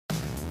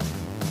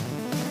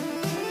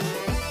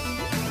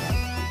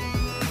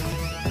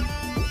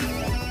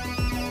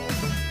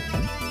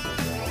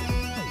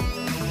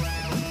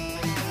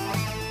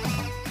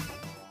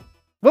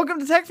Welcome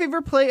to Tech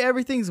Fever, Play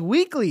Everything's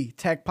weekly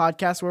tech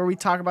podcast where we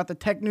talk about the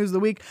tech news of the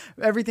week,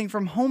 everything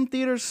from home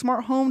theaters,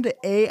 smart home, to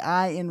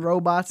AI and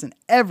robots, and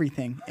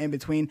everything in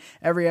between.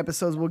 Every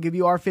episode we'll give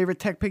you our favorite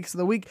tech picks of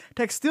the week,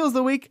 tech steals of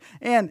the week,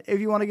 and if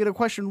you want to get a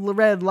question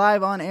read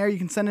live on air, you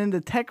can send it into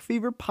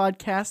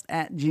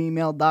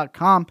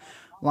techfeverpodcast@gmail.com.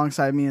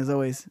 Alongside me, as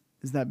always,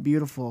 is that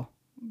beautiful,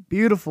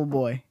 beautiful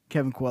boy,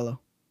 Kevin Coelho.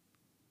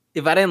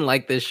 If I didn't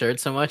like this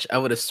shirt so much, I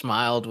would have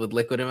smiled with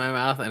liquid in my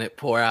mouth and it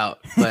pour out.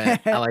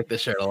 But I like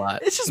this shirt a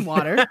lot. It's just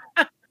water.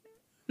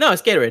 No,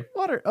 it's Gatorade.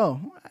 Water. Oh,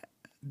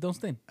 don't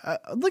stain.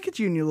 Look at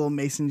you in your little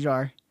mason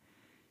jar.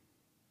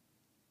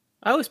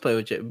 I always play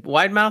with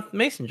wide mouth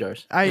mason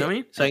jars. You know what I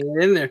mean? So I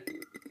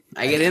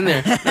get in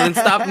there. Nothing's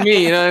stopping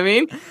me. You know what I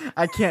mean?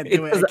 I can't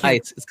do it.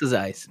 It's because of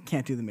ice.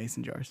 Can't do the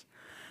mason jars.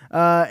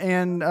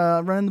 And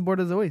running the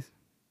board as always,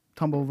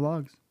 Tumble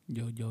Vlogs.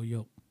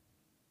 Yo.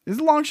 It's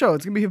a long show.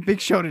 It's going to be a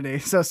big show today.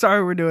 So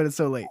sorry we're doing it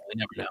so late.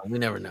 We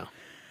never know.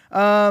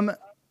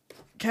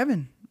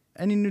 Kevin,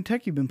 any new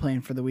tech you've been playing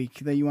for the week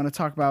that you want to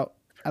talk about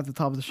at the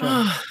top of the show?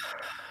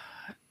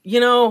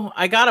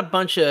 I got a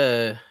bunch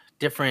of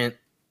different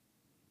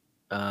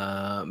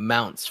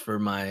mounts for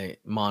my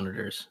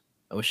monitors.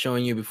 I was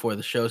showing you before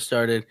the show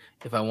started.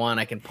 If I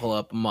want, I can pull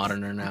up a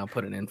monitor now,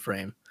 put it in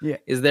frame. Yeah.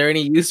 Is there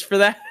any use for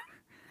that?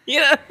 You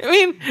know what I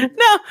mean?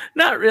 No,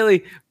 not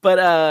really. But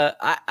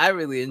I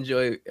really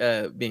enjoy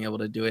being able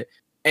to do it.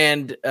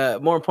 And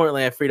more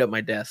importantly, I freed up my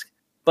desk.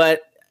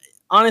 But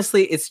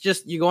honestly, it's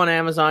just you go on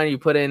Amazon, you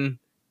put in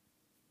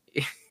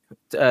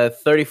a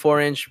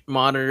 34-inch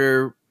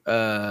monitor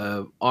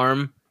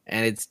arm,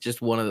 and it's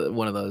just one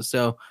of those.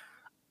 So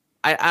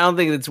I don't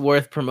think it's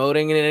worth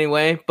promoting in any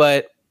way.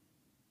 But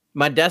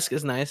my desk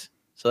is nice,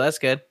 so that's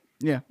good.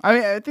 Yeah,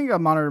 I think a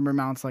monitor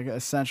mount's like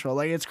essential.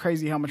 Like it's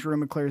crazy how much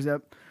room it clears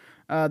up.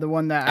 The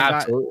one that I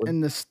got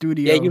in the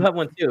studio. Yeah, you have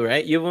one too,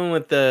 right? You have one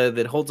with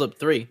that holds up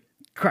 3.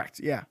 Correct.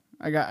 Yeah,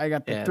 I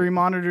got the 3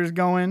 monitors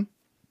going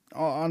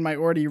on my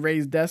already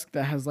raised desk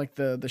that has like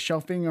the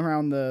shelving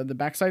around the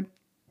backside.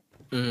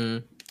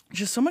 Mm-hmm.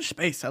 Just so much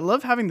space. I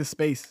love having the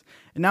space.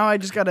 And now I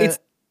just gotta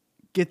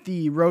get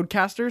the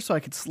Rodecaster so I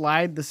could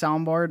slide the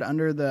soundboard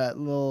under the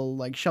little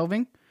like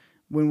shelving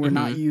when we're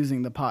not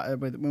using the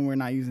when we're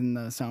not using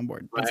the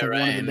soundboard. That's one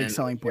of the big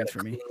selling points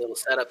for me. A little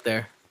setup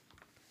there.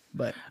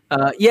 But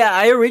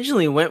I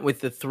originally went with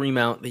the 3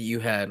 mount that you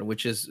had,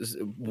 which is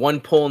one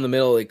pole in the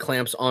middle. It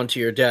clamps onto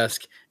your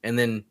desk, and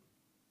then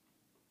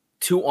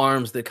 2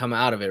 arms that come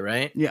out of it.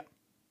 Right? Yeah.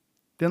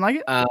 Didn't like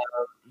it?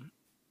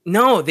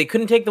 No, they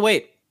couldn't take the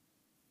weight.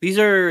 These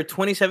are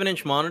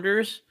 27-inch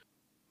monitors,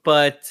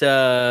 but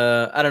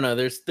I don't know.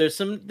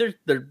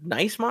 They're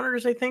nice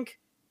monitors. I think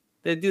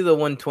they do the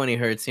 120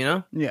 hertz. You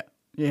know? Yeah.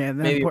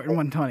 The important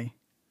 120.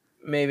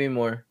 Maybe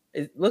more.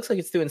 It looks like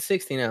it's doing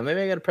 60 now.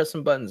 Maybe I got to press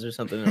some buttons or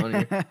something on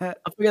here.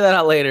 I'll figure that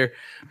out later.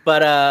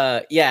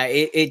 But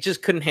it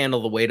just couldn't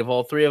handle the weight of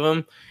all 3 of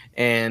them.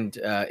 And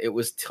it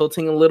was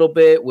tilting a little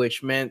bit,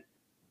 which meant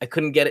I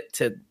couldn't get it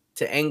to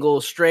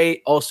angle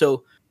straight.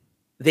 Also,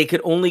 they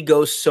could only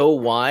go so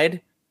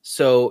wide.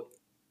 So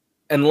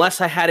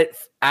unless I had it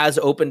as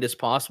opened as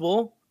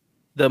possible,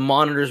 the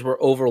monitors were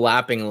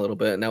overlapping a little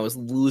bit and I was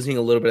losing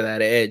a little bit of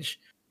that edge.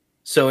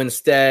 So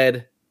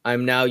instead,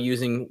 I'm now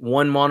using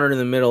 1 monitor in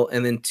the middle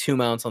and then 2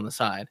 mounts on the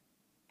side.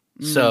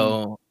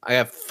 So I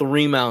have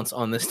 3 mounts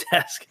on this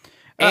desk,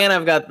 and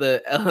I've got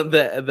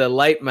the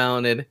light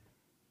mounted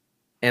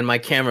and my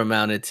camera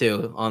mounted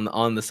too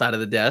on the side of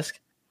the desk.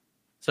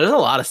 So there's a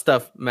lot of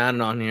stuff mounted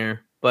on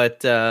here,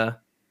 but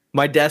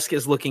my desk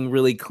is looking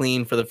really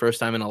clean for the first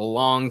time in a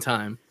long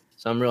time.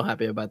 So I'm real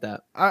happy about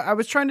that. I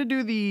was trying to do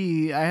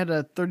I had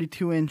a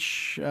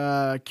 32-inch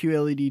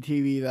QLED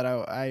TV that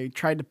I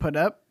tried to put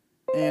up.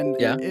 And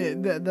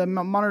the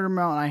monitor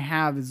mount I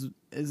have is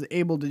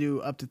able to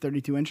do up to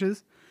 32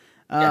 inches,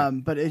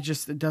 but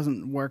it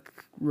doesn't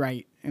work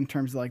right in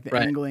terms of like the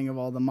angling of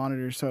all the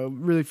monitors. So it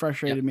really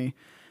frustrated me.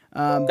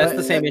 That's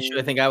the same issue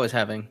I think I was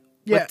having.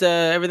 Yeah. But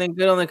everything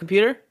good on the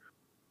computer?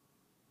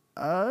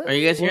 Are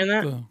you guys hearing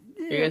that? Yeah,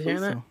 are you guys hearing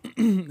that?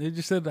 It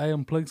just said I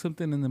unplugged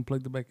something and then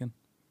plugged it back in.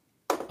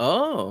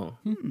 Oh,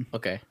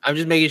 okay. I'm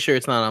just making sure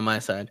it's not on my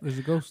side. There's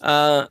a ghost.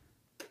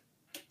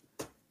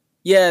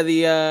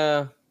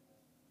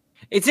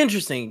 It's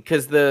interesting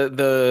because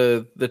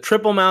the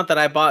triple mount that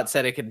I bought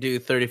said it could do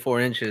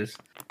 34 inches,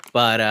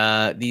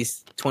 but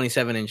these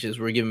 27 inches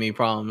were giving me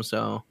problems.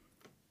 So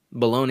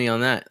baloney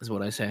on that is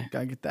what I say.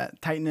 Gotta get that,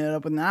 tighten it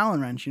up with an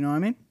Allen wrench. You know what I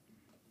mean?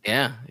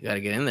 Yeah, you gotta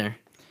get in there.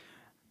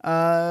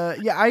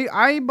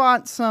 I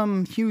bought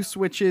some Hue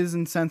switches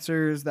and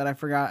sensors that I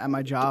forgot at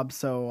my job,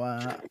 so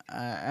I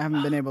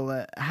haven't been able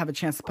to have a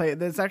chance to play it.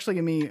 That's actually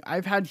gonna be.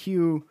 I've had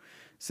Hue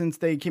since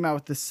they came out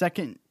with the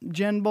 2nd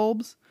gen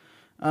bulbs.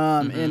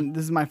 And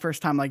this is my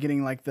first time like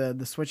getting like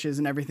the switches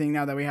and everything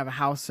now that we have a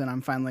house and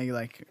I'm finally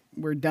like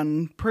we're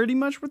done pretty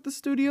much with the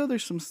studio.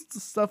 There's some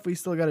stuff we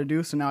still got to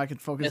do, so now I can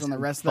focus on the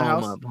rest of the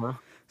house.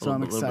 So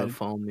I'm excited. A little bit of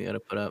foam you got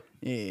to put up.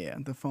 Yeah,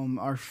 the foam,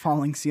 our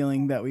falling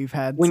ceiling that we've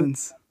had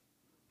since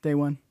day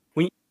one.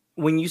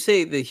 when you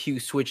say the Hue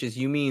switches,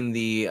 you mean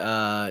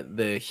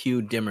the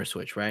Hue dimmer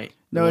switch, right?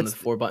 The No, one it's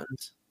with 4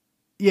 buttons.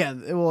 yeah.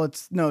 Well,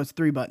 it's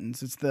 3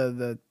 buttons. It's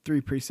the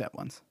 3 preset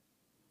ones.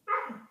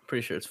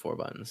 Pretty sure it's 4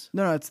 buttons.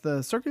 No, it's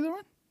the circular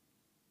one.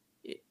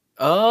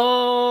 Oh,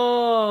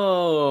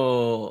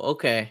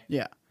 okay.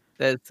 Yeah.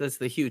 That's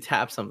the Hue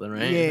tap something,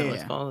 right? Yeah, Is that what yeah.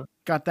 it's called?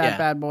 Got that Yeah.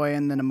 bad boy,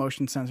 and then a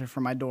motion sensor for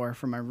my door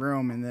for my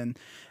room, and then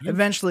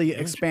eventually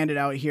expanded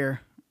out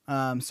here.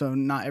 So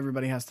not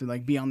everybody has to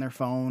like be on their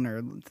phone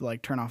or to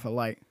like turn off a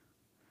light.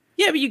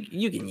 Yeah, but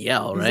you can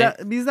yell, Because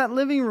right? that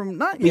living room,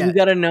 not But yet.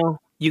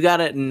 you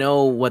gotta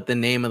know what the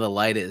name of the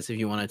light is if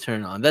you want to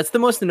turn it on. That's the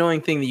most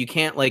annoying thing, that you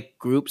can't like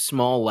group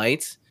small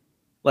lights.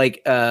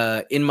 Like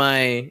in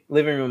my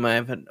living room, I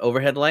have an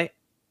overhead light,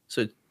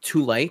 so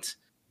 2 lights.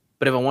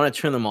 But if I want to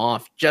turn them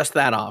off, just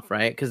that off,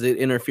 right? Because it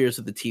interferes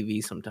with the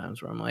TV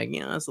sometimes, where I'm like,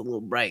 that's a little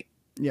bright.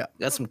 Yeah.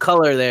 Got some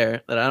color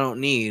there that I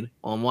don't need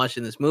while I'm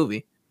watching this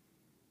movie.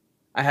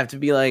 I have to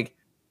be like,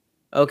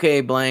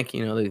 okay, blank,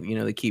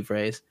 the key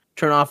phrase.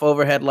 Turn off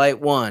overhead light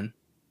 1.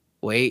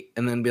 Wait,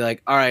 and then be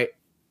like, all right,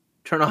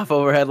 turn off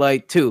overhead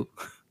light 2.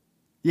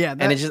 Yeah.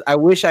 And it's just, I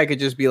wish I could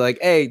just be like,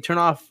 hey, turn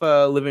off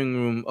living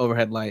room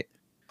overhead light.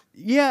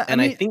 Yeah.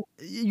 And I I think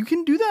you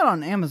can do that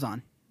on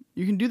Amazon.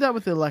 You can do that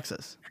with the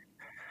Alexas.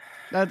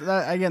 That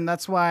again,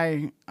 that's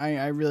why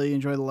I really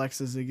enjoy the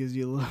Lexus. It gives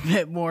you a little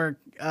bit more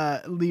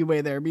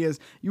leeway there,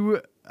 because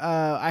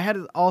I had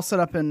it all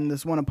set up in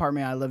this one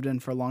apartment I lived in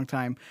for a long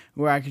time,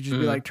 where I could just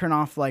be like, turn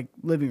off like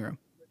living room,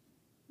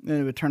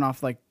 and it would turn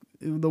off like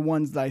the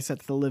ones that I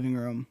set to the living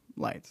room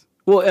lights.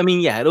 well, I mean,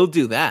 yeah, it'll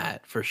do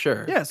that for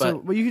sure. Yeah, so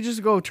but you could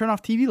just go turn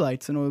off TV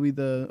lights, and it'll be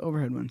the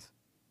overhead ones.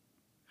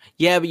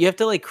 yeah, but you have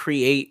to like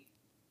create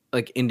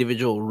like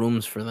individual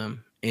rooms for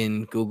them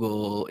in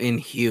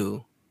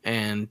Hue.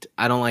 And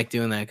I don't like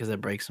doing that because that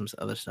breaks some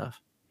other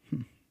stuff.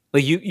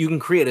 Like you can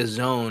create a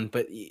zone,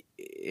 but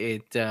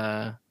it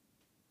I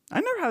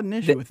never had an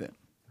issue with it.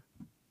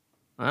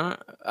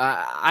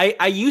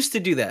 I used to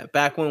do that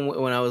back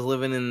when I was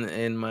living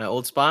in my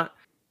old spot.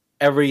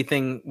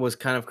 Everything was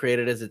kind of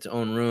created as its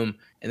own room,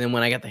 and then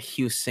when I got the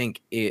Hue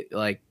Sync, it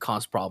like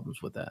caused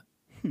problems with that.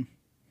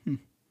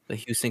 The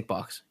Hue Sync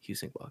box.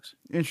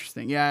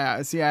 Interesting.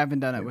 Yeah. See, I haven't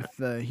done it with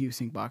the Hue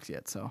Sync box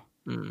yet, so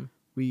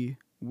we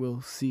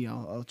will see.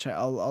 I'll check.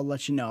 I'll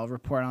let you know. I'll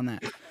report on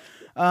that.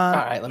 All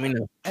right, let me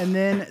know. And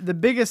then the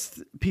biggest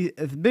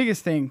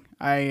thing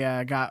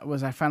I got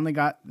was I finally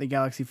got the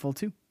Galaxy Fold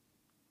 2.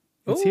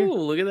 It's here.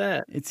 Look at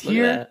that. It's Look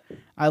here. at that.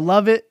 I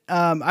love it.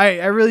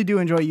 I really do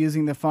enjoy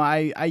using the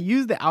phone. I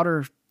use the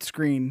outer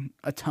screen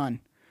a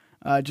ton.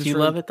 Just Do you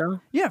love it though?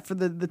 Yeah, for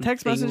the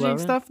text Do you love messaging it?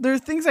 stuff. There are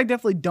things I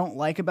definitely don't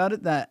like about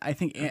it that I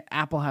think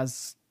Apple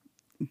has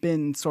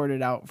been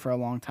sorted out for a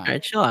long time. All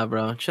right, chill out,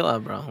 bro.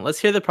 Let's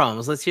hear the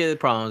problems. I'll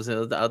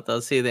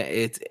see that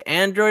it's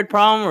Android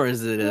problem, or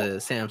is it a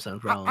Samsung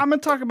problem? I'm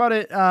gonna talk about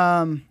it.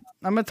 I'm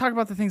gonna talk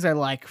about the things I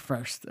like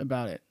first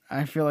about it.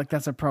 I feel like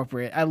that's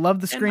appropriate. I love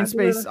the screen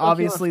space,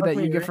 obviously, that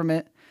you get from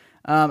it.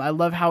 I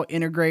love how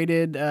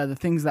integrated the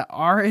things that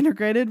are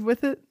integrated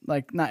with it.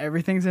 Like not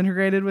everything's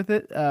integrated with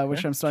it,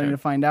 which I'm starting to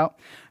find out.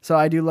 So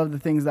I do love the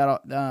things that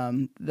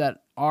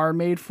that are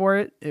made for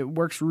it. It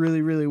works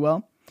really, really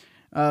well.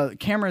 The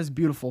camera is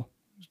beautiful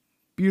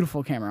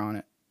camera on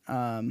it.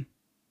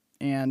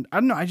 And I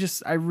don't know,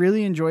 I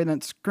really enjoy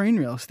that screen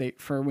real estate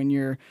for when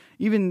you're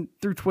even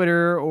through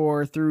Twitter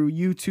or through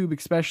YouTube,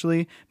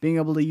 especially being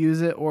able to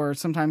use it. Or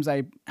sometimes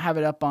I have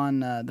it up on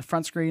the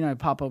front screen. I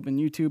pop open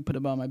YouTube, put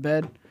it on my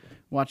bed,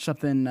 watch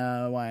something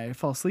while I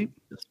fall asleep.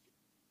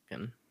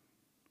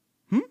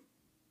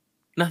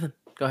 Nothing.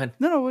 Go ahead.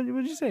 No, what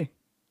did you say?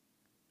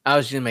 I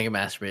was just gonna make a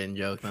masturbating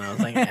joke, and I was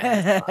like,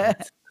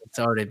 it's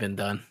already been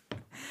done.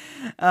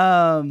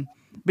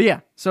 But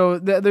yeah, so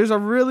there's a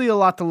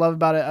lot to love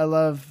about it. I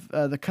love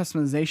the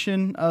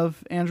customization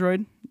of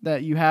Android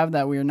that you have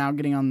that we are now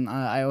getting on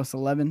iOS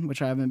 11,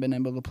 which I haven't been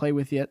able to play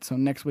with yet. So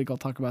next week I'll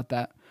talk about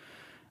that.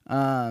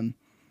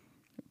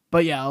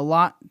 But yeah, a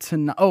lot to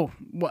know. Oh,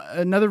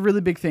 another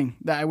really big thing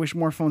that I wish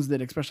more phones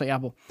did, especially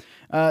Apple,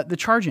 the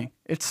charging.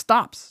 It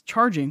stops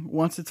charging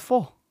once it's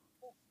full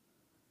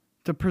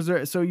to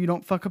preserve, so you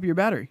don't fuck up your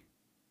battery.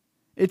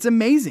 It's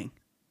amazing.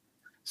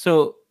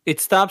 So it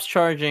stops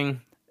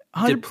charging,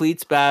 100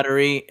 depletes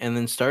battery, and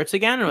then starts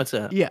again, or what's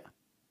up? Yeah.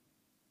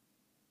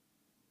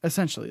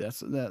 Essentially,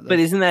 that's. But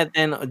isn't that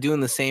then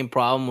doing the same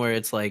problem where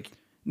it's like?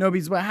 No,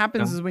 because what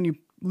happens is when you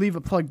leave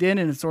it plugged in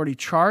and it's already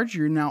charged,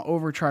 you're now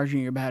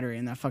overcharging your battery,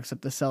 and that fucks up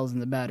the cells in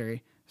the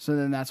battery. So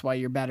then that's why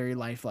your battery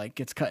life like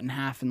gets cut in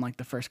half in like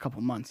the first couple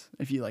months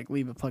if you like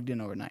leave it plugged in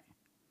overnight.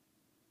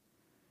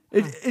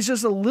 It's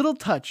just a little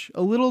touch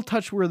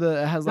where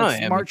it has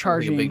like smart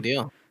charging. Like a big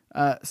deal.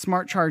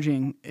 Smart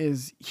charging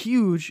is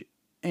huge,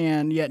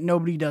 and yet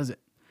nobody does it.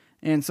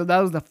 And so that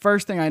was the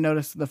first thing I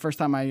noticed the first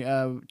time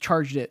I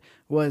charged it,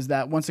 was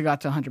that once it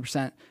got to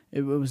 100%,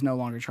 it was no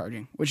longer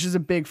charging, which is a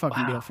big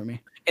fucking deal for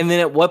me. And then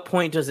at what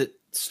point does it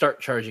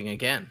start charging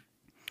again?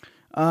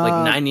 Like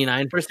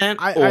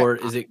 99%, or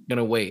is it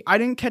gonna wait? I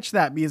didn't catch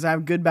that because I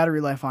have good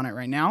battery life on it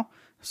right now.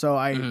 So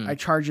I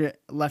charge it,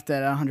 left it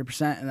at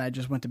 100%, and I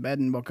just went to bed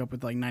and woke up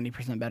with like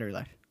 90% battery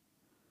life.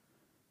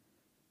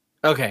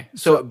 Okay,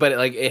 so but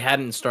like it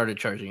hadn't started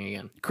charging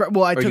again.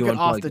 Well, I Or took you it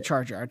off unplugged the it?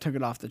 charger. I took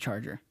it off the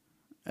charger,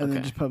 and then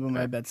Okay, just put it on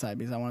my okay. bedside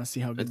because I want to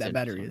see how good That's that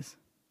battery is.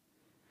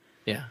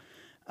 Yeah.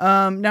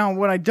 Now,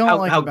 what I don't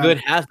like How about good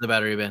has the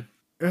battery been?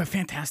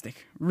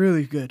 fantastic,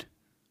 really good.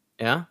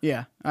 Yeah.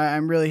 Yeah,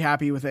 I'm really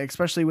happy with it,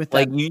 especially with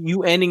Like that.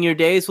 you ending your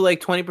days with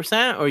like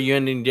 20%, or you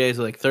ending your days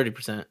with like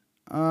 30%,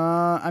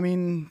 I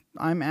mean,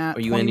 I'm at or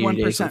you ending your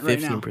days 21%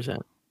 with right now.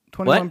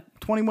 15%.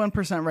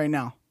 21% right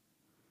now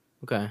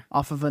Okay.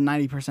 off of a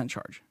 90%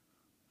 charge.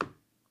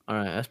 All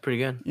right, that's pretty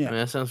good. Yeah. I mean,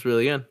 that sounds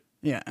really good.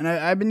 Yeah, and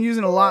I've been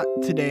using a lot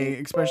today,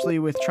 especially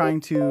with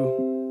trying to.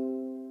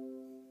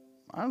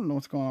 I don't know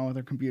what's going on with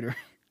our computer.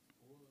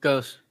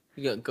 Ghost.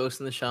 You got Ghost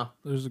in the Shell.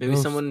 There's a Maybe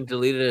ghost. someone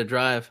deleted a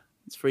drive.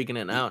 It's freaking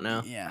it out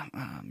now. Yeah,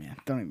 oh man,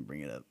 don't even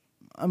bring it up.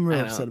 I'm real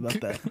I know. upset about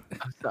that.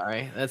 I'm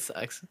sorry. That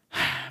sucks.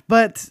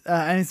 But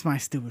and it's my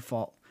stupid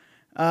fault.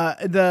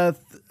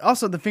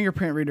 Also the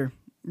fingerprint reader,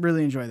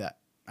 really enjoy that.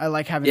 I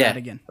like having Yeah, that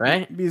again,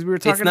 right? Because we were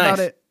It's talking about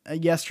nice.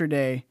 it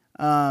yesterday.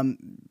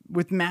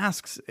 With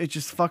masks, it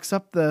just fucks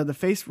up the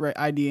face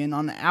ID, and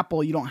on the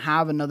Apple, you don't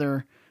have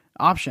another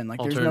option. Like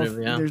Alternative,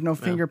 yeah. there's no Yeah.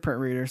 fingerprint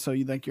reader, so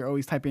you're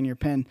always typing your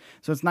PIN.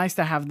 So it's nice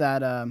to have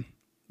that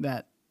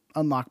that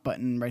unlock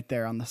button right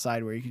there on the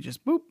side where you can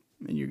just boop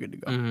and you're good to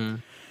go.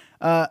 Mhm.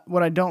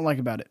 What I don't like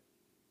about it,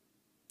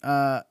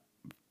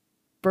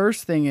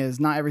 first thing is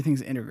not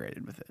everything's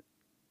integrated with it.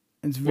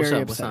 It's very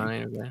What's up?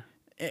 upsetting. What's on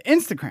it?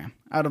 Instagram,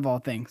 out of all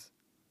things.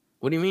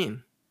 What do you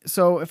mean?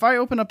 So if I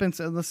open up,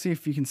 let's see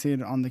if you can see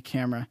it on the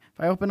camera. If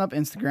I open up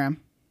Instagram,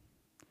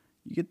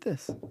 you get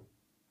this.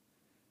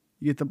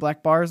 You get the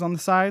black bars on the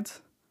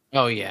sides.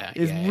 Oh yeah.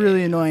 It's yeah,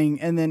 really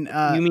annoying. And then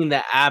You mean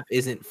the app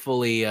isn't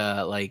fully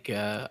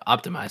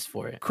optimized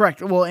for it?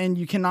 correct. Well, and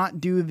you cannot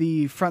do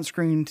the front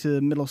screen to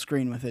middle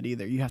screen with it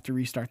either. You have to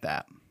restart the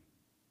app.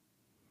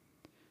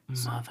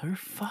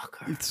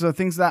 Motherfucker. So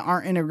things that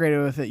aren't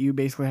integrated with it, you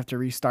basically have to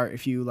restart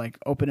if you like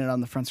open it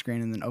on the front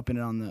screen and then open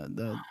it on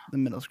the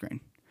middle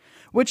screen.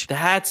 Which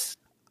That's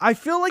I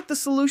feel like the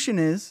solution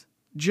is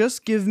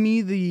just give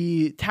me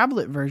the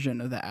tablet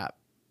version of the app,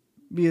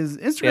 because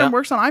Instagram Yeah.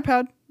 works on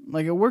iPad,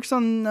 like it works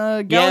on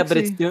Galaxy. yeah, but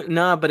it's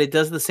but it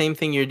does the same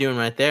thing you're doing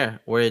right there,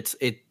 where it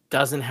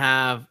doesn't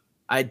have.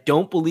 I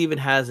don't believe it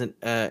has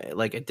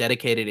like a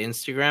dedicated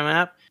Instagram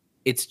app.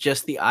 It's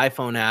just the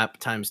iPhone app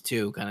times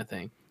 2 kind of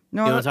thing.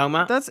 no, You know what I'm talking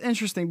about? That's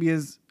interesting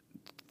because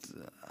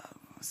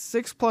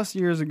 6+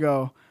 years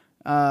ago,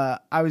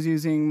 I was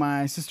using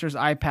my sister's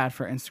iPad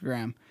for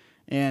Instagram,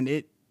 and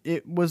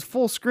it was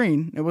full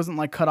screen. It wasn't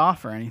like cut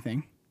off or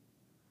anything.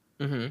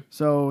 Mm-hmm.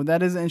 So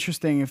that is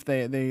interesting if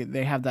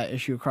they have that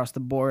issue across the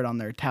board on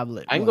their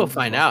tablet. I can go ones as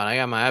find well. out. I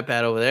got my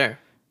iPad over there.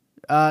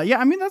 Yeah,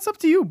 I mean that's up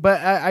to you, but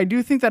I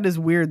do think that is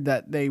weird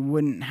that they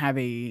wouldn't have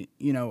a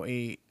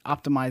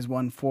optimized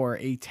one for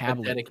a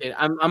tablet. Dedicated.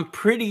 I'm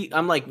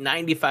like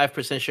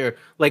 95% sure,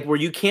 like where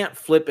you can't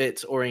flip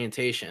its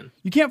orientation.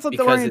 You can't flip the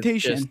Because it's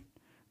orientation, just-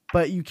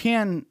 but you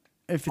can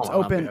if it's Hold on, I'll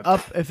open bring it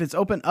up. If it's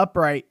open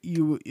upright,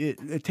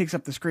 it takes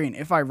up the screen,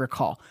 if I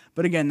recall.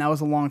 But again, that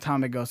was a long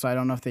time ago, so I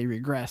don't know if they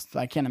regressed.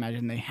 I can't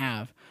imagine they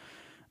have.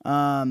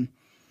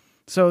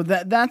 So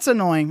that's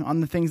annoying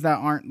on the things that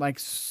aren't like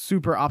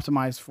super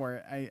optimized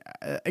for it.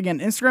 Again,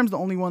 Instagram's the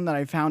only one that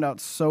I found out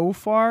so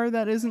far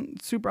that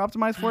isn't super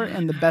optimized for it,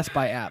 and the Best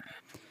Buy app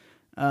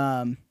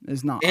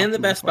is not. And the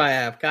optimized Best for it. Buy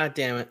app. God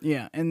damn it.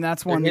 Yeah, and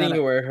that's They're one hitting that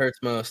you where it hurts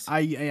most. I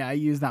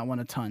use that one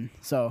a ton.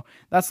 So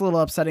that's a little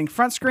upsetting.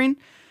 Front screen,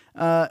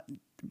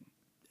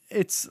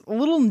 it's a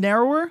little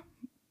narrower.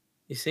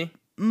 You see?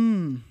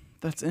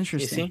 That's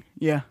interesting. see?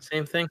 Yeah.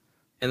 Same thing.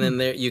 And then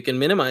there you can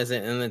minimize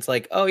it, and it's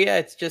like, oh yeah,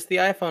 it's just the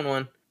iPhone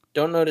one.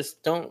 Don't notice.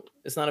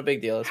 It's not a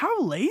big deal. How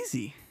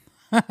lazy.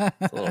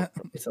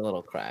 It's a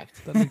little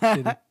cracked. That looks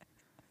shitty.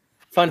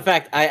 Fun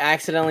fact: I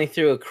accidentally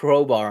threw a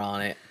crowbar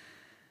on it.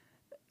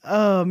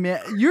 Oh man,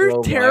 you're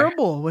Crowbar.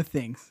 terrible with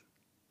things.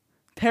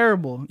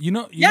 Terrible. You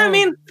know, Yeah, I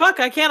mean, fuck,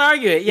 I can't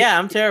argue it. Yeah,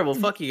 I'm terrible.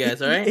 Fuck you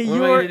guys. All right, what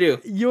am I gonna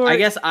do? I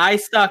guess I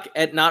suck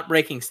at not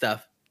breaking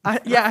stuff. I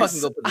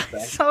fucking go put this I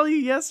back. saw you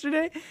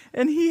yesterday,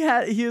 and he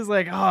was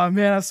like, "Oh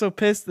man, I'm so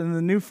pissed." And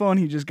the new phone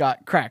he just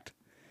got cracked.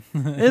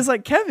 And it's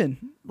like, Kevin,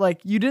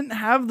 like you didn't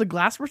have the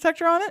glass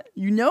protector on it.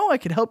 You know, I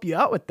could help you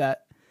out with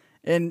that,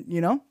 and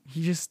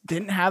he just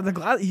didn't have the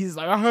glass. He's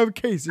like, "I have a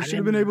case. I should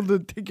have been able to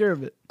take care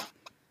of it."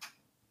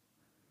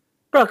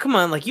 Bro, come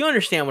on, like you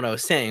understand what I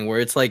was saying, where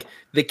it's like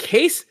the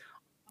case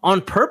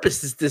on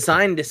purpose is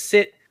designed to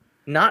sit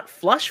not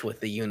flush with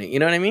the unit. You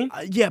know what I mean?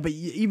 Yeah, but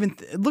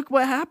look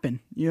what happened.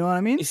 You know what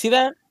I mean? You see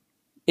that?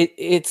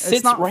 It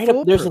sits not right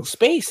up. There's a foolproof.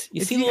 space.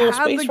 You If see you the little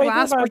had space the right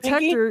glass there by my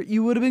pinky? protector,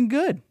 you would have been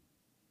good.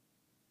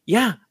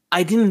 Yeah,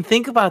 I didn't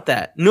think about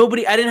that. I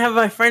didn't have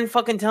my friend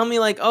fucking tell me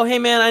like, oh, hey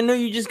man, I know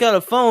you just got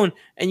a phone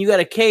and you got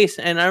a case,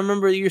 and I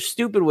remember you're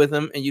stupid with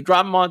them and you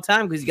drop them all the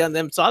time because you got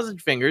them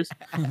sausage fingers.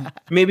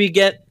 Maybe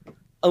get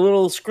a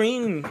little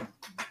screen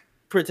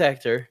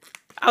protector.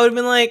 I would have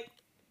been like,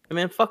 hey,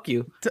 man, fuck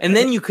you. And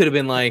then you could have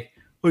been like,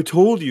 I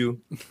told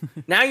you.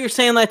 Now you're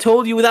saying I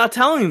told you without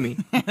telling me.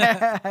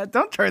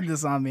 Don't turn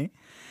this on me.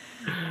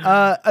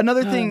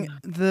 Another thing,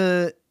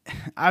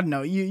 I don't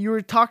know. You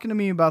were talking to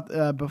me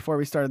about before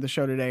we started the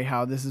show today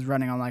how this is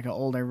running on like an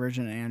older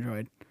version of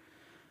Android.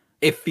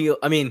 It feels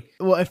Like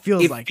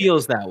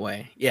that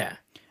way. Yeah.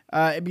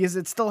 Because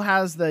it still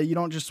has you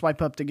don't just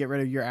swipe up to get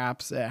rid of your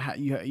apps.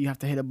 You have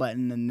to hit a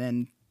button and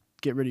then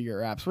get rid of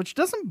your apps, which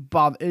doesn't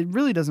bother. It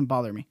really doesn't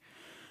bother me.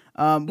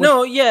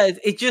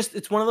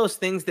 It's one of those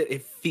things that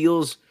it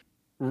feels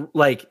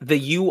like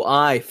the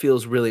UI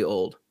feels really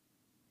old.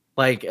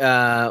 Like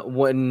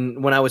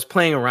when I was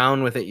playing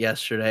around with it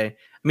yesterday,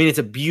 I mean, it's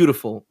a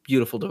beautiful,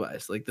 beautiful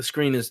device. Like the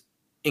screen is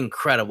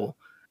incredible,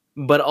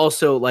 but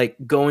also like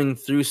going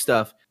through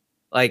stuff,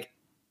 like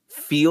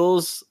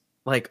feels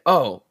like,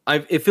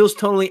 it feels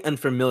totally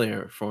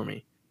unfamiliar for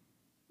me,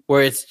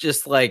 where it's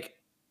just like,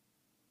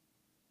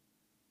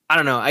 I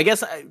don't know. I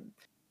guess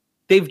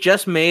they've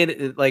just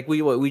made like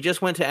we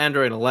just went to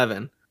Android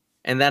 11,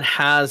 and that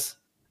has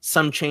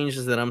some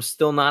changes that I'm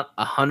still not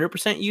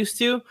 100% used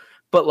to.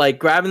 But like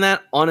grabbing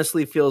that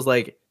honestly feels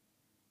like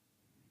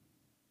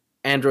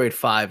Android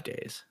 5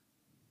 days,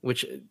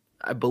 which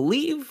I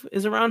believe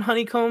is around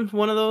Honeycomb,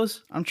 one of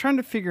those. I'm trying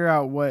to figure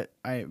out what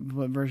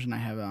version I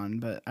have it on,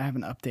 but I have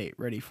an update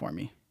ready for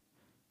me,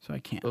 so I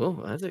can't.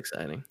 Oh, that's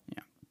exciting.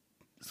 Yeah,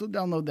 so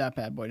download that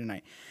bad boy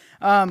tonight.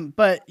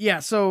 But yeah,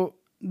 so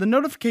the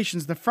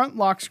notifications, the front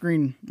lock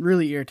screen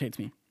really irritates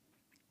me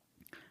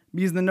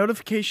because the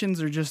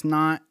notifications are just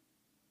not.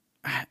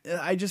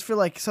 I just feel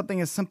like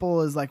something as simple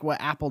as like what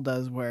Apple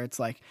does, where it's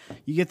like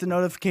you get the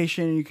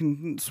notification, you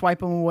can swipe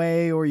them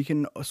away, or you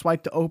can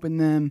swipe to open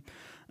them.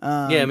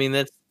 I mean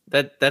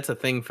that's a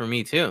thing for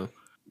me too.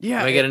 Yeah,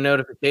 if I get a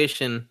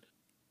notification,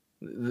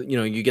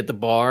 you get the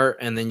bar,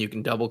 and then you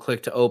can double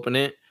click to open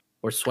it,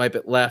 or swipe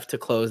it left to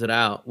close it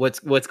out.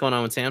 What's going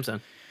on with Samsung?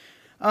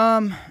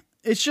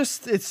 It's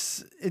just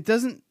it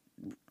doesn't.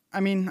 I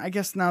mean, I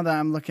guess now that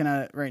I'm looking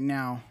at it right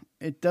now,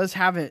 it does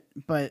have it,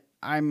 but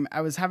I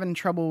was having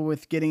trouble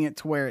with getting it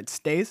to where it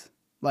stays,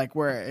 like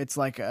where it's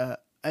like it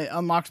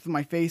unlocks with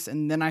my face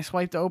and then I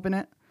swipe to open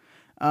it.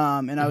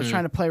 And I was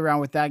trying to play around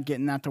with that,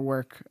 getting that to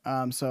work.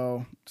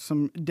 So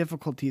some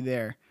difficulty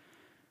there.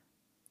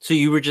 So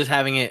you were just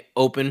having it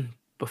open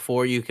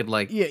before you could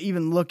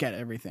even look at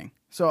everything.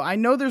 So I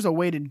know there's a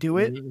way to do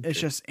it. It's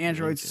just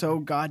Android's so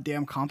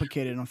goddamn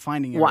complicated on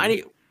finding it.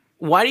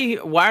 Why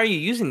are you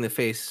using the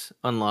face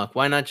unlock?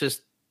 Why not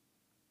just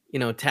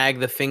tag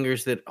the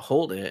fingers that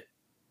hold it?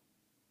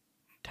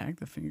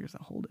 Tag the fingers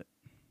that hold it.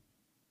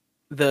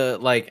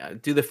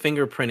 Do the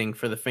fingerprinting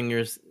for the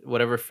fingers,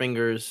 whatever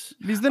fingers.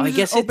 Because then it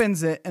just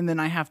opens it, and then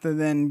I have to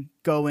then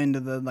go into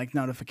the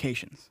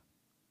notifications.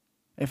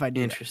 If I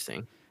do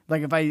interesting.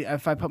 Like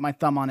if I put my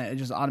thumb on it, it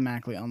just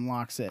automatically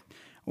unlocks it.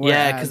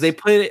 Yeah, because they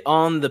put it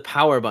on the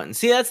power button.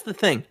 See, that's the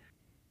thing.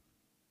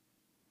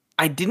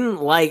 I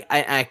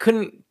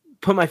couldn't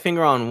put my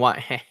finger on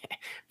why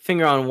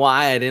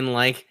I didn't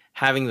like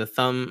having the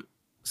thumb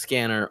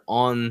scanner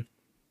on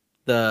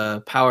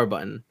the power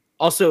button.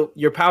 Also,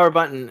 your power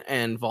button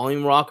and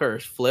volume rocker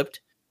is flipped,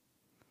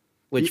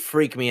 which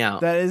freak me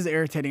out. That is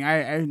irritating.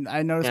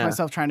 I noticed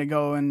myself trying to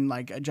go and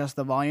adjust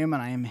the volume,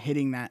 and I am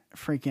hitting that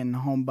freaking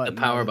home button.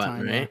 The power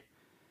button, right? Yeah.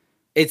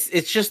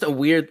 It's just a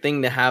weird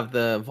thing to have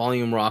the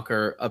volume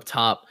rocker up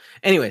top.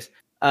 Anyways,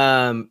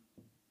 so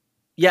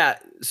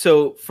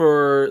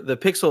for the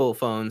Pixel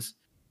phones,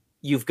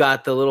 you've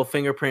got the little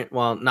fingerprint.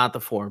 Well, not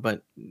the 4,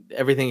 but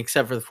everything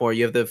except for the 4.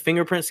 You have the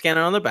fingerprint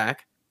scanner on the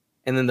back,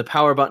 and then the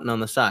power button on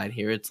the side.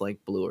 Here it's like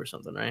blue or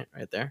something, right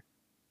there.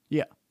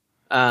 Yeah.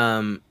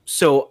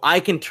 So I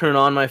can turn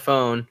on my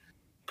phone,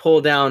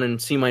 pull down,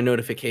 and see my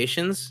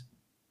notifications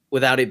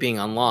without it being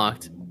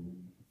unlocked.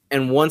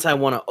 And once I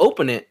want to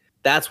open it,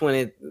 that's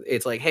when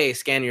it's like, hey,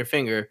 scan your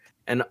finger.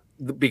 And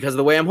because of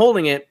the way I'm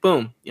holding it,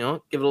 boom, give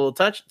it a little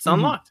touch, it's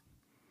unlocked.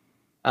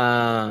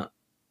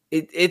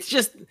 It's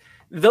just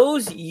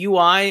those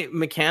UI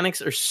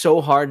mechanics are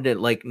so hard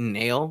to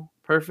nail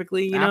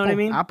perfectly. You know what I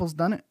mean? Apple's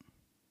done it.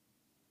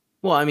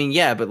 Well, I mean,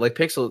 yeah, but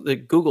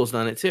Google's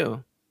done it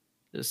too.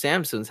 The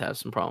Samsungs have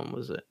some problem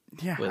with it.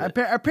 Yeah,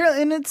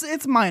 apparently, and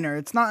it's minor.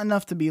 It's not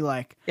enough to be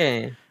like.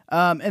 Yeah.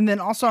 And then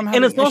also I'm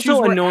having and it's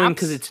also annoying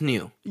because it's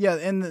new. Yeah,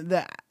 and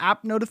the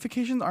app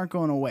notifications aren't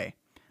going away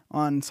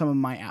on some of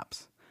my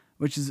apps,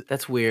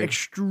 that's weird.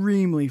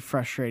 Extremely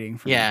frustrating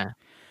for me. Yeah,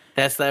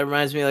 that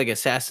reminds me of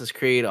Assassin's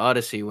Creed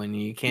Odyssey when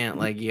you can't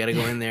you got to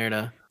go in there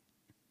to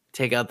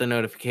take out the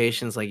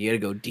notifications. You got to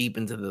go deep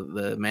into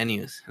the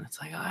menus, and it's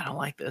like, oh, I don't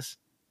like this.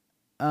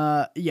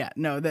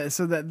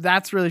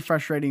 That's really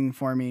frustrating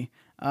for me.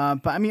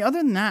 But I mean, other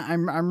than that,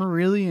 I'm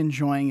really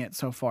enjoying it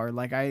so far.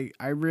 I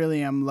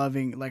really am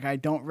loving. I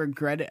don't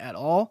regret it at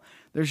all.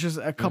 There's just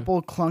a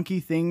couple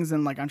clunky things,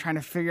 and I'm trying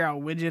to figure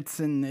out widgets,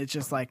 and it's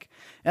just and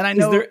I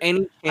know. Is there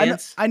any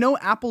chance? I know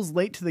Apple's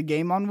late to the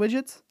game on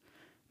widgets,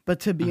 but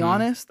to be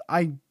honest,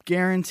 I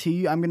guarantee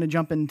you, I'm gonna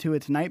jump into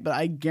it tonight. But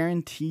I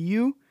guarantee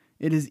you,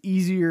 it is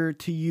easier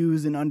to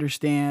use and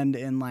understand,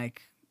 and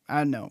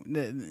I know.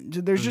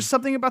 There's just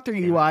something about their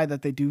UI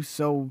that they do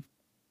so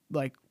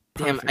like.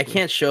 Damn, I perfectly.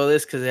 can't show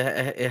this because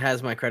it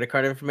has my credit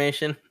card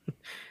information.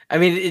 I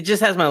mean, it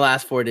just has my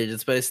last 4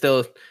 digits, but it's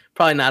still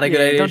probably not a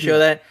good idea to don't do show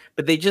that.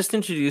 But they just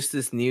introduced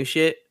this new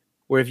shit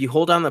where if you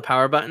hold down the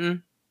power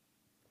button,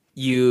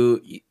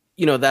 you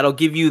know that'll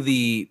give you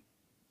the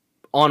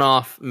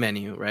on-off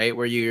menu, right?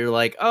 Where you're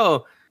like,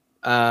 oh,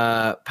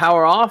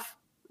 power off,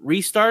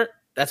 restart.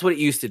 That's what it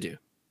used to do.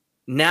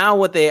 Now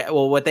what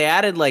they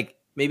added like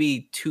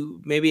maybe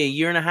a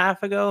year and a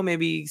half ago,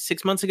 maybe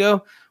 6 months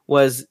ago,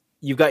 was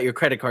you've got your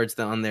credit cards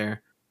on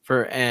there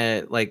for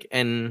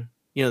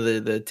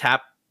the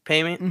tap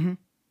payment, Mhm.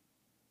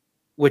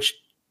 which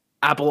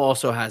Apple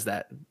also has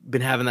that,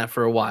 been having that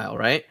for a while,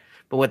 right?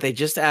 But what they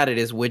just added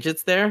is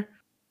widgets there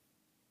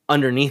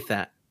underneath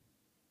that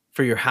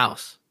for your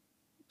house.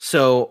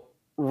 So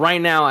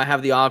right now I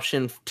have the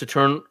option to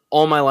turn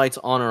all my lights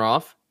on or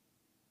off.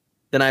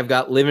 Then I've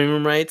got living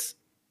room lights.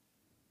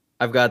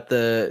 I've got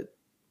the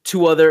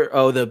two other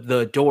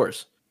the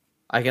doors.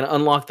 I can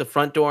unlock the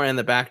front door and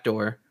the back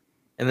door.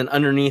 And then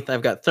underneath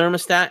I've got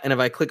thermostat, and if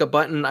I click a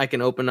button, I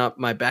can open up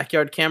my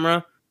backyard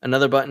camera,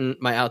 another button,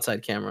 my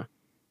outside camera.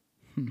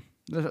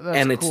 That's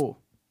And cool.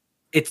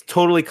 It's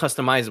totally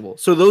customizable.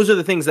 So those are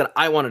the things that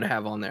I wanted to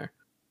have on there.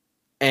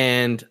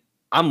 And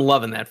I'm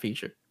loving that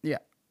feature. Yeah.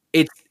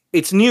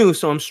 It's new,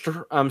 so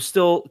I'm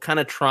still kind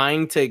of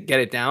trying to get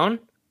it down,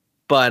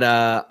 but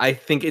I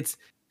think it's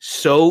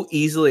so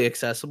easily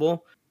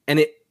accessible, and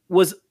it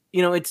was,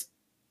 it's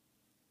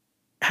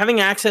having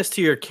access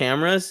to your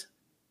cameras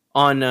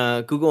on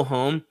Google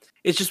Home.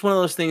 It's just one of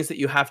those things that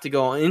you have to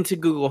go into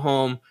Google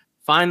Home,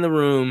 find the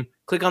room,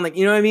 click on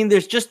you know what I mean?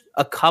 There's just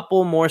a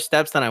couple more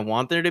steps than I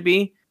want there to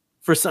be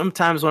for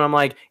sometimes when I'm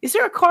like, is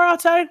there a car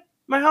outside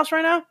my house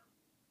right now?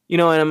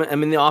 And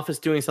I'm in the office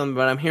doing something,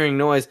 but I'm hearing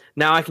noise.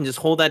 Now I can just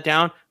hold that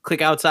down,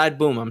 click outside,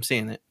 boom, I'm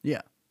seeing it.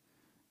 Yeah.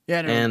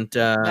 Yeah, no, And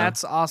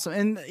that's awesome.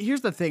 And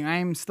here's the thing: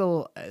 I'm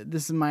still.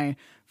 This is my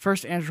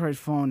first Android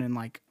phone in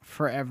like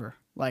forever,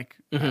 like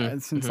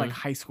since like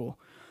high school.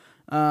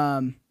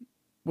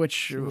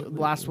 Which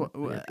last one?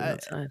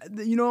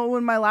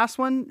 When my last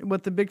one,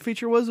 what the big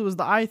feature was, it was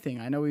the eye thing.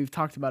 I know we've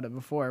talked about it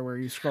before, where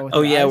you scroll. With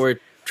your eyes. Where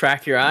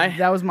track your eye.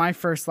 That was my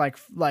first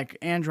like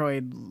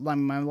Android, like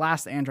my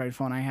last Android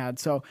phone I had.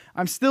 So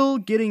I'm still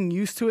getting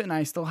used to it, and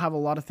I still have a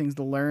lot of things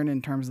to learn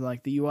in terms of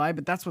like the UI.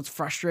 But that's what's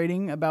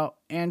frustrating about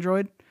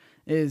Android,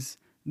 is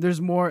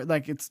there's more,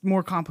 like, it's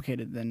more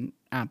complicated than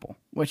Apple.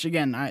 Which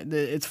again,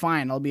 it's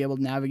fine. I'll be able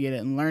to navigate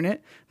it and learn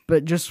it.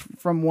 But just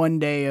from one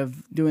day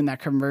of doing that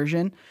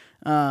conversion,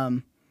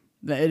 that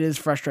it is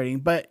frustrating.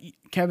 But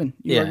Kevin,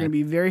 you are going to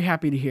be very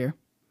happy to hear.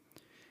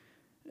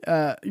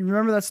 You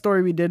remember that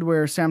story we did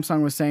where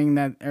Samsung was saying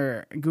that,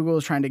 or Google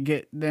is trying to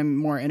get them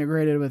more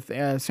integrated with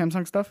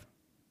Samsung stuff?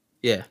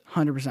 Yeah.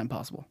 100%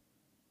 possible.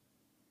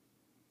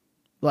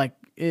 Like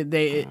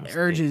it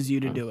urges you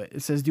to do it.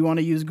 It says, "Do you want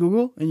to use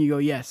Google?" And you go,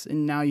 "Yes."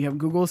 And now you have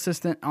Google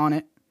Assistant on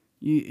it.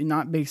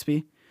 Not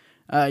Bixby.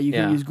 You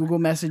can use Google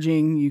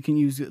Messaging. You can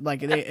use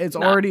it's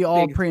already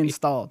all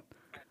pre-installed.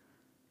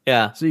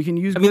 Yeah. So you can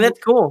use. I mean, that's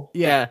cool.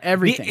 Yeah,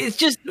 everything. It's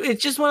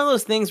just one of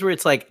those things where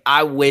it's like,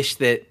 I wish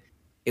that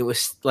it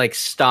was like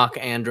stock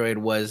Android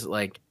was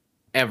like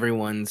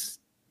everyone's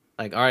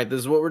like, all right, this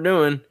is what we're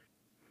doing,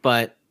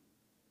 but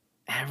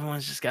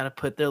everyone's just got to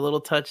put their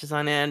little touches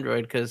on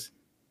Android because,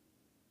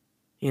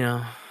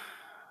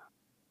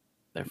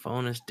 their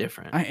phone is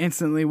different. I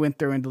instantly went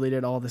through and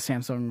deleted all the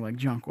Samsung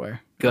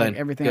junkware. Good.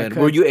 Everything. Good.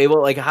 Were you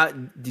able, how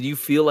did you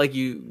feel like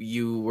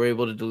you were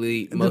able to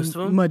delete most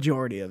of them?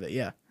 Majority of it,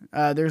 yeah.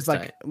 There's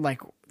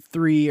like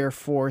 3 or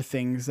 4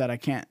 things that I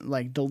can't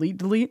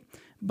delete.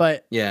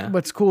 But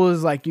what's cool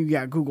is you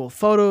got Google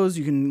Photos.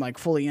 You can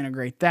fully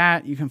integrate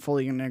that. You can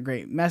fully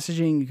integrate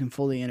messaging. You can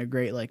fully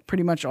integrate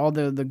pretty much all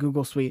the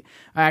Google suite.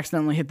 I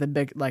accidentally hit I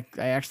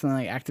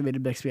accidentally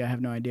activated Bixby. I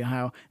have no idea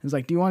how. It was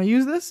like, "Do you want to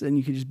use this?" And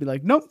you could just be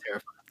like, "Nope,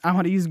 I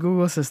want to use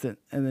Google Assistant."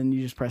 And then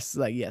you just press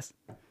yes.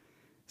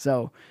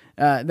 So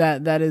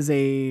that is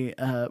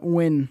a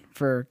win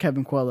for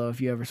Kevin Coelho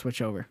if you ever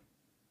switch over.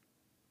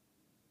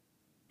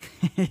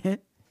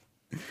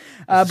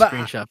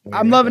 But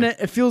I'm loving it.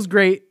 It feels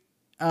great.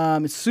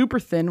 It's super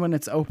thin when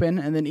it's open,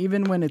 and then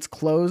even when it's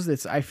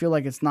closed, I feel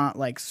like it's not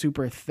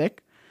super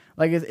thick.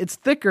 It's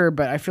thicker,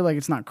 but I feel like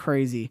it's not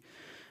crazy.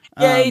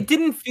 Yeah, it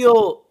didn't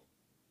feel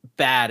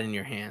bad in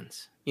your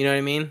hands. You know what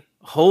I mean?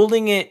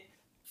 Holding it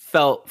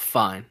felt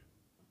fine.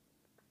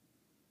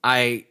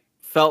 I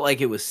felt like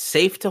it was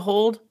safe to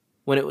hold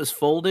when it was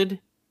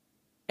folded,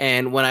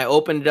 and when I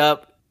opened it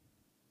up,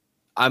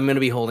 I'm going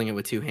to be holding it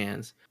with 2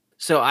 hands.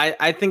 So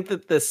I think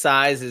that the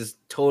size is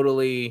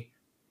totally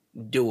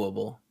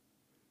doable.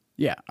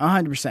 Yeah,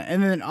 100%.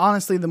 And then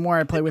honestly, the more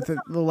I play with it,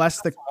 the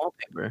less the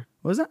wallpaper.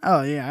 Was it?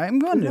 Oh yeah, I'm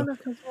going to.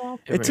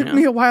 It took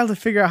me a while to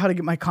figure out how to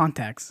get my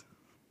contacts.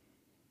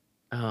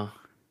 Oh.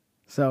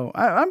 So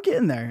I'm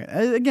getting there.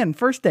 Again,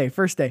 first day.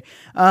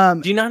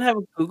 Do you not have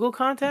Google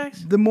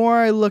contacts? The more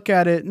I look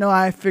at it, no,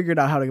 I figured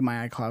out how to get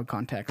my iCloud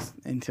contacts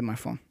into my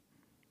phone.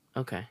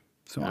 Okay.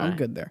 So I'm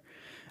good there.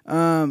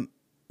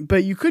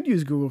 But you could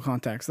use Google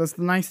Contacts. That's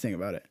the nice thing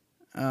about it.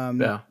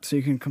 Yeah. So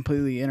you can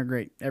completely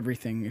integrate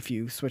everything if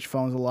you switch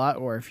phones a lot,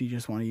 or if you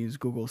just want to use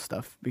Google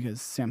stuff, because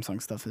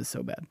Samsung stuff is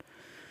so bad.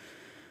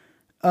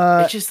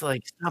 It's just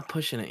like stop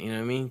pushing it. You know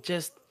what I mean?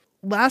 Just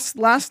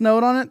Last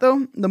note on it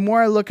though, the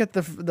more I look at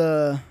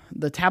the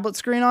tablet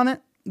screen on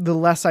it, the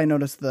less I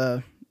notice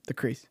the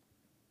crease.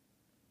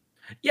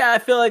 yeah, I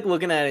feel like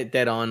looking at it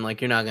dead on,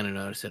 like you're not gonna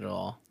notice it at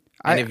all.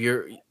 And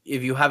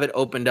if you have it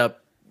opened up,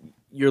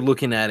 you're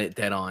looking at it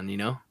dead on. You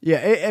know?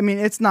 Yeah, I mean,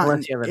 it's not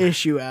Unless you have an an-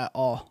 issue at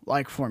all.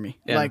 Like for me,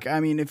 Yeah. like I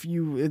mean, if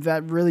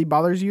that really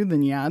bothers you,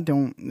 then yeah,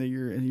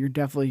 you're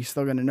definitely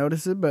still gonna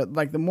notice it. But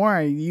like the more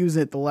I use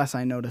it, the less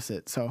I notice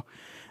it. So,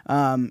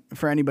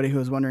 for anybody who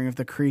is wondering if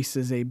the crease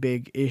is a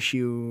big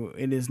issue,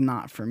 it is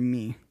not for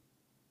me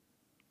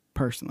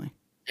personally.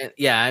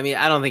 Yeah, I mean,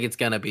 I don't think it's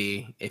gonna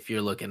be if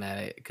you're looking at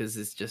it because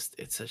it's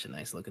such a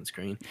nice looking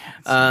screen.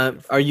 It's so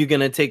beautiful. Are you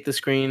gonna take the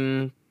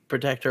screen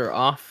protector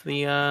off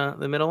the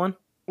middle one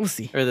We'll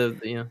see. or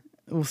the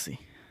We'll see.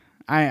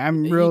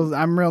 I'm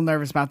real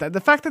nervous about that.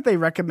 The fact that they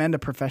recommend a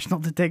professional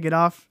to take it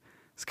off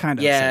is kind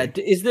of yeah?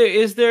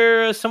 Is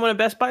there someone at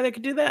Best Buy that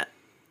could do that?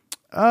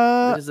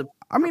 That is a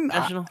I mean,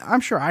 professional?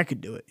 I'm sure I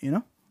could do it. You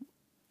know.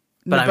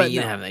 But I mean, you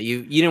no. didn't have that.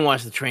 You didn't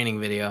watch the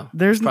training video.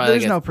 There's It's probably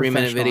like no a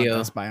 3-minute professional video. at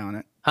Best Buy on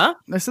it. Huh?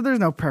 I said there's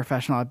no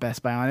professional at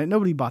Best Buy on it.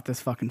 Nobody bought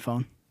this fucking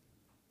phone.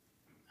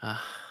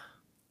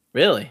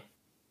 Really?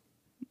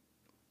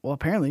 Well,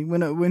 apparently,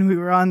 when we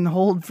were on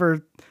hold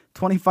for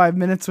 25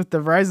 minutes with the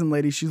Verizon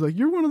lady, she's like,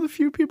 "You're one of the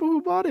few people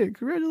who bought it.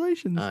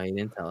 Congratulations." Oh, you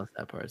didn't tell us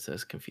that part, so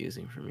it's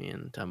confusing for me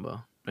and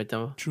Tumbo. Right,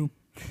 Tumbo? True.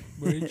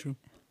 Very true.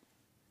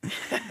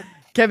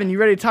 Kevin, you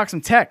ready to talk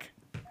some tech?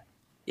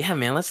 Yeah,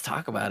 man. Let's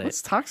talk about it.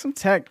 Let's talk some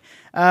tech.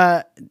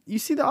 You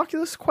see the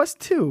Oculus Quest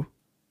 2?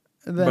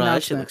 The Bro,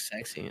 that shit announcement. looks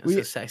sexy. It's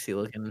so sexy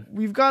looking.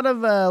 We've got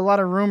a lot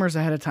of rumors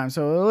ahead of time,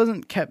 so it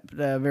wasn't kept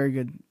very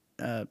good.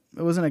 It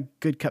wasn't a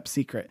good kept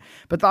secret.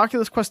 But the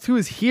Oculus Quest 2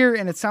 is here,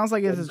 and it sounds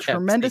like it's a Kept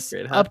tremendous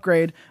secret, huh?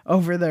 upgrade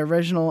over the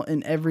original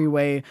in every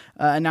way.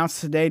 Announced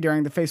today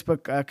during the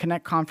Facebook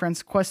Connect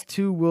conference, Quest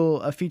 2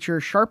 will feature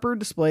sharper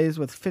displays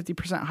with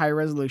 50% higher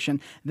resolution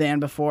than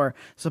before.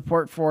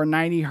 Support for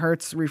 90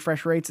 hertz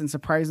refresh rates and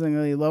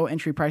surprisingly low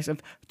entry price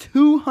of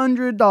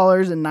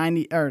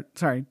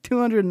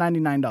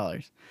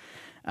 $299.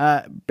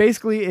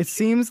 Basically, it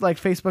seems like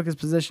Facebook is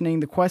positioning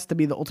the Quest to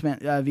be the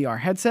ultimate VR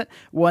headset,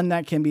 one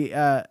that can be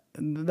thrust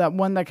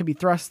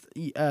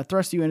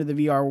you into the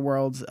VR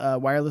worlds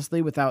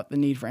wirelessly without the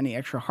need for any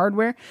extra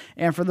hardware.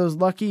 And for those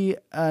lucky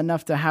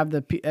enough to have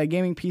the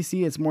gaming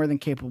PC, it's more than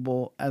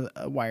capable as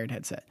a wired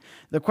headset.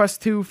 The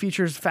Quest 2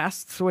 features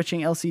fast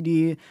switching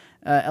LCDs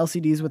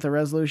with a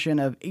resolution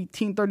of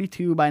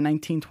 1832 by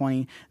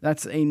 1920.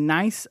 That's a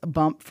nice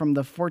bump from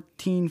the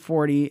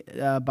 1440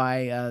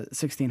 by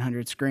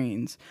 1600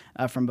 screens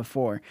from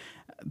before.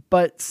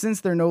 But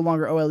since they're no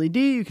longer OLED,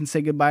 you can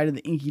say goodbye to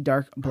the inky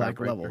dark black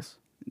levels.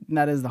 And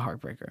that is the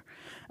heartbreaker.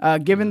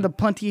 Given the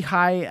plenty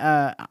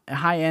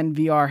high-end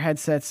VR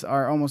headsets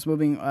are almost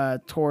moving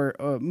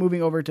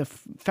over to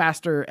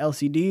faster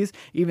LCDs,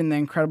 even the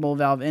incredible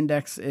Valve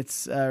Index,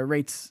 it's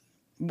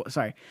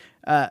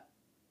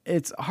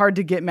hard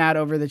to get mad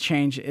over the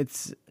change.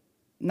 It's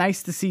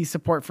nice to see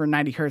support for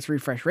 90 hertz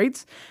refresh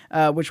rates,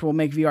 which will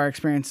make VR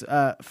experience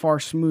far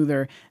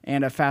smoother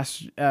and a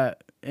fast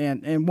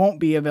and won't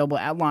be available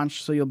at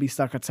launch, so you'll be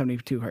stuck at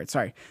 72 hertz.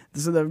 Sorry,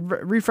 so the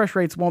refresh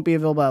rates won't be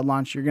available at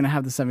launch. You're going to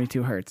have the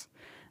 72 hertz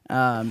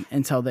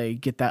until they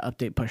get that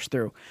update pushed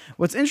through.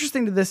 What's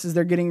interesting to this is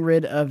they're getting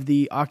rid of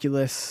the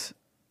Oculus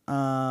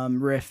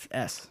Rift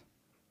S.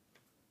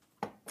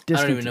 I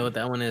don't even know what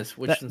that one is.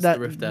 Which one's the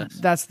Rift S?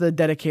 That's the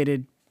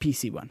dedicated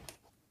PC one.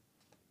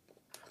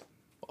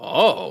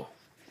 Oh,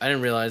 I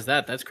didn't realize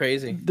that. That's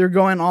crazy. They're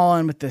going all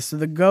in with this. So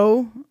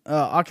the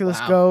Oculus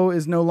Go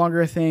is no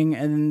longer a thing,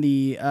 and then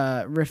the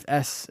Rift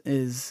S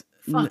is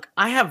Fuck,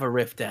 I have a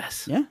Rift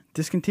S. Yeah,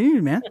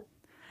 discontinued, man.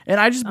 And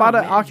I just bought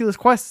an Oculus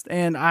Quest,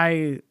 and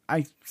the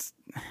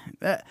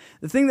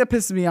thing that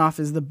pisses me off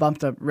is the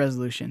bumped up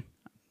resolution.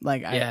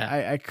 Like,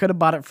 I could have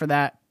bought it for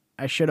that.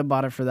 I should have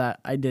bought it for that.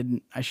 I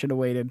didn't. I should have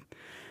waited.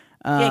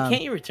 Yeah,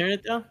 can't you return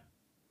it though?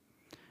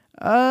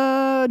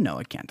 No,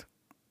 I can't.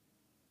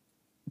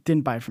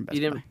 Didn't buy it from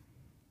Best Buy.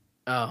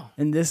 Oh,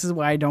 and this is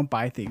why I don't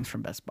buy things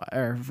from Best Buy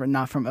or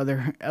not from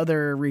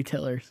other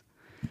retailers.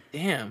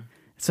 Damn,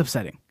 it's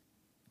upsetting.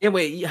 Yeah,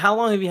 wait. How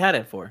long have you had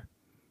it for?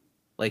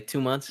 Like 2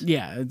 months?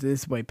 Yeah,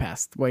 it's way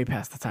past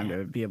the time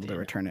to be able to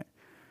return it.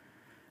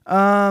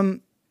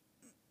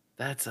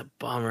 That's a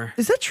bummer.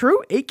 Is that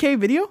true? 8K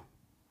video?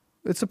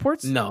 It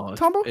supports? No,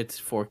 Tombo? It's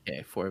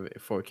 4K,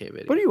 4K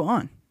video. What are you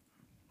on?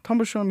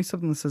 Tombo's showing me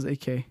something that says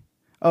 8K.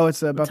 Oh,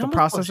 it's about the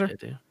processor?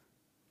 Bullshit,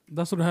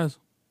 that's what it has.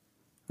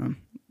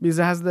 Because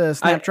it has the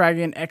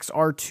Snapdragon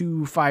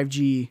XR2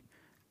 5G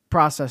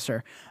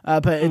processor.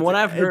 But what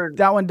I've heard,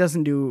 that one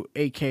doesn't do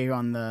 8K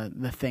on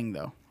the thing,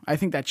 though. I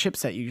think that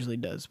chipset usually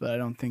does, but I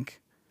don't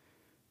think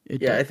it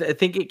does. I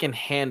think it can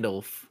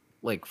handle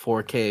like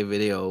 4K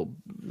video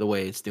the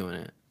way it's doing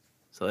it.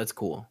 So that's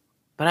cool.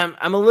 but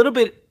I'm a little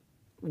bit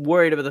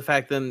worried about the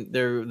fact that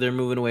they're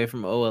moving away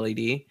from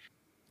OLED,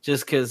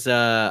 just because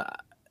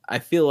I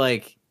feel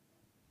like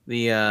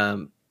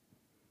the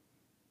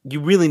you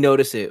really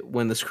notice it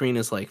when the screen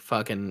is like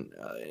fucking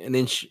an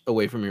inch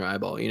away from your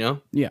eyeball, you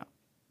know? Yeah.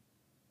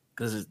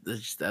 Because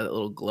there's just that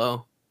little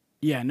glow.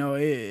 Yeah, no,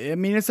 I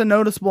mean, it's a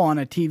noticeable on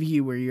a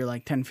TV where you're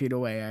like 10 feet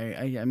away.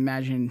 I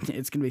imagine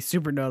it's going to be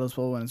super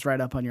noticeable when it's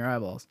right up on your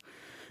eyeballs.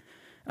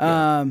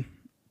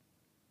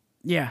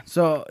 Yeah,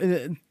 so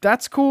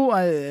that's cool.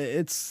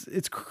 It's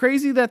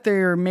crazy that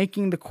they're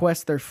making the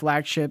Quest their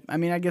flagship. I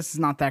mean, I guess it's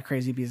not that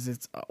crazy because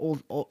it's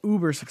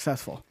uber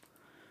successful.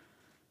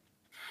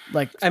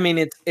 Like, I mean,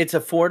 it's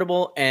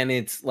affordable and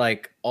it's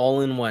like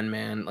all in one,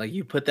 man. Like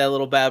you put that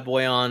little bad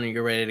boy on and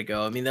you're ready to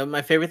go. I mean,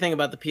 my favorite thing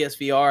about the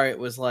PSVR, it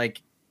was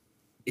like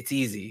it's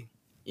easy,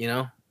 you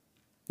know?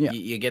 Yeah.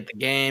 You get the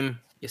game,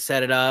 you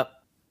set it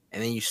up,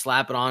 and then you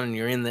slap it on and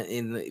you're in the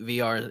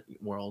VR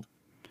world.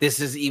 This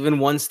is even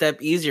one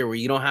step easier where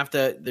you don't have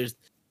to, there's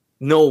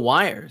no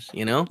wires,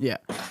 you know? Yeah.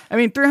 I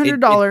mean,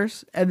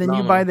 $300 and then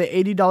you buy the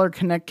 $80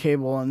 Connect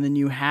cable and then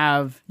you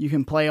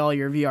can play all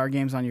your VR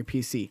games on your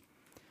PC.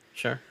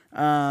 Sure.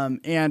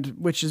 And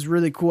which is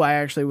really cool. I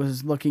actually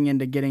was looking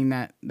into getting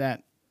that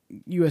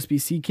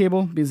USB-C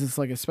cable because it's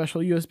like a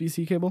special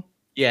USB-C cable.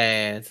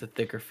 Yeah, it's a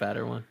thicker,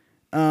 fatter one.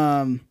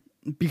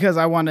 Because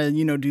I want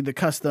to, do the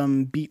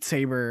custom Beat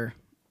Saber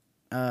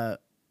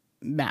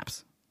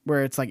maps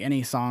where it's like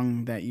any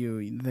song that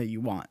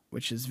you want,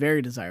 which is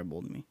very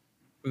desirable to me.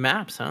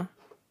 Maps, huh?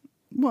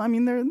 Well, I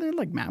mean, they're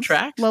like maps.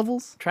 Tracks?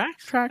 Levels.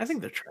 Tracks? Tracks. I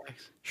think they're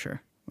tracks.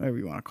 Sure. Whatever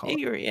you want to call it.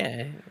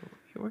 Yeah,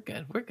 we're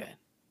good. We're good.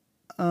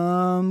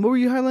 What were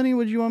you highlighting?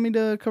 What did you want me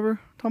to cover,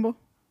 Tombo?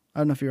 I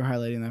don't know if you were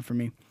highlighting that for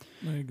me.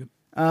 No, you're good.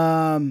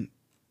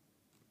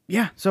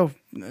 Yeah, so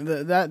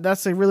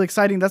that's a really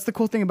exciting. That's the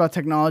cool thing about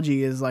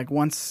technology is like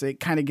once it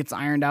kind of gets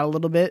ironed out a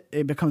little bit,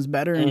 it becomes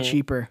better and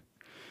cheaper.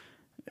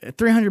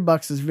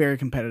 $300 is very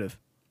competitive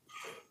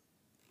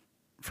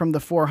from the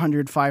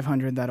 400,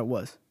 500 that it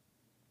was.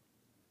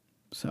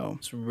 So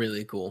it's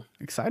really cool.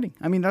 Exciting.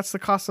 I mean, that's the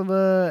cost of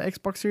a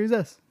Xbox Series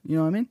S. You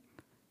know what I mean?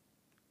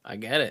 I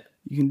get it.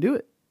 You can do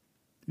it.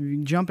 You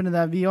can jump into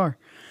that VR.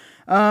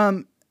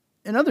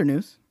 In other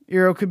news,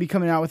 Eero could be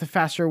coming out with a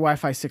faster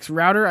Wi-Fi 6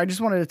 router. I just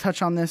wanted to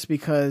touch on this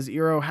because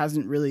Eero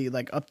hasn't really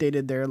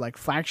updated their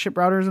flagship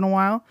routers in a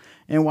while,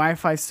 and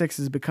Wi-Fi 6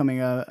 is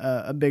becoming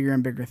a bigger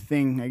and bigger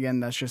thing.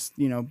 Again, that's just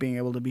being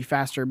able to be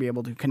faster, be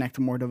able to connect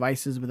to more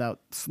devices without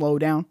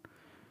slowdown.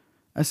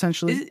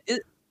 Essentially,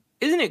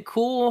 isn't it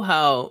cool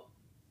how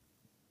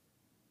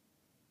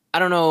I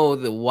don't know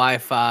the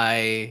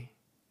Wi-Fi,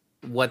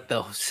 what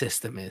the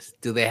system is?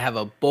 Do they have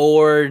a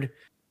board?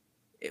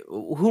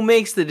 Who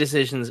makes the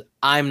decisions?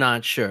 I'm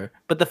not sure.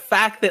 But the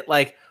fact that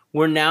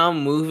we're now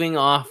moving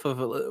off of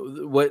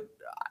what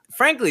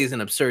frankly is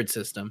an absurd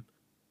system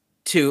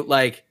to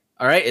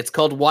all right, it's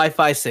called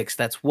Wi-Fi 6.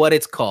 That's what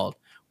it's called.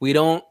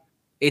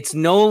 It's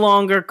no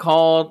longer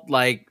called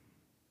a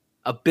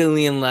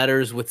billion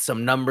letters with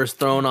some numbers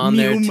thrown on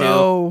there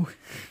too.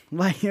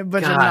 Like a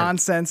bunch of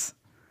nonsense.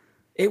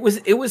 It was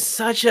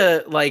such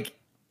a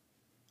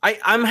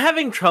I'm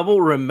having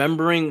trouble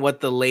remembering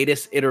what the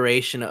latest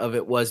iteration of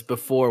it was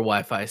before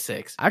Wi-Fi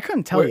 6. I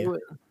couldn't tell you.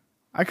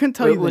 I couldn't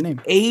tell you the name.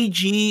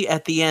 AG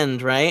at the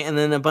end, right? And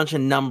then a bunch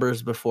of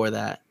numbers before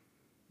that.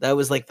 That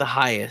was the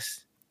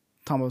highest.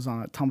 Tombo's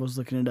on it. Tombo's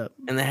looking it up.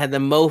 And they had the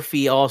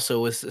Mophie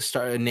also was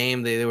a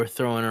name they were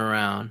throwing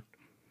around.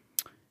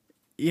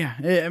 Yeah,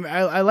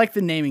 I like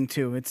the naming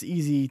too. It's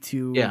easy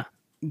to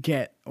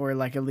get, or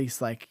at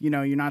least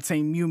you're not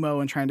saying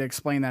Mumo and trying to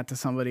explain that to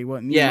somebody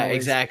what Mumo is.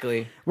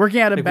 Exactly.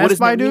 Working at a Best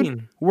Buy,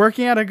 dude.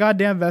 Working at a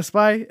goddamn Best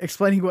Buy,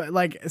 explaining what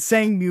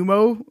saying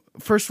Mumo.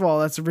 First of all,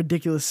 that's a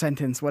ridiculous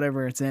sentence,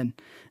 whatever it's in,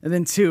 and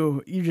then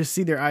two, you just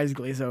see their eyes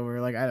glaze over.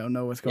 I don't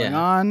know what's going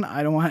on.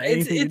 I don't want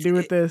anything to do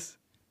with this.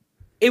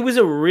 It was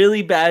a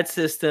really bad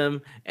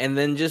system, and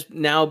then just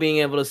now being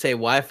able to say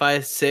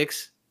Wi-Fi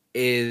 6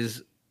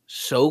 is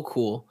so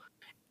cool.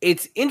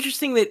 It's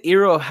interesting that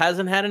Eero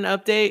hasn't had an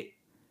update.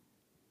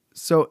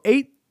 So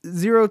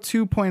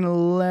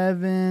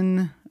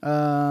 802.11.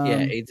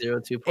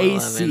 802.11.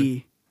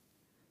 AC.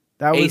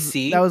 That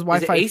was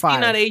Wi-Fi AC, 5.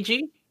 Not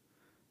AG?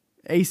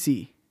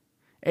 AC.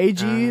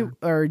 AG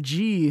or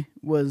G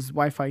was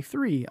Wi-Fi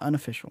 3,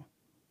 unofficial.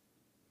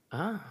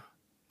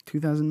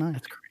 2009.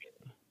 That's crazy.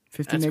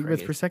 50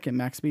 megabits per second,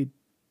 max speed.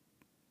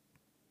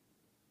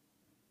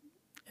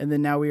 And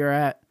then now we are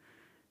at,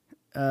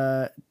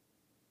 god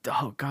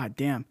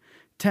damn,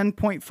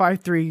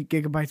 10.53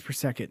 gigabytes per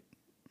second.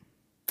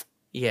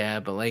 Yeah,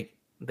 but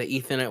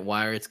the Ethernet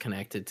wire it's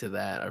connected to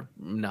that are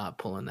not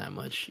pulling that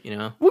much,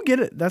 We'll get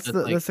it. That's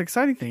the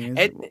exciting thing.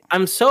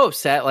 I'm so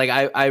upset.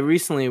 I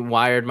recently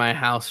wired my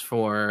house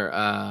for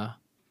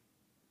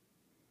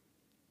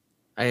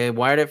I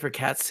wired it for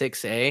Cat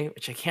 6A,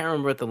 which I can't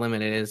remember what the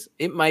limit is.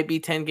 It might be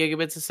 10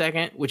 gigabits a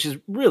second, which is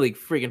really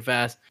freaking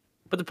fast.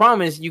 But the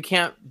problem is you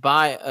can't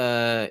buy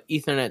a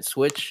Ethernet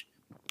switch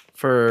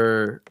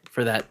for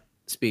that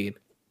speed.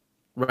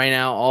 right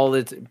now,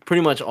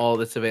 pretty much all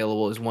that's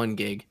available is 1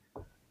 gig.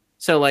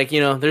 So like,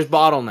 there's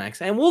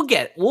bottlenecks, and we'll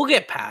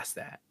get past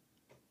that.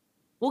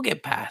 We'll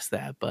get past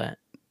that, but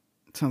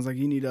Sounds like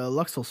you need a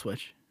Luxel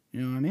switch.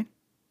 You know what I mean?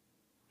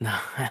 no,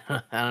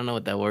 I don't know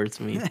what that words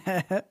mean.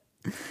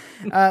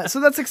 So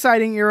that's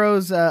exciting.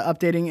 Eero's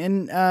updating,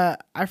 and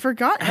I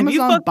forgot Have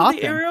you Amazon fucked bought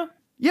with the them. Eero?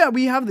 Yeah,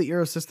 we have the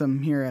Eero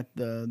system here at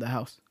the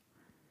house.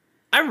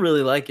 I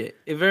really like it.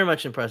 It very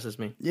much impresses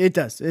me. It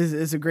does.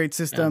 It's a great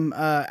system.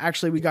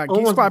 Actually, we got Geek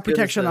Almost Squad as good as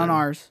protection on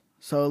ours,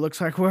 so it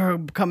looks like we're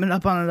coming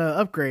up on an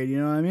upgrade. You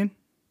know what I mean?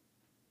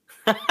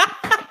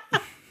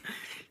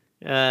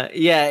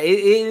 Yeah,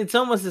 it's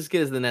almost as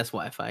good as the Nest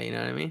Wi-Fi. You know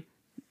what I mean?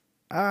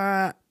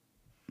 I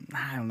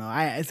don't know.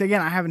 I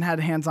haven't had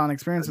hands-on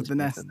experience with the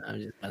Nest. I'm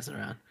just messing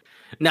around.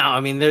 No,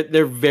 I mean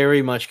they're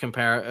very much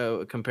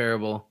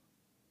comparable.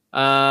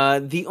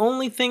 The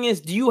only thing is,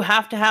 do you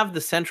have to have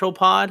the central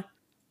pod?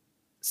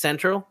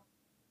 Central?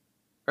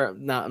 Or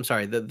no, I'm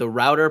sorry, the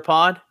router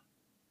pod?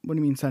 What do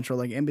you mean central?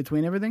 Like in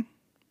between everything?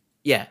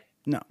 Yeah.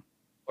 No.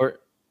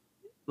 Or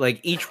like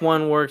each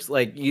one works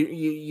like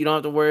you don't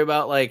have to worry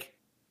about like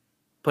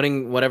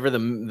putting whatever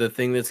the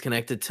thing that's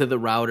connected to the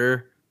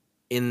router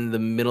in the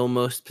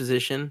middlemost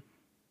position.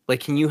 Like,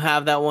 can you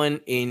have that one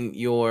in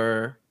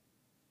your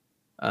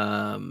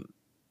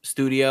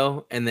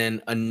studio and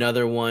then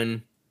another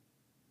one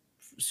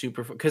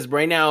because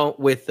right now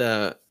with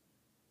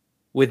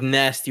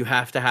Nest you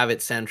have to have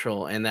it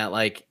central, and that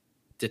like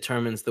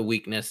determines the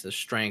weakness, the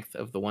strength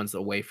of the ones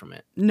away from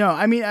it. No,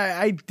 I mean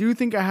I do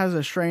think it has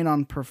a strain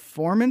on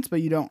performance,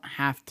 but you don't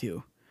have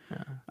to.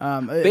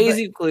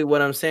 Basically,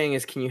 what I'm saying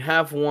is, can you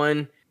have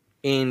one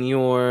in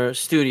your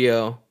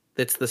studio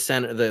that's the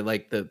center,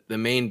 the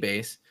main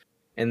base,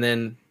 and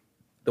then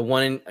the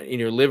one in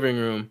your living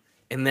room,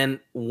 and then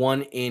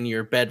one in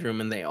your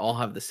bedroom, and they all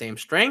have the same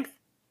strength?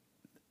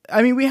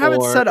 I mean, we have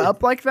it set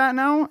up like that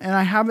now, and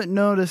I haven't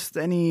noticed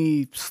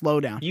any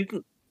slowdown.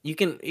 You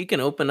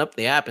can open up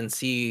the app and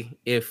see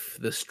if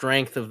the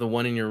strength of the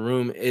one in your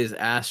room is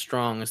as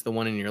strong as the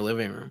one in your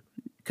living room.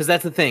 Because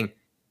that's the thing.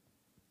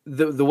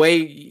 The way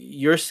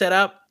you're set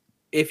up,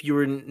 if you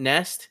were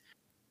Nest,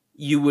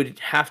 you would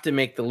have to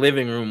make the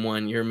living room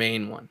one your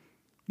main one.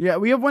 Yeah,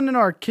 we have one in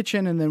our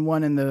kitchen and then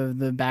one in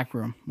the back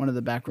room. One of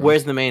the back rooms.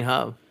 Where's the main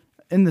hub?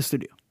 In the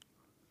studio.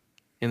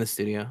 In the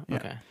studio? Yeah.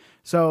 Okay.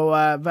 So,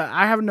 but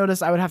I haven't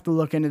noticed. I would have to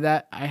look into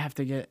that. I have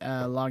to get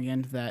log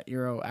into that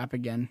Eero app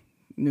again.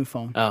 New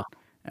phone. Oh,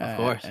 of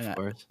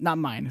course. Not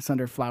mine. It's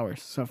under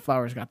Flowers. So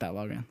Flowers got that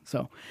login.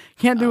 So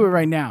can't do it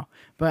right now.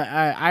 But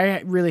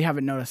I really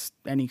haven't noticed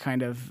any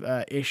kind of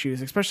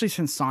issues, especially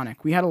since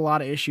Sonic. We had a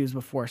lot of issues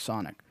before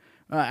Sonic.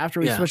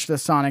 After we switched to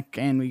Sonic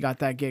and we got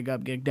that gig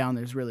up, gig down,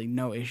 there's really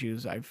no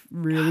issues I've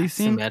really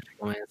seen.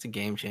 Symmetrical, man. It's a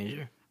game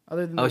changer.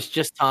 Other than I was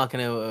just talking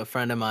to a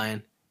friend of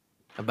mine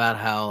about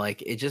how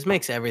like it just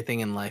makes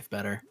everything in life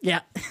better. Yeah.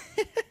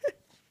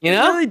 You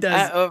know? It really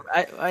does.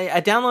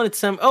 I downloaded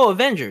some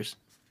Avengers.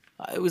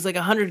 It was like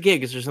 100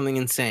 gigs or something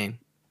insane.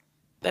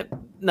 That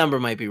number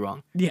might be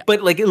wrong. Yeah.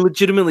 But like it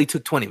legitimately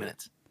took 20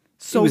 minutes.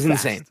 So it was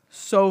fast. insane.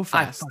 So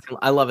fast.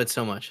 I love it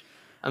so much.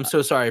 I'm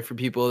so sorry for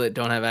people that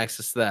don't have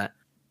access to that.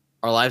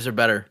 Our lives are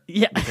better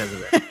because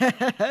of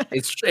it.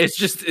 It's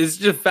just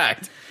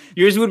fact.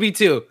 Yours would be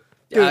too.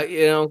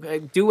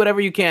 Do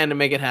whatever you can to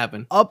make it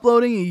happen.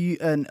 Uploading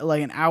an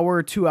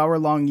hour, 2 hour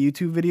long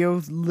YouTube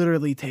video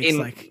literally takes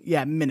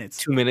minutes.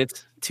 2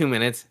 minutes. 2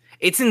 minutes.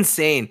 It's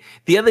insane.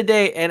 The other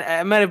day, and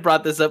I might have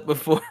brought this up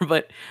before,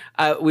 but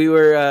we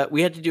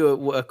had to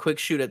do a quick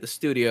shoot at the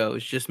studio. It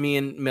was just me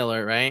and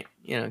Miller, right?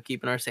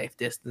 Keeping our safe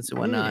distance and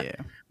whatnot. Yeah.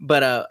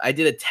 But I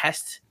did a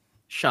test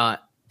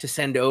shot to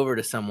send over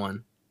to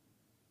someone.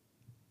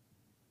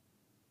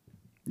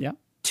 Yeah.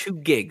 2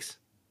 gigs.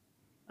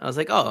 I was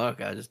like, oh,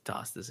 okay, I'll just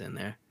toss this in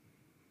there.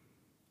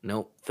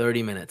 Nope,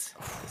 30 minutes.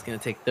 It's going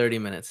to take 30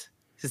 minutes.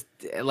 Just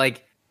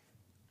like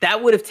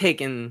that would have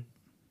taken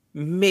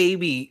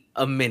maybe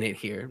a minute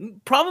here.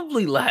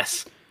 Probably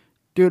less.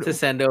 Dude, to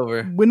send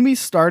over. When we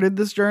started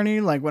this journey,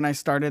 like when I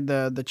started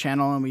the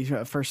channel and we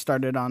first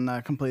started on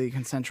Completely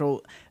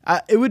Consensual,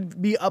 it would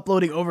be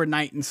uploading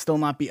overnight and still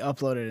not be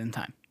uploaded in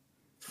time.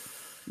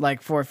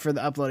 Like for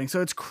the uploading.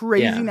 So it's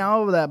crazy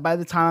now that by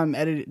the time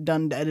I'm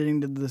done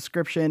editing the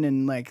description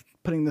and like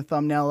putting the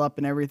thumbnail up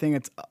and everything,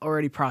 it's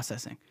already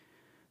processing.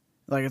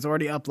 Like it's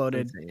already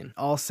uploaded,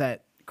 all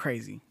set.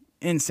 Crazy.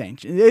 Insane.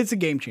 It's a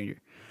game changer.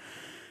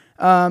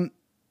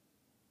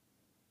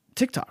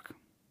 TikTok.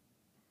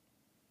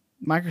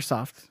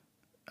 Microsoft.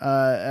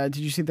 Did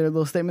you see their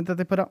little statement that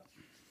they put out?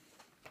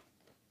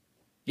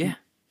 Yeah.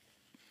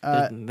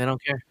 They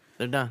don't care.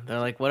 They're done. They're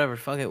like, whatever,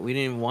 fuck it. We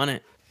didn't even want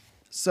it.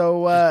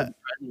 So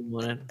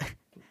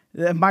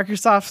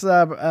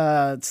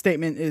Microsoft's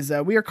statement is,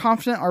 we are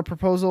confident our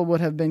proposal would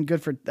have been good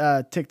for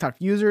TikTok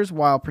users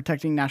while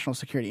protecting national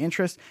security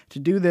interests. To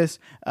do this,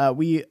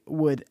 we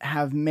would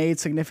have made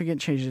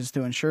significant changes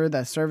to ensure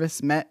that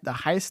service met the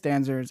highest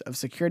standards of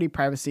security,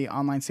 privacy,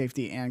 online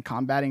safety, and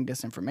combating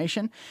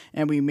disinformation.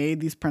 And we made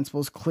these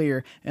principles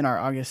clear in our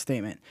August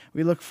statement.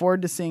 We look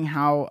forward to seeing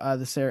how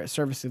the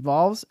service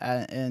evolves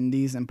in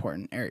these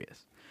important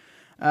areas.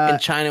 And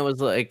China was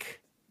like,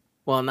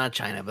 well, not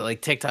China, but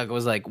like TikTok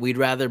was like, we'd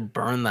rather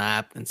burn the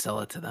app than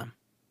sell it to them.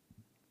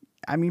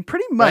 I mean,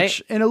 pretty much.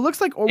 Right? And it looks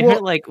like,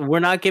 like,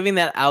 we're not giving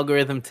that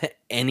algorithm to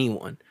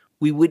anyone.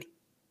 We would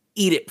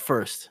eat it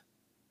first.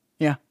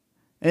 Yeah.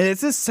 And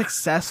it's a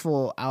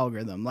successful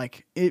algorithm.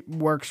 Like, it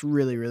works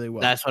really, really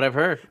well. That's what I've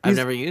heard. I've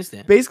never used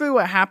it. Basically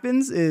what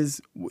happens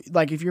is,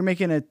 like, if you're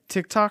making a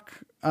TikTok,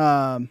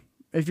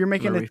 if you're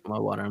making my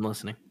water, I'm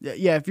listening.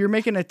 Yeah, if you're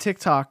making a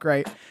TikTok,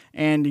 right,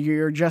 and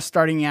you're just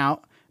starting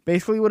out,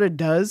 basically what it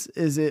does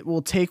is it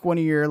will take one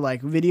of your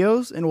like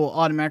videos and will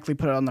automatically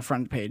put it on the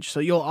front page. So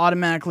you'll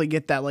automatically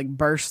get that like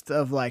burst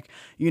of like,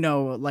 you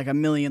know, like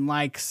 1 million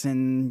likes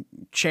and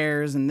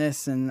shares and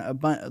this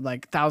and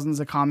like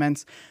thousands of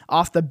comments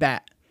off the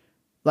bat.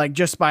 Like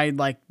just by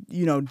like,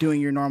 you know, doing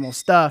your normal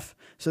stuff.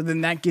 So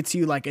then that gets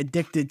you like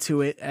addicted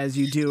to it as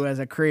you do as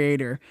a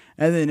creator.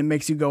 And then it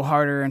makes you go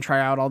harder and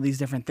try out all these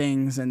different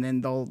things. And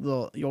then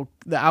the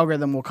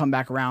algorithm will come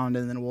back around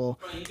and then it will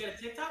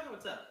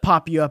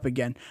pop you up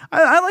again.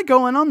 I like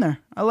going on there.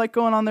 I like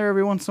going on there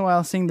every once in a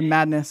while, seeing the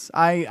madness.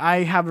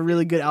 I have a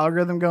really good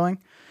algorithm going.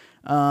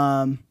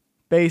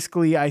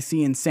 Basically I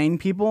see insane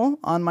people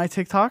on my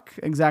TikTok,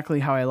 exactly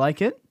how I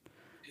like it.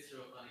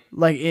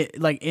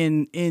 Like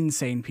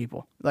insane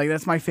people. Like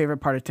that's my favorite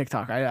part of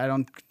TikTok. I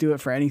don't do it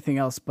for anything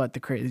else but the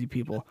crazy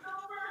people.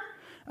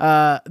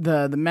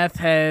 The meth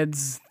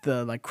heads,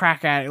 the like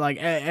crack addict, like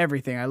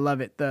everything. I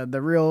love it.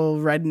 The real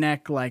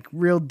redneck, like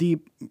real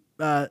deep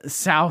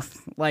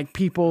South like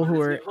people who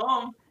are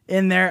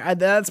in there.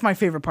 That's my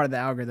favorite part of the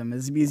algorithm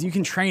is because you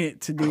can train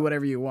it to do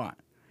whatever you want.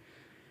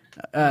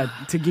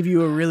 To give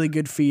you a really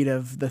good feed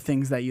of the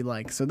things that you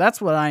like. So that's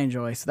what I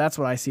enjoy. So that's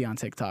what I see on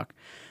TikTok.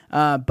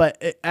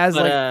 But as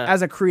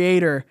a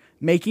creator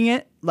making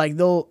it, like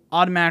they'll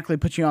automatically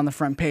put you on the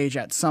front page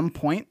at some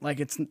point. Like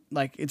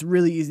it's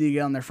really easy to get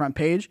on their front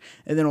page,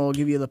 and then it'll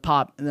give you the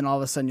pop, and then all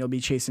of a sudden you'll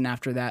be chasing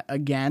after that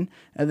again,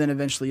 and then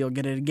eventually you'll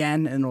get it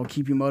again, and it'll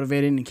keep you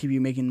motivated and keep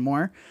you making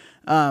more.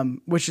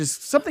 Which is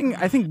something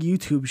I think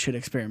YouTube should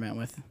experiment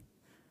with,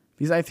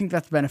 because I think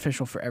that's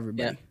beneficial for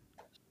everybody.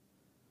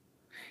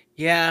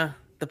 Yeah.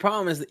 The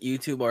problem is that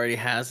YouTube already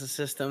has a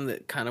system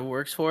that kind of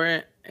works for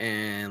it,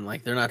 and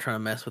like they're not trying to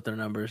mess with their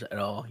numbers at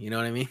all. You know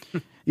what I mean?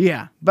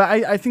 Yeah, but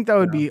I think that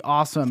would be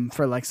awesome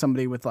for like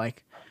somebody with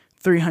like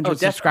 300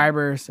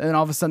 subscribers, and then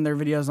all of a sudden their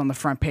video's on the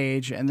front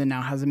page, and then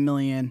now has 1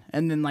 million,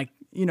 and then like,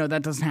 you know,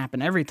 that doesn't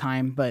happen every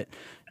time, but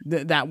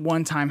that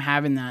one time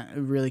having that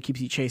really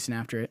keeps you chasing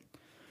after it.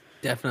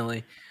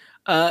 Definitely.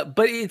 But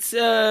it's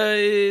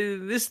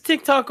this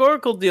TikTok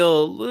Oracle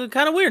deal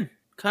kind of weird.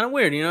 Kind of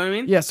weird, you know what I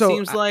mean? Yeah, so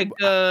seems like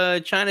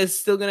China's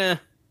still gonna.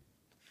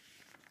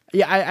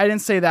 Yeah, I didn't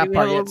say that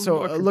part yet.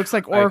 So it looks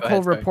like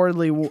Oracle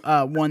reportedly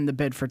won the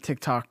bid for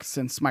TikTok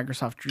since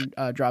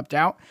Microsoft dropped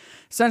out.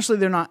 Essentially,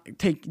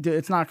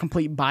 it's not a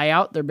complete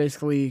buyout. They're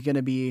basically going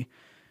to be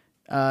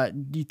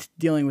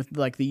dealing with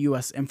like the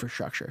U.S.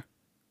 infrastructure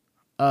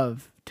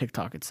of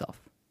TikTok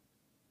itself,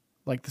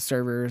 like the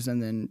servers,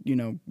 and then, you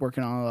know,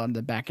 working on a lot of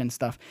the back end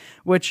stuff,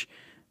 which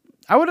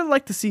I would have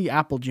liked to see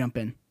Apple jump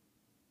in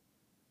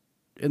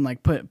and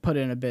like put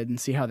in a bid and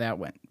see how that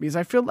went, because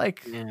I feel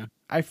like they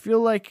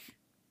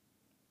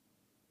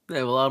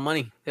have a lot of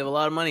money. You know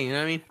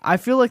what I mean? I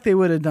feel like they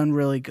would have done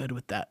really good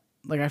with that.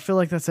 Like I feel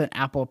like that's an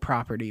Apple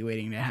property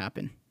waiting to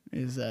happen,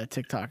 is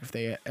TikTok, if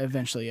they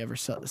eventually ever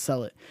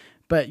sell it.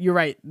 But you're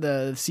right.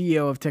 The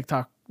CEO of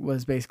TikTok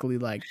was basically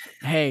like,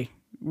 "Hey,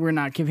 we're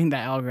not giving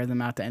that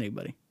algorithm out to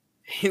anybody."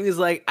 He was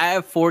like, "I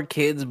have 4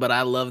 kids, but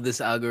I love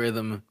this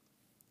algorithm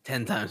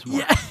 10 times more."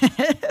 Yeah.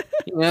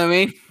 You know what I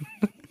mean?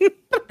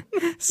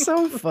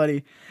 So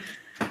funny.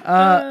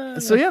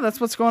 So yeah, that's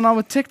what's going on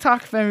with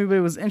TikTok. If anybody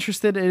was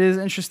interested, it is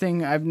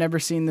interesting. I've never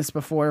seen this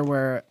before,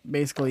 where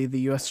basically the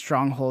U.S.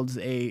 strongholds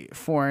a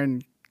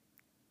foreign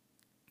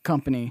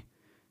company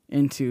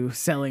into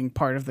selling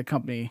part of the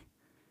company.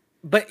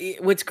 But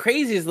what's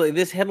crazy is like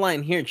this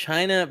headline here: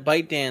 China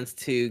ByteDance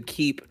to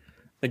keep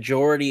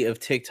majority of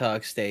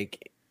TikTok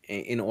stake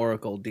in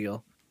Oracle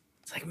deal.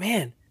 It's like,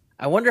 man,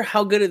 I wonder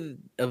how good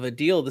of a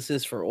deal this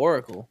is for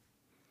Oracle.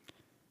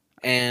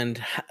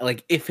 And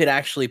like if it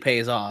actually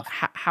pays off.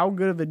 How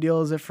good of a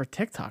deal is it for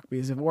TikTok?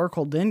 Because if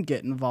Oracle didn't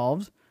get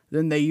involved,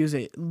 then they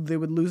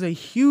would lose a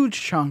huge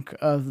chunk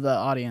of the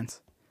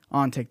audience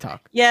on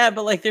TikTok. Yeah,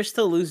 but like they're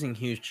still losing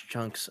huge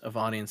chunks of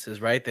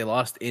audiences, right? They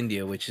lost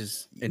India, which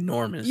is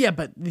enormous. Yeah,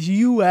 but the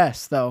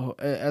US though,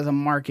 as a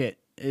market,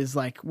 is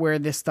like where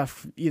this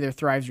stuff either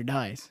thrives or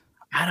dies.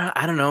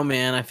 I don't know,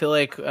 man. I feel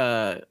like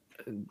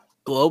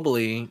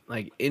globally,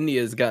 like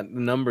India's got the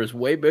numbers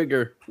way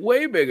bigger,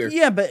 way bigger.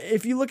 Yeah, but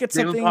if you look at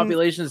Their something,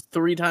 population is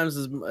 3 times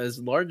as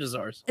large as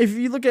ours. if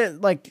you look at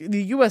like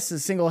the U.S.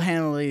 has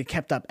single-handedly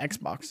kept up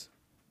Xbox,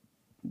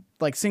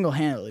 like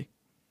single-handedly,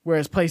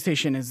 whereas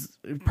PlayStation is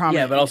prominent.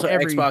 Yeah, but also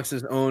every... Xbox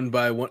is owned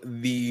by one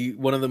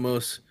of the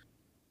most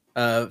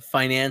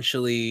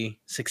financially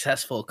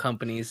successful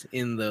companies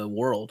in the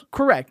world.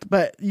 Correct,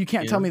 but you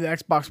can't tell me the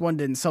Xbox One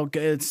didn't sell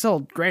good. It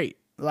sold great.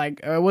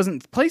 Like it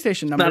wasn't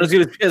PlayStation numbers. Not as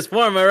good as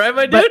PS4, am I right,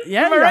 my dude? But,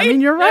 yeah, right? I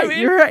mean you're right.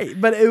 You're right.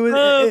 But it was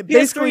it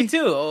basically PS3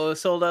 too.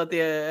 Sold out the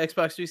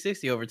Xbox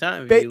 360 over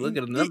time. If you look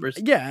at the numbers.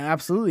 Yeah,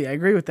 absolutely, I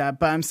agree with that.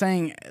 But I'm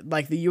saying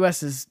like the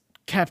U.S. has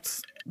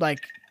kept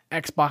like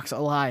Xbox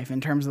alive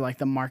in terms of like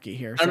the market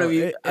here. I don't know if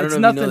you, it's know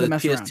nothing the to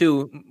mess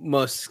PS2 around.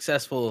 most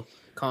successful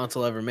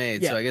console ever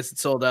made. Yeah. So I guess it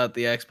sold out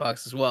the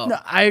Xbox as well. No,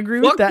 I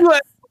agree with that.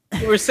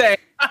 You were saying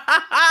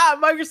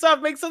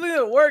Microsoft makes something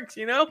that works,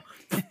 you know?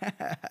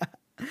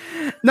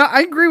 No,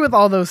 I agree with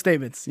all those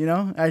statements. You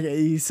know,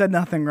 you said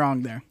nothing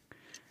wrong there.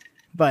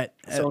 But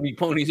Sony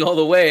ponies all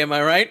the way. Am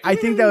I right? I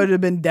think that would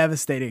have been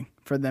devastating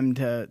for them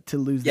to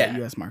lose that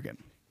U.S. market.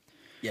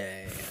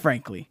 Yeah.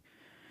 Frankly,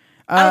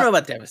 I don't know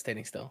about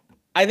devastating. Still,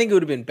 I think it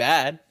would have been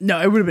bad.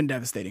 No, it would have been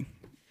devastating.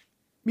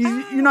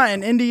 You're not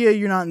in India.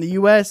 You're not in the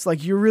U.S.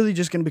 Like you're really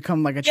just going to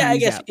become like a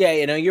Chinese app. Yeah,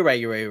 you know, you're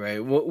right.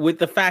 With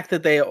the fact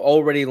that they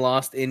already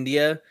lost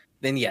India,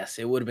 then yes,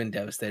 it would have been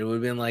devastating. It would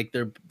have been like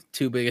their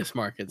 2 biggest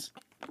markets.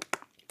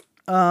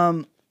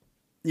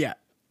 Yeah,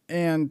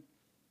 and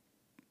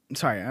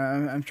sorry,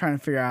 I'm trying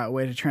to figure out a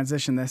way to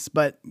transition this,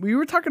 but we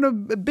were talking a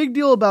big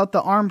deal about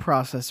the ARM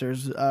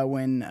processors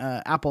when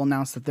Apple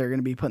announced that they're going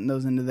to be putting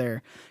those into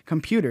their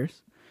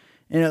computers,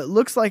 and it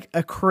looks like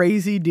a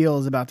crazy deal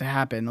is about to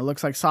happen. It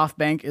looks like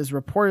SoftBank is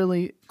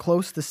reportedly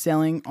close to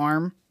selling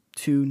ARM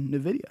to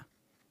NVIDIA.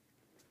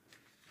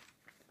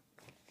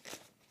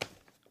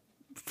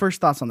 First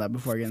thoughts on that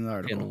before I get into the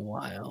article. Fucking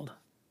wild.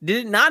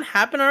 Did it not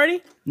happen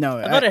already? No,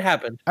 I thought it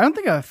happened. I don't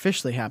think it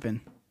officially happened.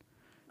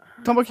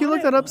 Tombo, can you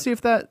look that up? See if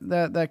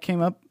that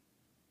came up.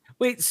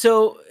 Wait,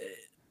 so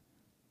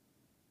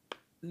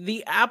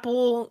the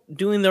Apple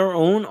doing their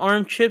own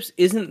ARM chips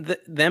isn't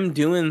them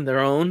doing their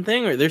own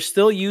thing, or they're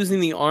still using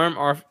the ARM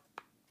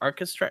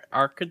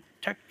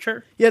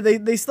architecture? Yeah,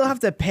 they still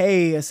have to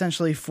pay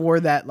essentially for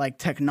that like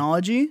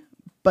technology,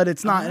 but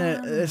it's not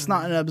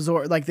an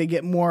absorb, like they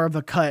get more of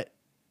a cut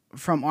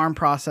from ARM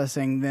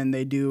processing than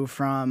they do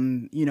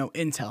from, you know,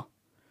 Intel.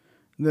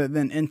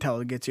 Than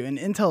Intel gets you. And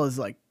Intel is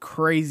like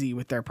crazy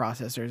with their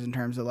processors in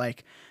terms of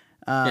like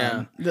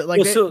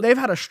they've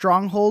had a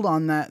stronghold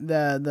on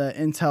the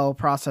Intel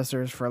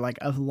processors for like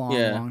a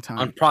long time.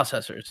 On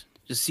processors,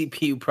 just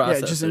CPU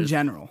processors. Yeah, just in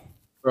general.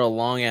 For a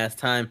long ass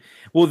time.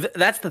 Well,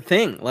 that's the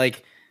thing.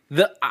 Like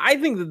I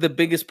think that the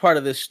biggest part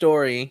of this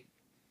story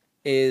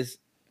is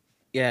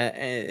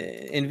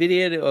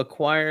NVIDIA to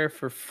acquire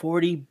for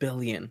 $40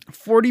 billion.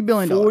 $40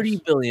 billion.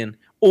 $40 billion.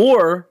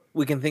 Or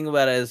we can think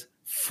about it as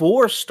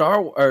 10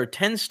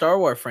 Star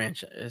Wars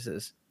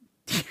franchises.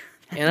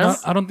 You know?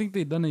 I don't think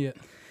they've done it yet.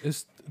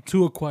 It's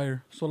to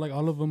acquire. So like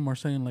all of them are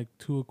saying like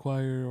to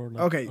acquire or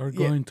like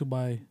going to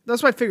buy.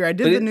 That's what I figured. I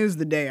did the news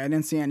today. I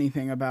didn't see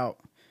anything about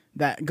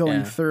that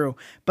going through.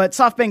 But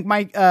SoftBank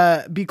might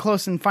be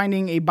close in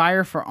finding a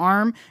buyer for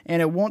ARM,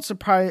 and it won't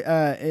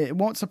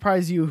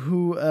surprise you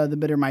who the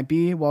bidder might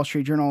be. Wall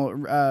Street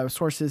Journal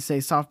sources say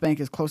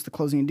SoftBank is close to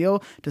closing a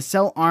deal to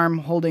sell ARM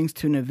holdings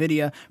to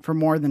NVIDIA for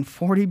more than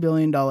 $40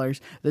 billion.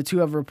 The two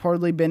have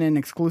reportedly been in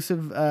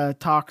exclusive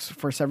talks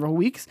for several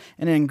weeks,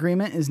 and an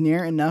agreement is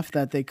near enough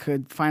that they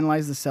could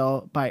finalize the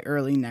sale by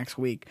early next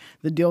week.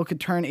 The deal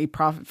could turn a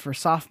profit for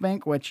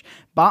SoftBank, which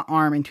bought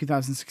ARM in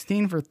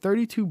 2016 for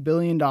 $32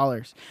 billion.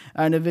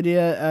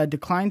 NVIDIA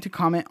declined to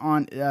comment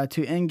on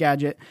to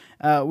Engadget.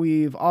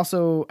 We've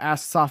also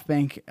asked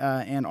SoftBank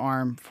and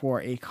ARM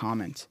for a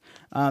comment.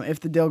 If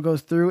the deal goes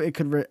through, it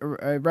could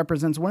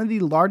represents one of the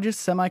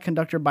largest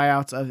semiconductor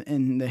buyouts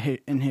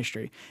in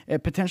history.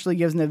 It potentially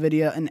gives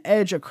NVIDIA an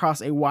edge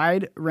across a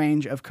wide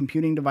range of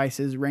computing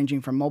devices, ranging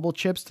from mobile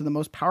chips to the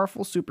most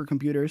powerful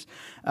supercomputers.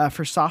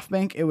 For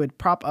SoftBank, it would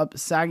prop up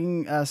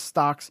sagging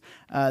stocks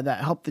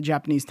that help the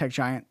Japanese tech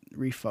giant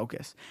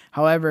refocus.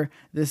 However,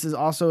 this is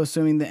also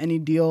assuming that any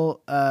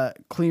deal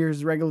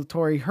clears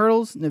regulatory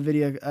hurdles.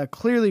 NVIDIA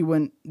clearly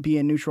wouldn't be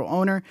a neutral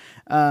owner.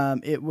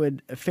 It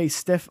would face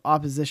stiff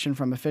opposition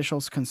from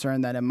officials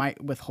concerned that it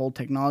might withhold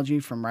technology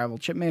from rival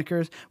chip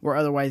makers or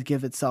otherwise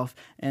give itself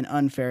an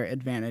unfair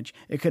advantage.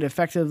 It could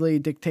effectively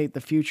dictate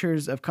the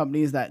futures of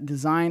companies that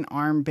design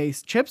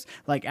ARM-based chips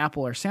like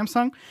Apple or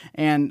Samsung,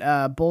 and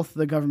both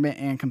the government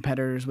and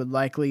competitors would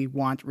likely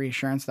want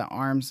reassurance that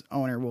ARM's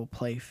owner will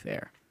play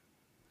fair.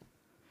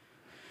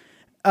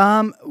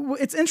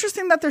 It's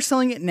interesting that they're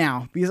selling it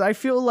now because I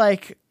feel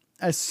like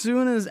as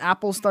soon as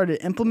Apple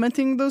started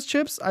implementing those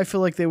chips, I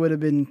feel like they would have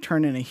been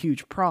turning a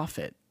huge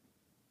profit.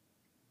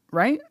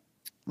 Right?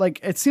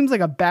 Like it seems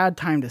like a bad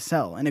time to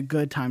sell and a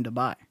good time to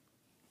buy.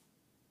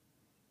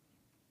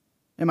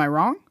 Am I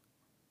wrong?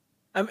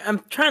 I'm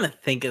trying to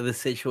think of the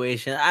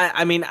situation.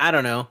 I mean, I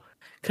don't know.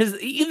 because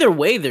either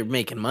way they're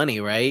making money,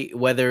 right?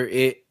 Whether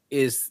it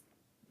is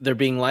they're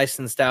being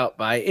licensed out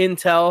by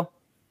Intel,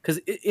 because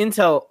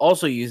Intel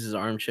also uses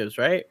ARM chips,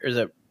 right? Or is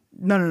that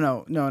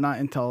no, not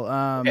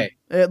Intel.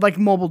 okay? Like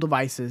mobile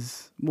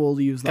devices will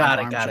use Got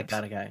ARM chips.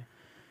 Got it.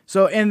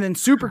 So and then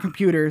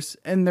supercomputers,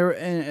 and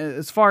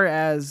as far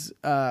as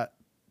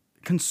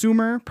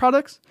consumer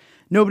products,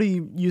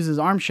 nobody uses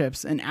ARM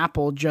chips, and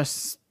Apple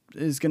just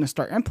is going to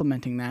start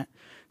implementing that.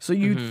 So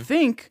you'd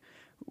think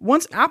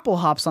once Apple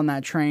hops on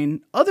that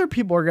train, other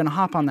people are going to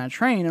hop on that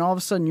train, and all of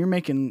a sudden you're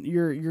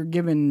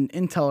giving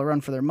Intel a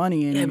run for their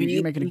money, and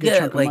you're making a good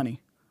chunk of money.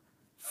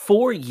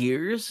 4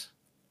 years,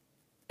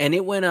 and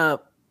it went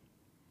up.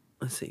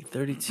 Let's see,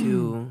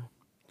 32.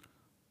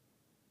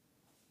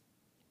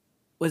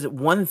 Was it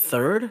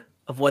 1/3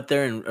 of what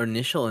their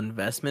initial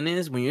investment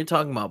is? When you're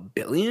talking about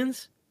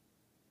billions,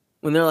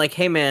 when they're like,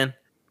 "Hey, man,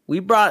 we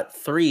brought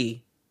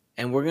 3,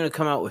 and we're gonna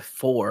come out with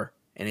 4,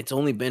 and it's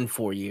only been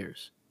 4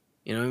 years."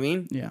 You know what I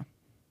mean? Yeah.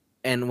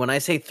 And when I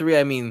say 3,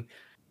 I mean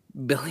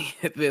billion,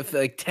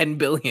 like 10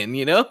 billion.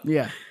 You know?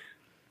 Yeah.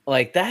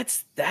 Like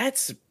that's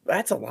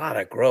a lot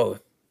of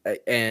growth,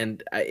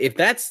 and if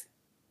that's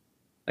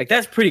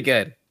pretty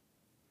good.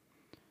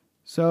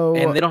 So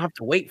and they don't have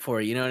to wait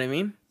for it. You know what I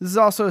mean? This is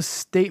also a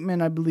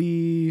statement, I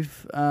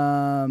believe,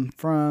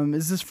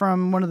 is this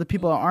from one of the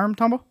people at ARM,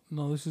 Tombo?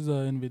 No, this is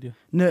NVIDIA.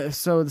 No,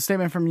 so the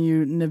statement from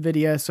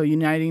NVIDIA, so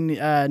uniting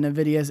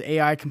NVIDIA's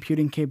AI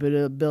computing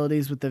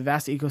capabilities with the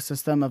vast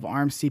ecosystem of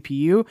ARM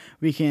CPU,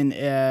 we can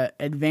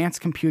advance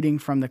computing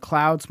from the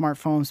cloud,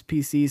 smartphones,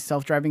 PCs,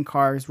 self-driving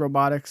cars,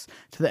 robotics,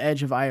 to the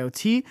edge of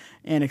IoT,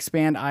 and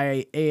expand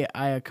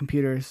AI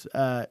computers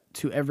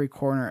to every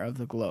corner of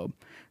the globe.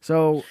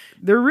 So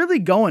they're really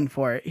going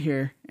for it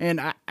here,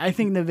 and I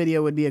think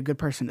NVIDIA would be a good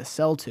person to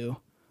sell to.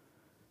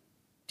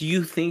 Do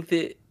you think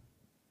that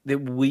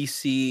we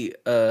see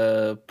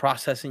a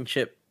processing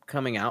chip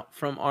coming out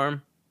from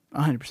ARM?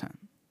 100%.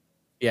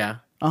 Yeah.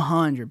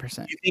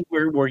 100%. You think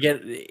we're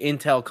getting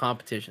Intel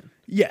competition?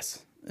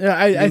 Yes.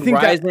 I think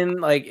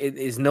Ryzen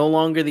is no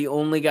longer the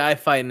only guy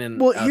fighting.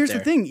 Well, here's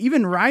the thing: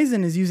 even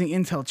Ryzen is using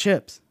Intel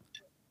chips.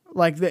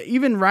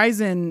 Even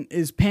Ryzen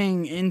is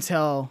paying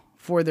Intel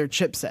for their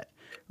chipset.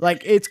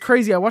 Like, it's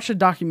crazy. I watched a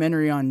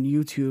documentary on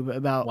YouTube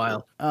about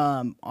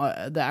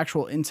the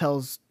actual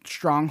Intel's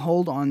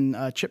stronghold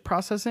on chip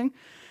processing.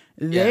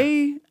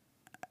 Anything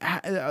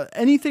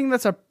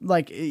that's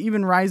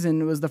even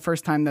Ryzen was the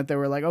first time that they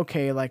were like,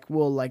 okay, like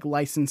we'll like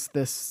license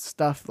this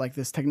stuff, like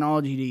this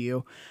technology to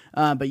you,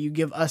 but you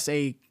give us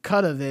a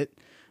cut of it.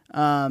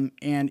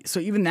 And so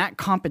even that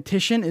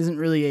competition isn't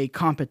really a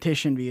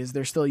competition because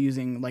they're still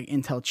using like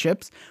Intel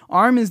chips.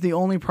 ARM is the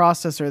only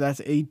processor that's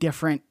a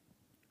different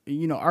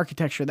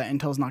architecture that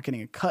Intel's not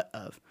getting a cut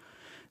of.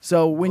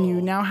 So when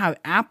you now have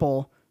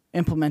Apple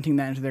implementing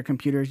that into their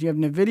computers, you have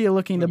NVIDIA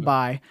looking to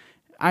buy.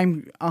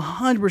 I'm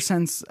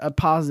 100%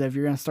 positive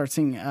you're going to start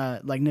seeing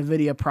like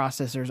NVIDIA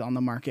processors on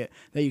the market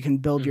that you can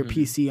build your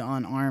PC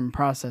on ARM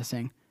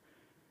processing.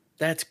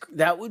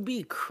 That would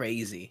be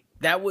crazy.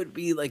 That would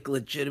be like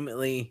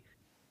legitimately.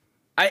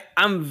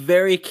 I'm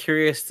very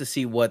curious to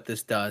see what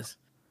this does,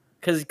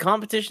 because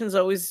competition is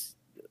always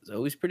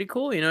pretty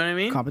cool. You know what I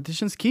mean?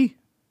 Competition's key.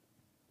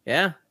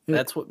 Yeah,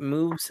 that's what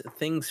moves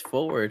things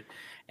forward.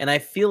 And I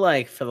feel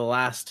like for the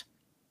last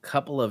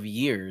couple of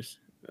years,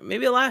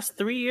 maybe the last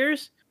 3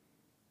 years,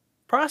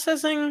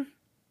 processing,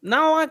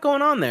 not a lot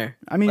going on there.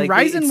 I mean,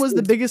 Ryzen was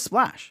the biggest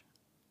splash.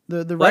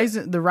 The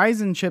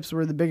Ryzen chips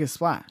were the biggest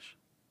splash.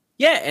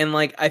 Yeah, and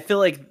like I feel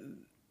like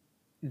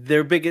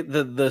their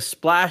the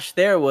splash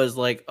there was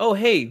like, oh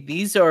hey,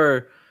 these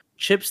are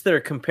chips that are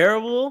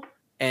comparable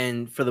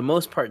and for the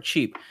most part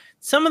cheap.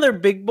 Some of their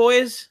big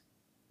boys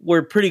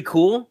were pretty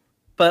cool.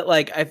 But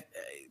like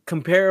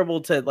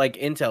comparable to like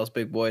Intel's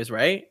big boys,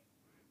 right?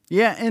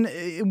 Yeah, and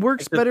it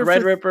works like better.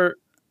 Threadripper.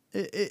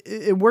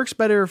 It works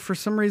better for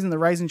some reason. The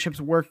Ryzen chips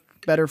work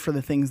better for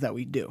the things that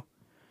we do.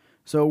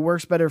 So it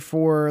works better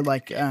for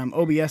like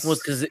OBS. Well,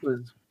 because it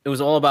was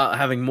all about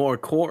having more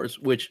cores,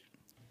 which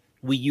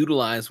we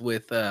utilize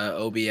with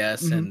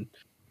OBS and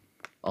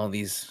all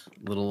these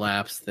little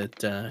apps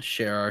that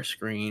share our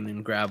screen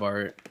and grab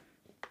our.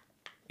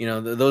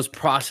 Those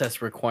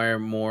process require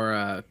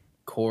more.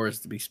 Cores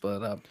to be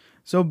split up.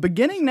 So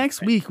beginning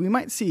next week, we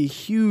might see a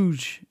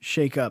huge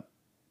shakeup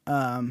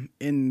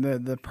in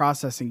the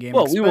processing game.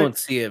 Well, we won't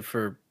see it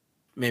for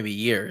maybe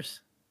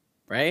years,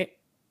 right?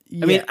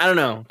 Yeah. I mean, I don't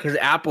know, because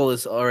Apple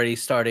is already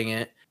starting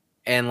it,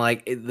 and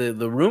like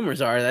the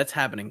rumors are that's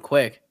happening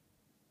quick.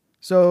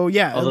 So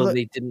yeah, although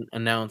they didn't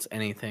announce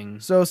anything.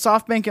 So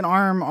SoftBank and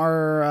ARM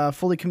are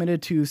fully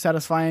committed to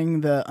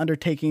satisfying the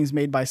undertakings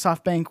made by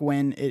SoftBank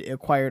when it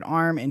acquired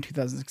ARM in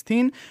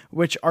 2016,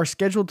 which are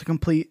scheduled to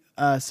complete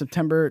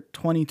September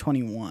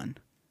 2021.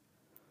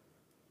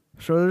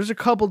 So there's a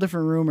couple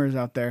different rumors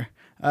out there.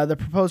 The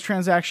proposed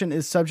transaction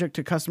is subject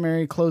to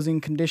customary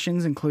closing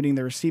conditions, including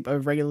the receipt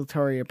of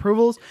regulatory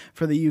approvals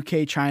for the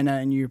UK, China,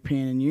 and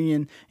European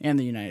Union, and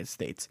the United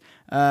States.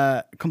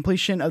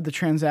 Completion of the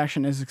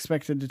transaction is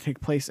expected to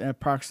take place in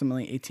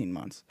approximately 18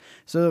 months.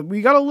 So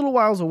we got a little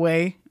whiles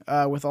away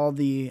with all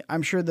the...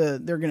 I'm sure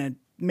they're going to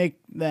make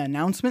the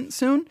announcement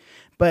soon,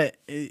 but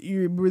this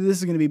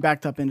is going to be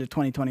backed up into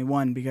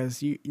 2021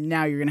 because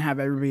now you're going to have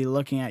everybody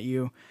looking at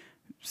you,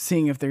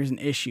 seeing if there's an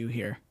issue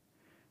here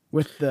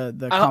with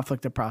the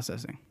conflict of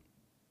processing.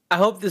 I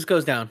hope this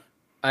goes down.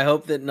 I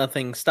hope that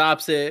nothing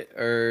stops it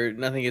or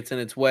nothing gets in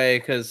its way,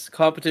 because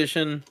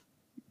competition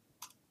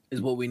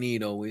is what we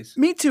need always.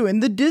 Me too.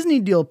 And the Disney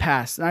deal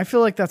passed, and I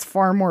feel like that's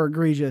far more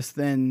egregious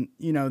than,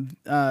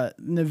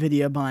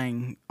 NVIDIA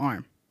buying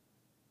ARM.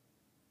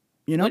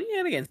 You know? What do you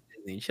have against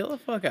Disney? Chill the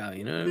fuck out,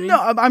 you know what I mean? No,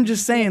 I'm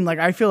just saying, like,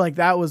 I feel like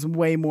that was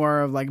way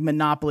more of, like,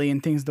 monopoly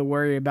and things to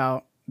worry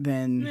about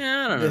than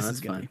I don't know. This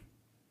is going to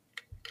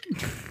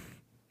be.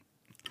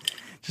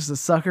 Just a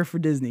sucker for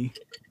Disney.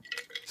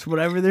 It's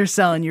whatever they're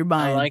selling, you're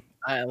buying.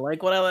 I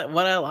like what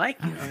I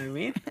like. You know what I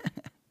mean?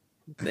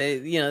 They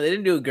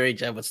didn't do a great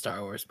job with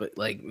Star Wars, but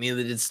like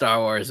neither did Star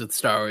Wars with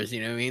Star Wars.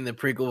 You know what I mean? The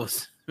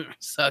prequels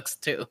sucks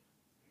too.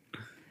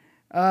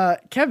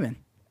 Kevin.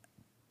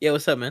 Yeah,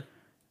 what's up, man?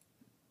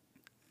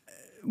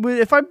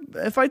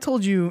 If I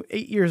told you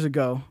 8 years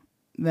ago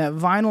that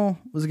vinyl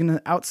was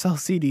gonna outsell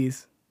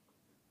CDs,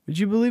 would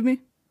you believe me?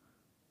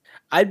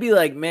 I'd be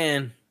like,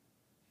 man,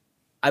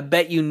 I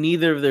bet you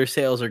neither of their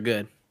sales are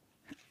good.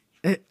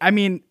 I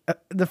mean,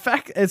 the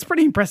fact it's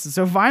pretty impressive.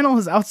 So vinyl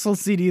has outsold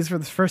CDs for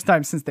the first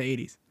time since the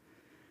 80s.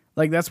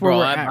 Like that's where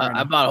we're at right now.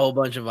 I bought a whole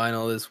bunch of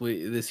vinyl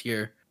this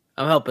year.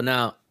 I'm helping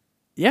out.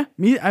 Yeah,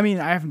 me. I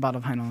mean, I haven't bought a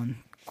vinyl in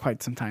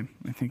quite some time.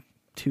 I think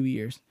 2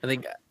 years. I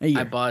think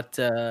I bought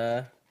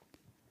the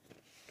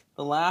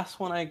last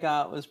one I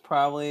got was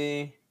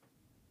probably.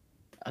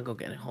 I'll go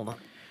get it. Hold on.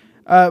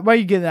 While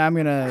you get that, I'm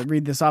going to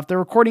read this off. The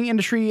Recording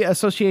Industry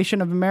Association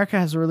of America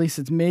has released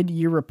its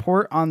mid-year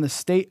report on the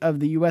state of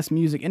the U.S.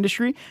 music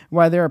industry.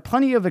 While there are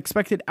plenty of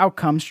expected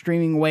outcomes,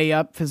 streaming way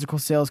up, physical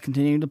sales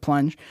continuing to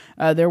plunge,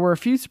 there were a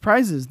few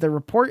surprises. The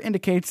report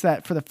indicates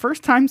that for the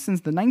first time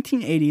since the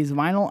 1980s,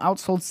 vinyl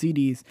outsold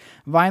CDs.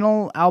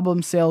 Vinyl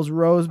album sales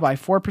rose by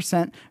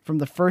 4% from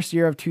the first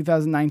year of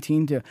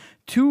 2019 to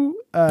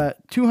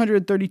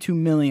 232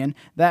 million.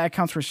 That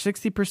accounts for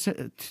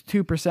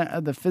 62%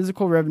 of the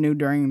physical revenue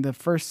during the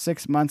first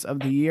 6 months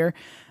of the year,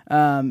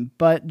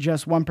 but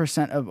just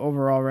 1% of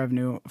overall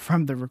revenue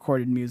from the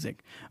recorded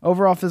music.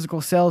 Overall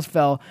physical sales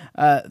fell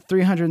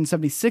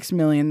 376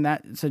 million.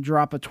 That's a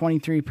drop of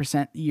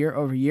 23% year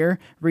over year.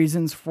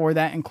 Reasons for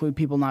that include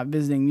people not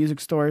visiting music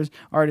stores,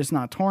 artists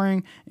not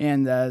touring,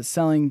 and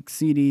selling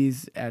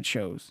CDs at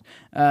shows.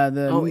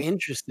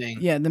 Interesting.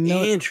 Yeah,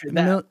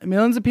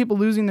 millions of people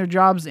losing their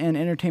jobs and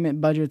entertainment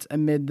budgets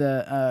amid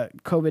the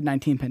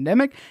COVID-19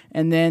 pandemic.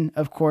 And then,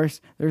 of course,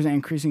 there's an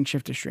increasing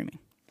shift to streaming.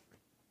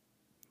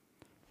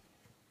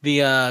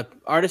 The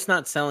artist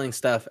not selling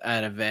stuff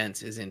at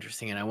events is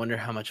interesting, and I wonder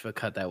how much of a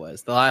cut that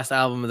was. The last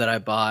album that I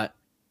bought,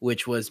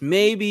 which was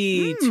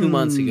maybe 2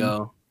 months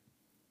ago,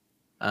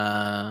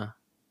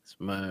 it's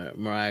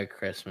Mariah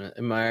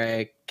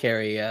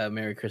Carey,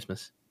 Merry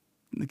Christmas.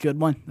 A good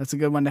one. That's a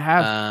good one to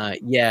have.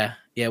 Yeah.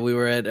 We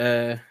were at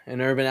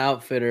an Urban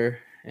Outfitter,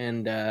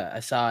 and I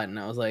saw it, and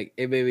I was like,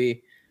 "Hey,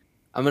 baby,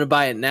 I'm gonna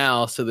buy it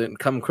now, so that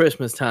come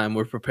Christmas time,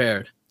 we're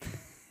prepared."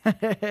 So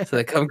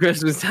that come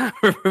Christmas time,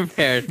 we're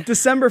prepared.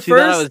 December 1st. She thought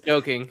I was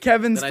joking.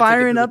 Kevin's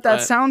firing up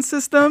that sound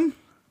system.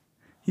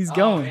 He's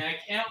going. Man, I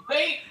can't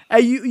wait.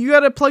 Hey, you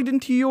got it plugged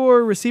into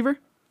your receiver,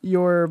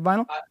 your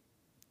vinyl.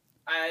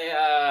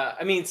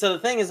 I mean, so the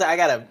thing is, I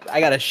got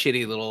a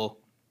shitty little.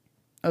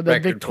 The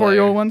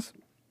Victorial ones.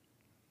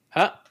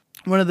 Huh?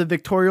 One of the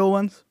Victorial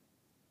ones.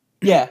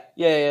 Yeah,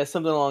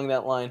 something along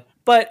that line.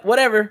 But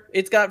whatever,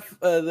 it's got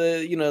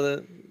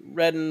the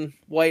red and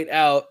white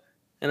out.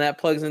 And that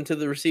plugs into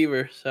the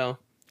receiver, so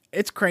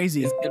it's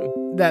crazy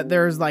that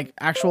there's like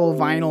actual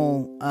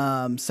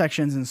vinyl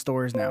sections in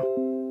stores now.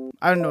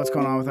 I don't know what's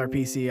going on with our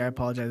PC. I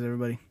apologize,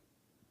 everybody.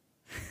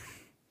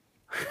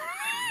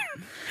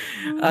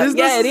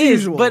 It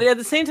is, but at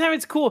the same time,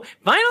 it's cool.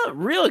 Vinyl,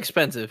 real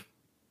expensive.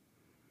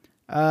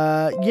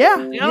 Yeah. I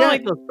don't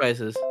like those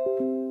prices.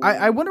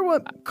 I wonder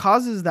what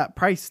causes that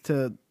price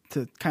to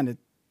kind of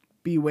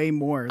be way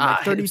more,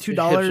 like $32,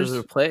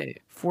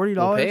 $40.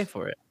 We'll pay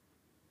for it.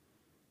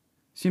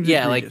 Seems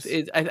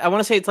egregious. I want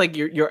to say it's like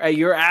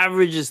your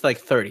average is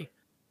like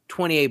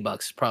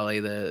 $28 probably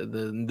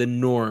the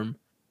norm,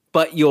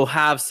 but you'll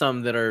have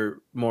some that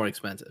are more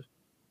expensive.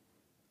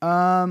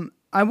 I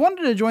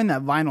wanted to join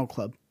that vinyl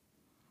club.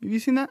 Have you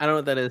seen that? I don't know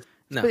what that is.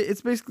 No,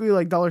 it's basically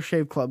like Dollar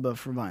Shave Club but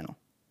for vinyl.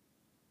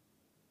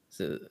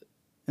 So,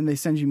 and they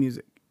send you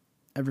music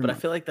every month. I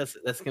feel like that's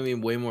gonna be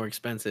way more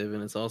expensive,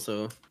 and it's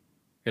also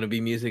gonna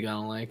be music I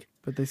don't like.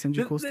 But they send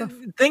you cool stuff.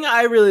 The thing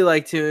I really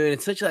like too, and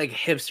it's such a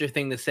hipster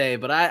thing to say,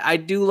 but I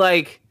do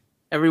like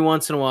every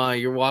once in a while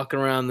you're walking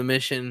around the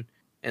Mission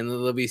and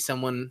there'll be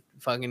someone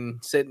fucking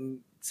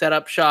set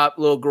up shop,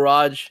 little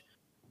garage,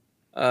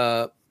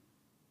 what's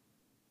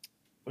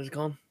it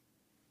called?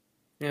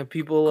 Yeah,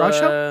 people.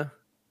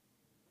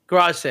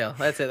 Garage sale.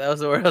 That's it. That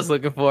was the word I was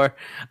looking for.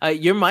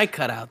 Your mic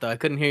cut out though. I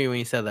couldn't hear you when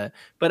you said that.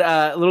 But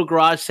a little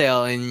garage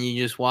sale, and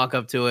you just walk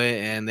up to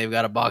it, and they've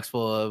got a box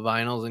full of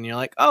vinyls, and you're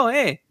like, "Oh,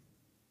 hey,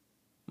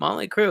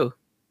 Motley Crue,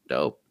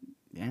 dope."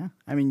 Yeah,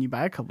 I mean, you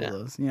buy a couple of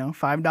those. You know,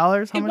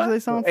 $5. How much do they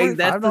sell for?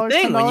 That's the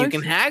thing. $10? When you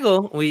can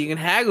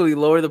haggle, you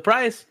lower the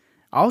price.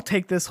 I'll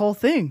take this whole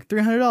thing.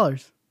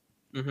 $300.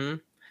 Mm-hmm.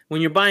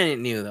 When you're buying it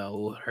new,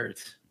 though, it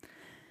hurts.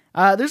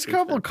 There's a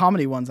couple of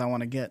comedy ones I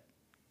want to get.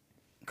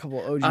 A couple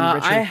OG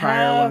Richard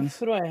Pryor ones.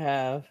 What do I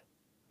have?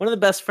 One of the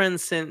best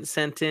friends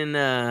sent in.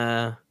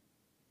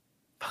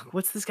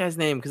 What's this guy's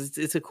name? Because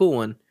it's a cool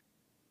one.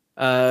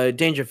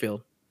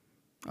 Dangerfield.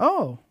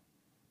 Oh.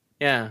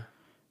 Yeah.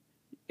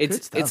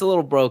 It's a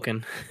little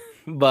broken,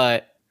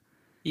 but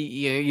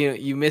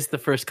you missed the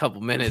first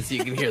couple minutes.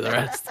 You can hear the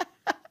rest.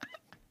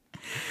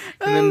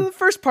 The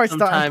first part's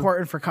not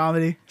important for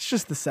comedy. It's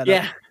just the setup.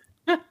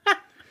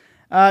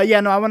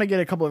 Yeah. No, I want to get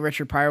a couple of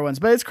Richard Pryor ones,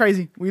 but it's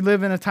crazy. We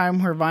live in a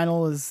time where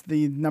vinyl is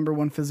the number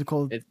one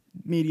physical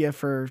media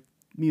for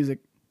music.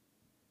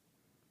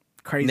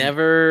 Crazy.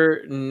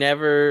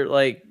 Never,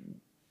 like,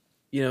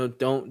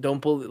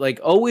 don't believe,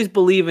 always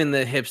believe in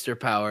the hipster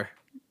power.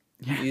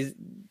 Yeah.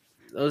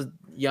 Those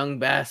young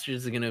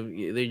bastards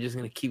they're just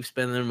gonna keep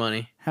spending their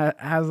money.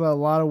 Has a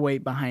lot of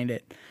weight behind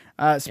it.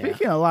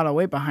 Speaking of a lot of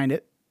weight behind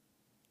it,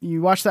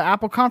 you watched the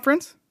Apple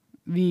conference,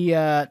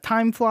 the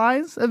Time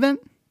Flies event.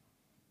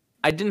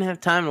 I didn't have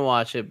time to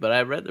watch it, but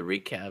I read the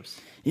recaps.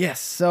 Yes,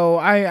 so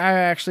I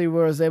actually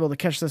was able to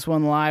catch this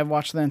one live,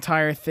 watch the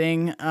entire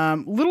thing.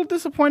 Little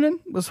disappointed.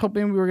 Was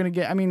hoping we were going to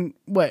get... I mean,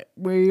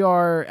 we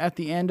are at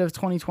the end of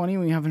 2020.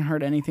 We haven't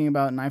heard anything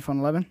about an iPhone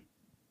 11.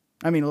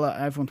 I mean,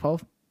 iPhone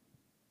 12.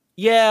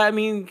 Yeah, I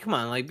mean, come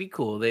on, be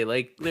cool.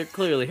 They're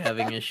clearly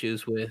having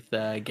issues with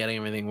getting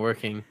everything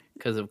working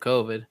because of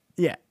COVID.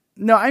 Yeah.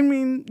 No, I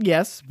mean,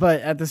 yes,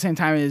 but at the same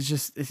time,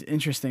 it's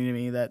interesting to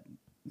me that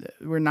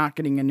we're not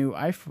getting a new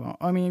iPhone.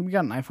 I mean, we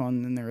got an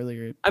iPhone in the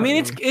earlier. I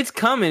mean, it's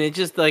coming. It's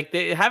just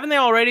haven't they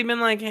already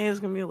been like, hey, it's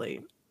gonna be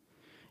late.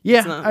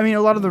 Yeah, I mean,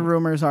 a lot of the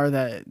rumors are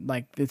that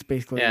it's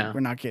basically we're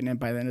not getting it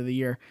by the end of the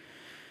year.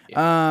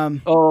 Yeah.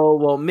 Oh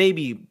well,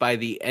 maybe by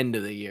the end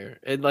of the year.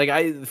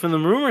 From the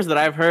rumors that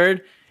I've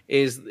heard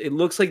is it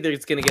looks like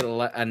it's gonna get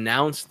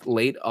announced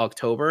late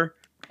October,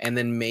 and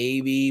then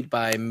maybe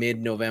by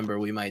mid-November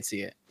we might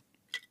see it.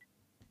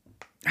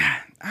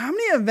 How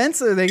many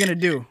events are they gonna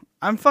do?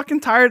 I'm fucking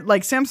tired.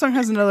 Samsung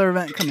has another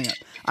event coming up.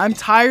 I'm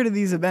tired of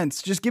these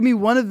events. Just give me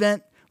one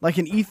event, like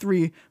an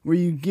E3, where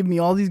you give me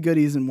all these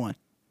goodies in one.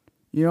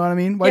 You know what I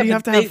mean? Why do you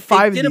have to have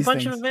 5 of these things? They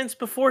did a bunch of events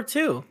before,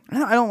 too.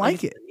 I don't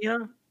like it.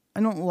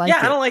 I don't like it.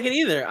 Yeah, I don't like it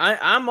either.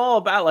 I'm all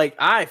about,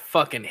 I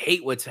fucking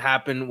hate what's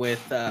happened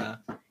with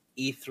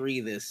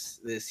E3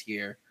 this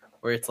year,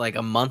 where it's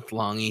a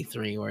month-long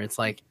E3, where it's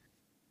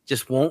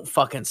just won't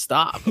fucking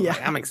stop.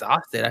 I'm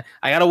exhausted.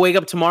 I gotta wake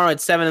up tomorrow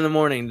at 7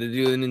 a.m. to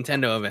do a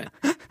Nintendo event.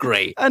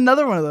 Great.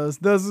 Another one of those.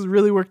 Those has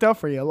really worked out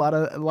for you.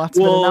 Lots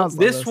been announced.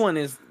 This one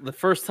is the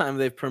first time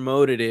they've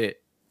promoted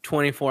it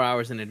 24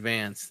 hours in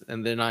advance,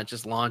 and they're not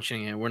just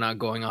launching it. We're not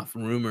going off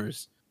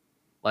rumors.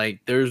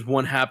 There's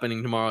one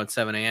happening tomorrow at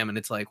 7 a.m. and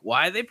it's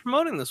why are they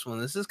promoting this one?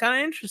 This is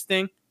kind of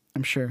interesting.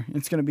 I'm sure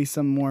it's gonna be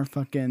some more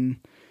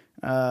fucking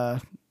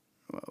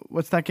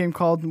what's that game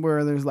called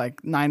where there's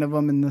 9 of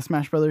them in the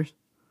Smash Brothers?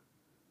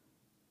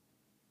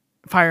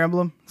 Fire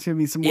Emblem. It's gonna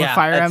be some more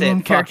Fire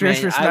Emblem characters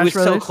for Smash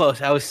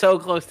Brothers. I was so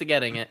close to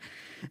getting it.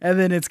 And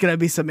then it's gonna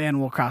be some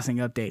Animal Crossing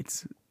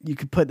updates. You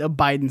could put a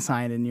Biden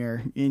sign in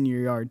your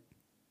yard.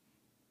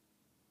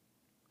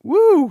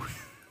 Woo!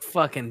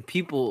 Fucking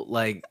people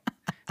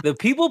the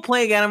people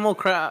playing Animal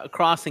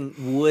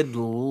Crossing would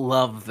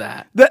love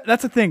that.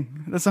 That's a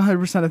thing. That's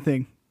 100% a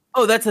thing.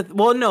 Oh,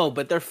 no,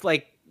 but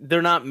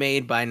they're not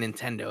made by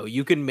Nintendo.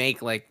 You can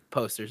make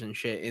posters and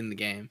shit in the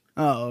game.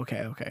 Oh,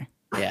 okay.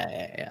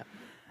 Yeah.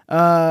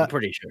 I'm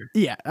pretty sure.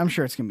 Yeah, I'm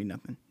sure it's gonna be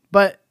nothing.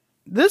 But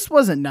this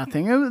wasn't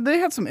nothing. They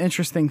had some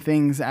interesting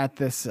things at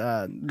this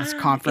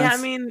conference. Yeah, I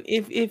mean,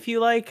 if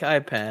you like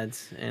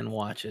iPads and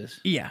watches.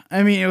 Yeah,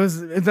 I mean,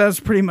 that was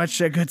pretty much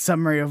a good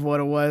summary of what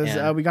it was.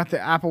 Yeah. We got the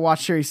Apple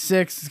Watch Series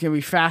 6. It's gonna be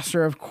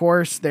faster, of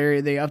course.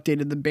 They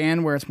updated the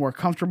band where it's more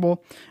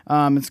comfortable.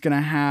 It's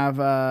gonna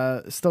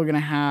have still gonna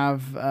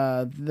have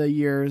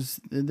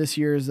this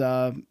year's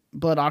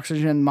blood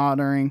oxygen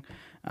monitoring.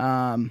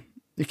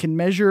 It can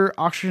measure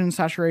oxygen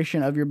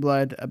saturation of your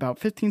blood about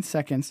 15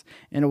 seconds,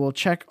 and it will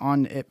check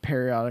on it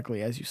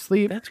periodically as you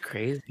sleep. That's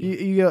crazy.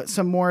 You get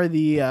some more of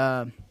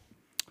the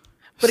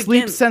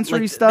sleep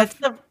sensory stuff.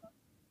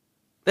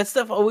 That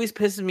stuff always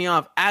pisses me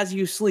off as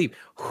you sleep.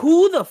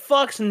 Who the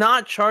fuck's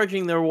not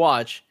charging their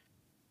watch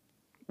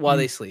while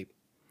they sleep?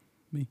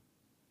 Me.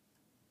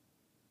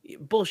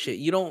 Bullshit.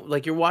 You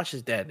don't your watch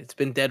is dead. It's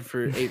been dead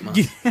for 8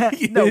 months.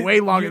 No, way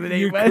longer than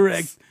 8 months.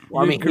 Correct.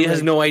 Well, I mean, he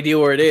has no idea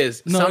where it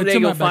is. No, someday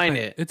go find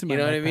it. It's in my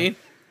backpack. What I mean?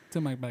 It's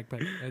in my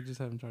backpack. I just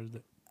haven't charged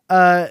it.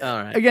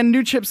 right. Again,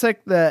 new chipset,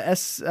 the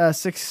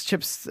S6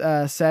 chips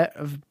set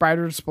of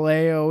brighter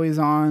display, always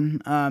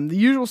on. The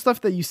usual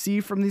stuff that you see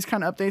from these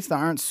kind of updates that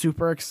aren't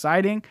super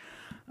exciting.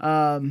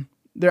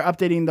 They're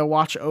updating the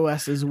Watch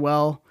OS as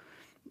well.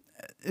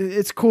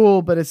 It's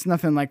cool, but it's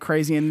nothing like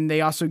crazy. And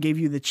they also gave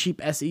you the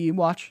cheap SE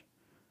watch.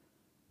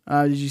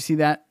 Did you see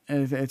that?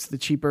 It's the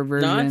cheaper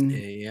version,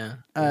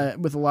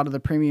 with a lot of the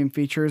premium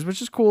features,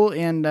 which is cool.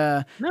 And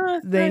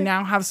they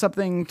now have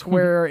something to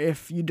where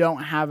if you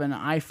don't have an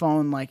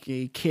iPhone, like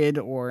a kid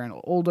or an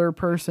older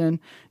person,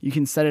 you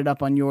can set it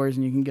up on yours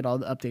and you can get all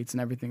the updates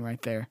and everything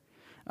right there.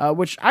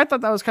 Which I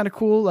thought that was kind of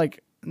cool.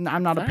 Like,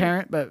 I'm not a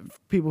parent, but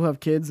people who have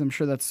kids, I'm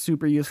sure that's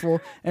super useful.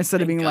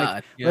 Instead of being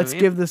like, let's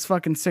give this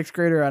fucking 6th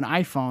grader an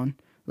iPhone.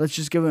 Let's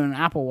just give him an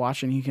Apple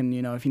Watch, and he can,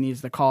 if he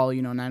needs to call,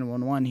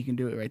 911, he can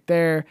do it right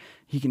there.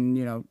 He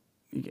can,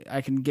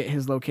 I can get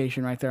his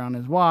location right there on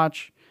his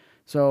watch.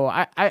 So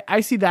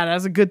I see that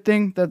as a good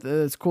thing. That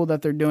it's cool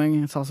that they're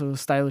doing. It's also a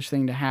stylish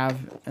thing to have,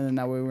 and then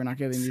that way we're not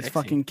giving these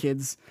fucking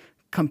kids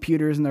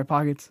computers in their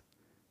pockets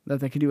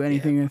that they could do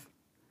anything with.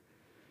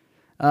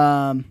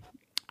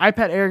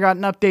 iPad Air got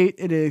an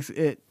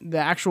update. The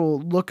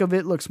actual look of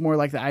it looks more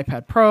like the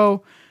iPad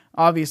Pro.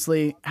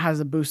 Obviously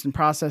has a boost in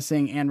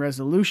processing and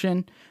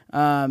resolution. The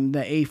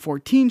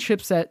A14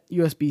 chipset,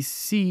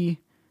 USB-C.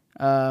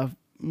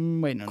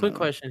 Quick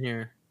question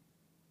here.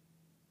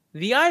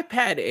 The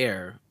iPad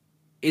Air,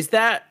 is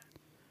that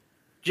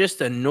just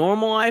a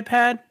normal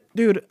iPad?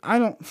 Dude, I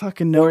don't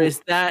fucking know. Or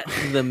is that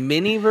the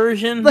mini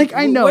version? Like,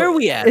 I know. Where are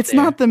we at? It's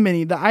not the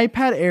mini. The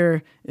iPad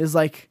Air is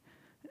like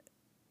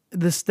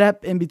the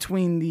step in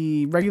between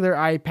the regular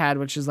iPad,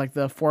 which is like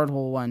the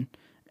affordable one,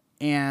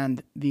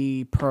 and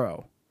the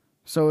Pro.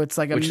 So it's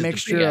like a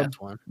mixture of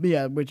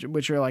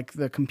which are like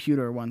the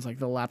computer ones, like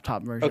the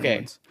laptop version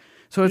ones.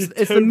 So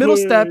it's the middle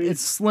step. It's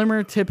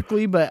slimmer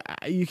typically, but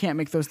you can't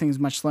make those things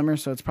much slimmer.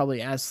 So it's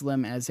probably as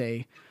slim as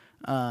a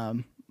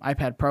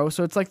iPad Pro.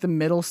 So it's like the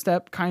middle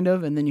step kind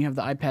of, and then you have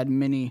the iPad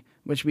Mini,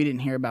 which we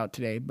didn't hear about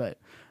today. But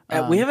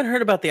we haven't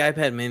heard about the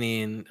iPad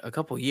Mini in a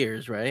couple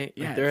years, right?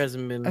 Yeah, like there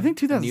hasn't been. I think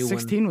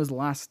 2016 was the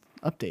last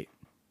update.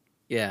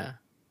 Yeah.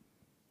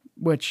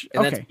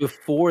 And that's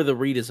before the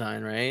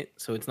redesign, right?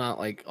 So it's not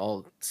like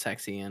all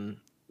sexy and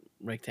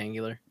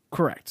rectangular.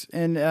 Correct.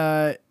 And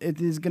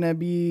it is gonna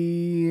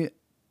be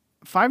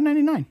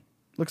 $599.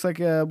 Looks like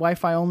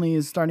Wi-Fi only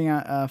is starting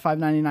at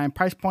 $599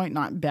 price point.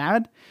 Not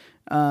bad.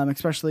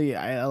 Especially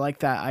I like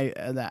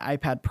that that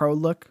iPad Pro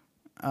look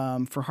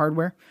for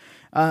hardware.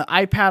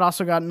 iPad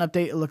also got an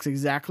update. It looks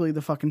exactly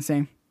the fucking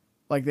same.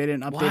 Like they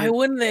didn't update. Why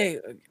wouldn't they?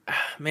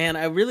 Man,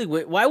 I really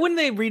would. Why wouldn't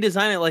they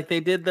redesign it like they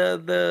did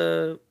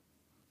the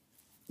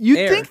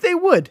You'd think they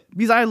would,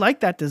 because I like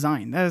that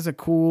design. That is a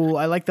cool.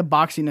 I like the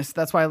boxiness.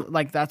 That's why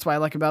I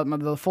like about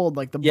the Fold,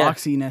 like the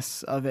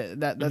boxiness of it.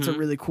 That's a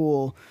really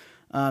cool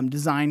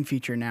design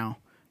feature now.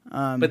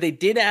 But they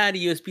did add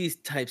USB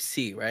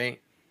Type-C,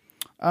 right?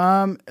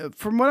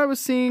 From what I was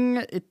seeing,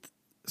 it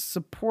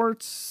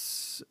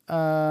supports.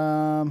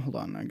 Hold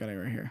on, I got it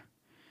right here.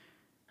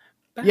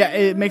 Yeah,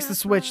 it makes the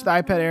switch. The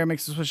iPad Air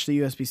makes the switch to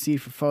USB-C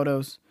for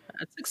photos.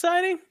 That's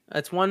exciting.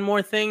 That's one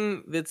more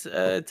thing that's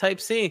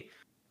Type-C.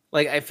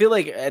 Like, I feel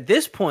like at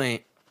this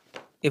point,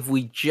 if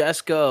we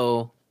just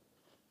go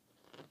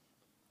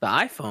the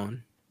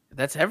iPhone,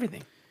 that's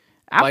everything.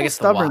 Apple's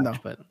stubborn, though.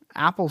 But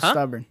Apple's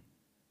stubborn.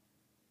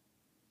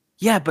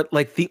 Yeah, but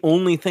like the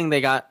only thing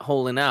they got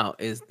holding out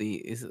is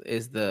the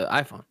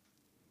iPhone.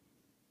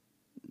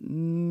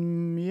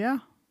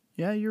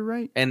 Yeah, you're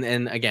right. And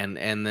then I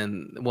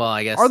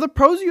guess are the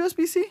Pros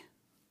USB-C?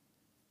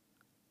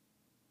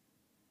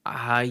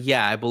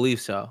 Yeah, I believe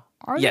so.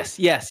 Yes.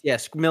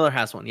 Miller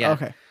has one. Yeah.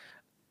 Okay.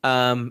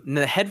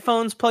 The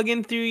headphones plug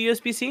in through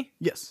USB-C?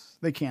 Yes,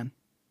 they can.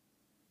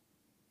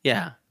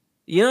 Yeah.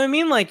 You know what I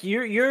mean? Like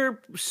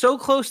you're so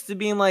close to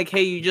being like,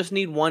 hey, you just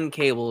need one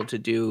cable to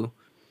do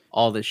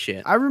all this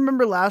shit. I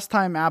remember last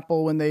time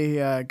Apple, when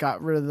they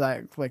got rid of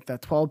that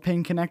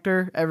 12-pin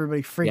connector,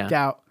 everybody freaked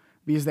out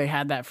because they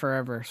had that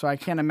forever. So I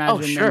can't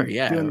imagine them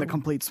doing the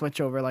complete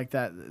switch over like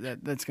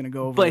that. That's going to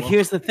go over. But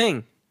here's the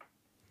thing.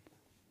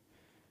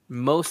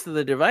 Most of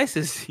the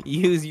devices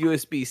use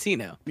USB-C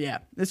now. Yeah,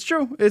 it's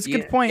true. It's a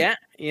good point. Yeah,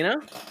 you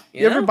know?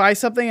 You ever buy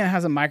something and it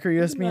has a micro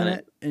USB in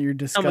it and you're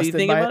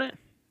disgusted by it?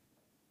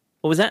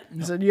 What was that?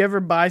 So do you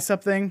ever buy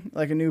something,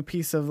 like a new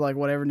piece of like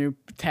whatever new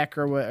tech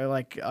or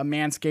like a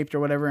Manscaped or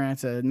whatever, and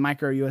it's a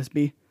micro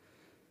USB?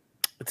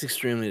 It's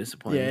extremely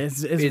disappointing. Yeah,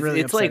 it's really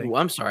upsetting. Like,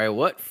 I'm sorry,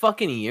 what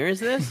fucking year is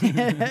this?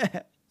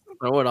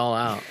 Throw it all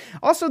out.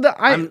 Also,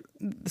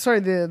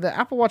 the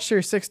Apple Watch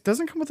Series 6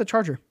 doesn't come with a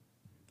charger.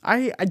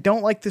 I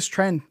don't like this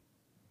trend.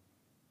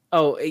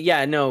 Oh,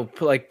 yeah, no,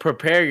 like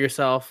prepare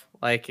yourself.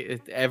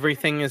 Like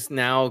everything is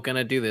now going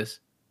to do this.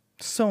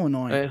 So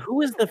annoying. Who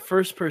was the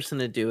first person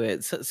to do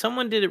it?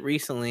 Someone did it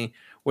recently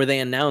where they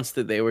announced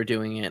that they were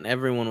doing it and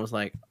everyone was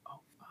like, oh,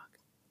 fuck.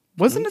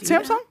 Wasn't it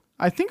Samsung? That?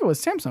 I think it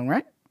was Samsung,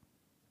 right?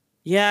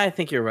 Yeah, I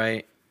think you're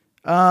right.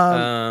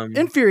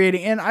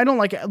 Infuriating, and I don't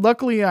like it.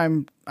 Luckily,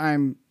 I'm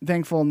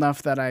thankful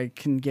enough that I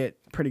can get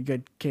pretty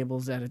good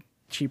cables at a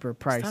cheaper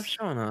price. Stop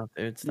showing off,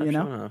 dude. Stop showing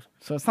off.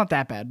 So it's not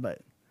that bad, but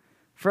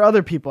for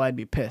other people, I'd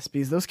be pissed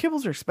because those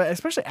cables are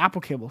especially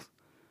Apple cables,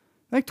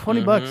 like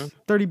 $20,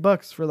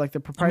 $30 for like the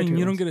proprietary. I mean,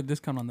 you don't get a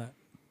discount on that.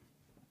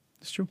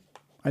 It's true.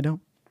 I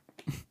don't,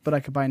 but I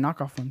could buy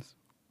knockoff ones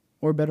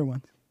or better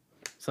ones.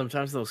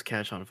 Sometimes those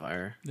catch on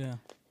fire. Yeah.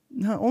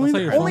 No,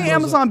 only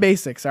Amazon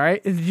Basics. All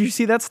right. Did you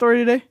see that story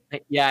today?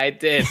 Yeah, I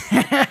did.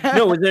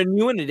 No, was there a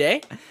new one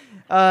today?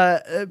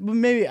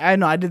 Maybe I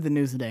know. I did the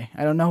news today.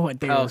 I don't know what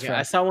day. Okay,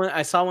 I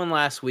saw one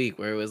last week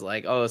where it was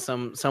like, oh,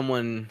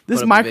 someone.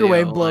 This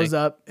microwave blows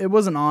up. It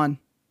wasn't on.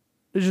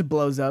 It just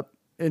blows up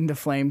into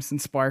flames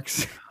and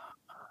sparks.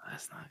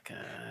 That's not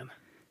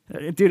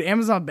good. Dude,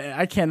 Amazon.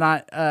 I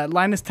cannot.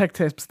 Linus Tech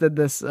Tips did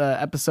this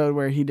episode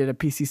where he did a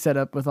PC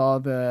setup with all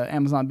the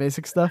Amazon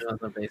Basic stuff.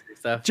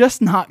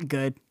 Just not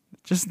good.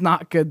 Just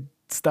not good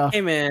stuff.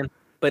 Hey man,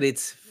 but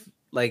it's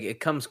like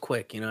it comes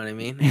quick. You know what I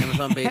mean?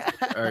 Amazon Basics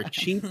are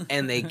cheap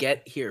and they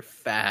get here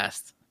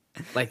fast.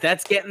 Like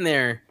that's getting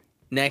there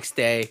next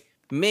day,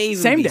 maybe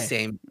same day.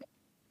 Same.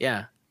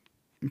 Yeah.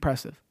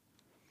 Impressive.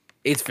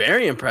 It's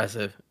very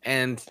impressive.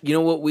 And you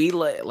know what we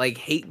like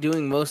hate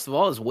doing most of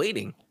all is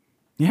waiting.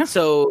 Yeah.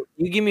 So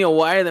you give me a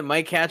wire that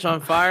might catch on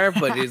fire,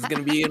 but it's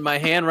gonna be in my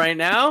hand right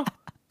now.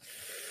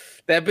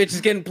 That bitch is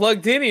getting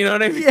plugged in. You know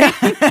what I mean?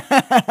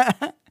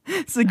 Yeah.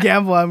 It's a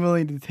gamble I'm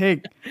willing to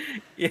take.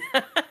 Yeah.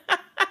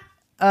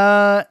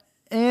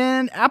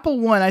 And Apple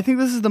One. I think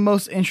this is the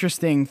most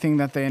interesting thing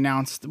that they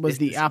announced was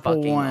the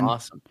Apple One.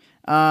 Awesome.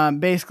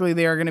 Basically,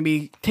 they are going to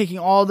be taking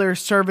all their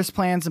service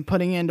plans and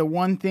putting it into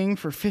one thing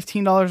for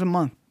 $15 a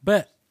month.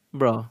 Bet,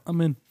 bro.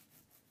 I'm in.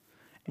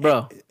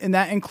 Bro. And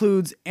that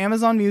includes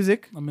Amazon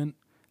Music. I'm in.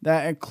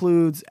 That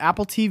includes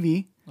Apple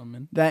TV. I'm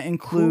in. That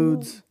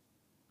includes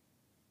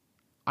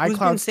iCloud Who's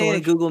been saying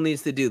storage. Google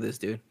needs to do this,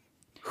 dude?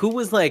 Who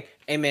was like,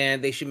 hey man,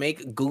 they should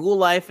make Google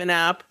Life an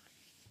app.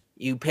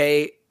 You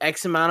pay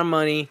X amount of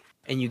money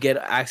and you get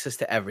access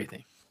to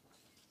everything.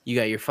 You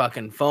got your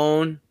fucking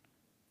phone.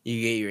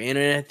 You get your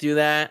internet through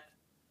that.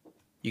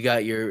 You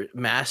got your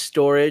mass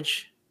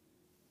storage.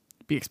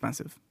 Be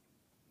expensive.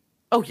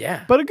 Oh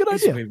yeah, but a good idea.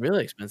 It's gonna be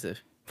really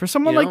expensive for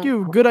someone like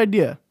you. Good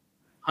idea.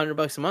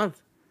 $100 a month.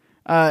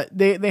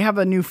 They have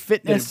a new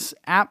fitness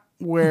app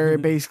where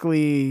it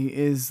basically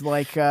is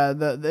like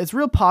it's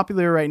real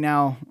popular right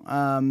now.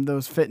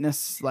 Those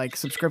fitness like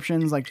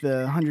subscriptions, like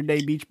the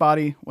 100-day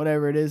Beachbody,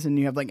 whatever it is, and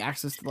you have like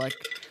access to like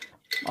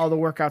all the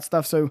workout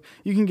stuff. So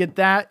you can get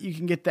that. You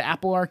can get the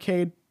Apple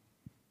Arcade,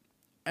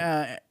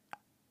 Apple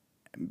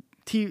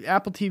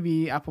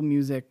TV, Apple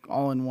Music,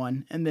 all in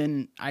one, and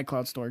then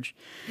iCloud storage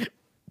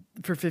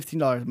for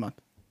 $15 a month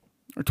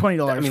or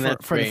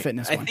 $20 for the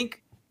fitness one. I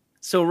think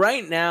so.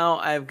 Right now,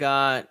 I've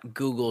got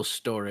Google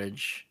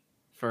storage.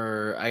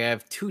 I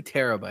have 2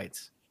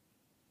 terabytes,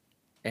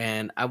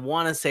 and I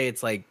want to say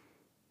it's like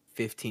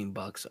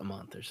 $15 a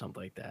month or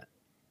something like that.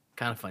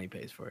 Kind of funny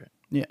pays for it.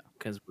 Yeah,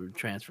 because we're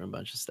transferring a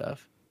bunch of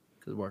stuff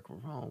because working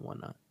from home and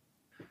whatnot.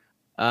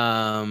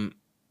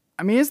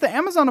 I mean, it's the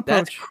Amazon approach.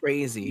 That's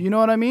crazy. You know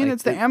what I mean? Like,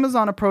 it's the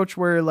Amazon approach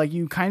where like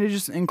you kind of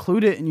just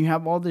include it and you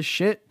have all this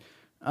shit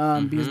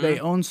because they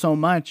own so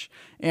much.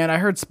 And I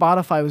heard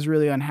Spotify was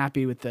really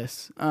unhappy with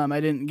this. I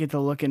didn't get to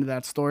look into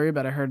that story,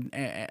 but I heard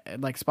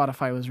like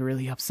Spotify was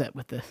really upset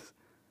with this.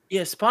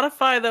 Yeah,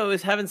 Spotify though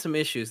is having some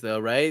issues though,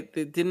 right?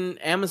 Didn't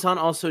Amazon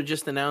also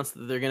just announce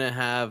that they're gonna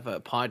have a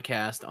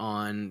podcast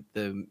on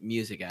the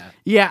music app?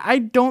 Yeah, I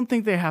don't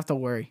think they have to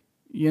worry.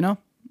 You know,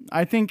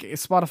 I think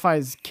Spotify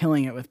is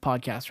killing it with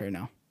podcasts right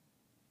now.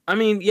 I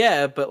mean,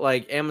 yeah, but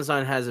like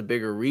Amazon has a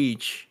bigger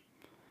reach.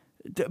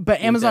 But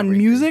Amazon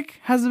Music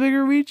has a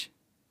bigger reach?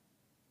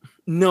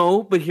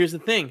 No, but here's the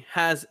thing.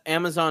 Has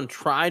Amazon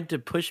tried to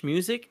push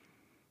music?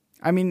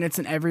 I mean, it's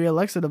in every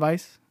Alexa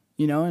device,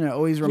 you know, and it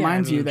always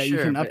reminds you that you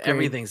can upgrade.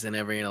 Everything's in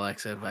every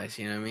Alexa device,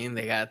 you know what I mean?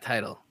 They got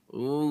Tidal.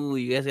 Ooh,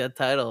 you guys got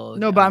Tidal.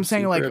 No, but I'm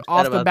saying like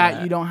off the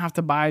bat, you don't have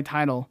to buy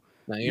Tidal.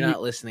 No, you're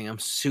not listening. I'm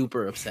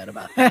super upset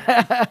about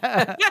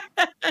that.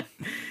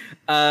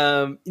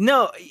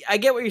 No, I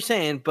get what you're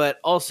saying, but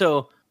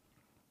also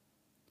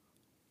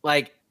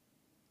like,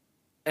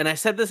 and I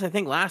said this, I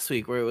think last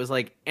week where it was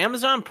like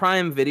Amazon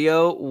Prime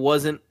Video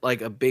wasn't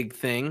like a big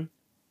thing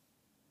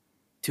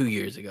 2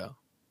 years ago.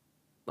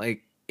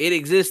 Like it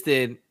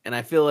existed. And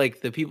I feel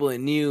like the people that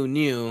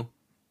knew.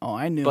 Oh,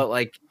 I knew. But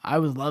like, I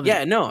was loving it.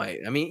 Yeah, no,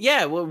 I mean,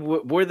 yeah,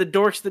 we're the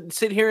dorks that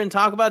sit here and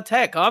talk about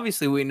tech.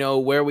 Obviously, we know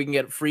where we can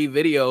get free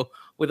video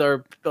with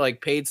our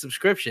like paid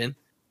subscription.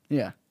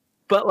 Yeah.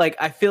 But like,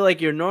 I feel like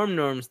your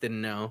norms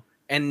didn't know.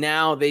 And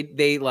now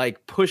they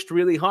like pushed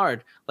really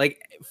hard. Like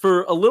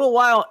for a little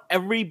while,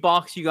 every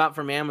box you got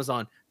from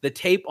Amazon, the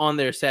tape on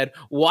there said,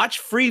 watch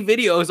free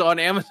videos on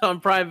Amazon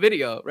Prime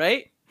Video,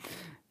 right?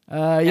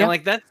 Yeah. And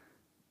like that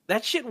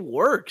shit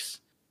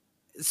works.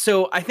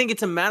 So I think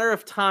it's a matter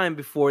of time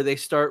before they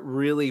start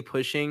really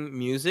pushing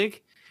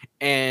music.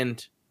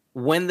 And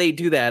when they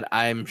do that,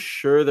 I'm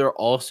sure they're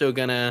also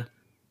gonna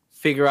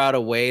figure out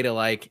a way to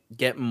like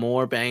get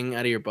more bang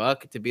out of your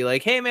buck to be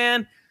like, hey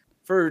man,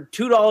 for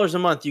 $2 a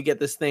month, you get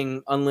this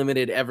thing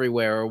unlimited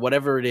everywhere or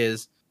whatever it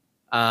is.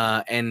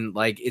 And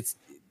like it's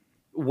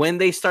when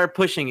they start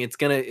pushing, it's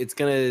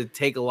gonna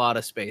take a lot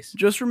of space.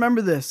 Just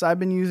remember this: I've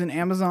been using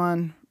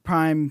Amazon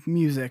Prime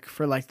Music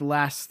for like the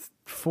last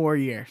 4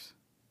 years.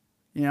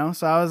 You know,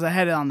 so I was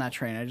ahead on that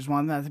train. I just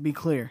wanted that to be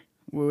clear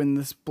when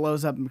this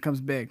blows up and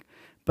becomes big.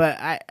 But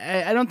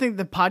I don't think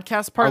the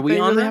podcast part they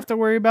really have to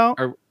worry about.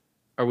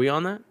 Are we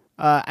on that?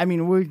 I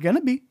mean, we're gonna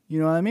be. You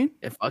know what I mean?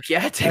 Yeah, fuck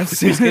yeah,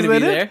 Techfever's gonna be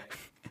there.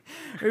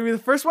 Maybe the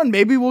first one.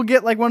 Maybe we'll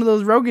get like one of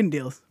those Rogan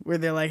deals where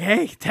they're like,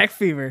 "Hey,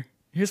 Techfever,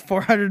 here's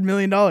 $400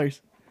 million,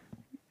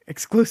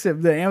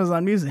 exclusive to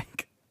Amazon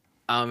Music."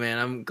 Oh man,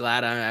 I'm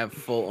glad I have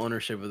full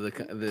ownership of the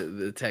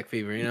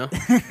Techfever. You know,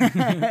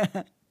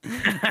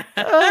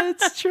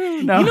 it's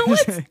true. No.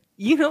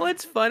 You know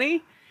what's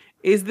funny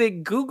is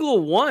that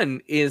Google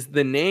One is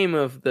the name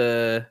of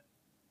the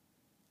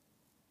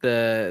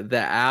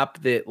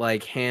app that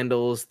like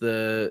handles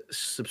the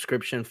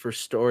subscription for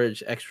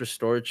storage, extra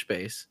storage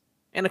space,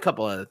 and a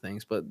couple other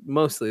things, but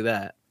mostly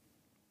that.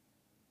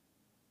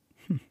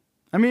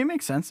 I mean, it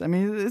makes sense. I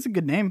mean, it's a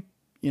good name,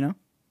 you know.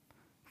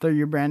 Throw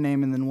your brand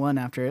name and then one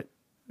after it.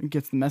 It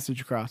gets the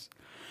message across.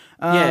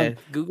 Yeah,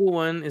 Google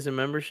One is a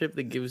membership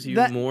that gives you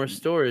more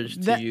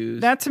storage to use.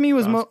 That to me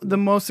was the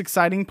most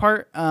exciting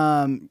part.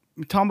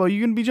 Tombo,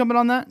 you gonna be jumping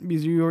on that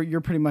because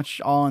you're pretty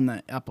much all in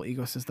the Apple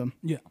ecosystem.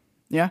 Yeah.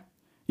 Yeah.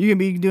 You gonna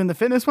be doing the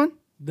fitness one?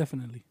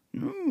 Definitely.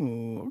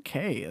 Ooh,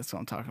 okay, that's what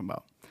I'm talking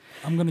about.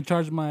 I'm gonna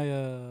charge my.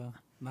 I'm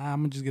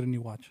gonna just get a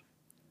new watch.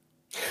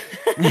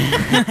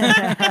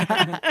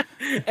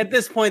 At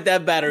this point,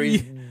 that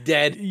battery's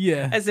dead.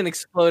 Yeah, that's an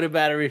exploded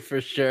battery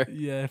for sure.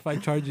 Yeah, if I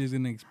charge it, it's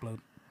gonna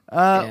explode.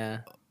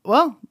 Yeah.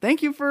 Well,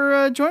 thank you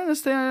for joining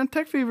us today on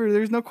Techfever.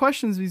 There's no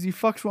questions because you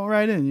fucks won't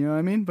write in. You know what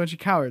I mean? Bunch of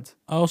cowards.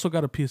 I also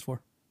got a PS4.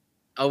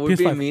 Oh, we're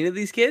being mean to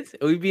these kids?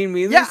 Are we being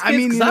mean to these kids? I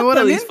mean, you know what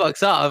I mean? These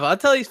fucks off. I'll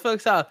tell these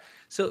fucks off.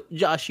 So,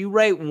 Josh, you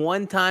write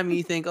one time and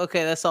you think,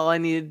 okay, that's all I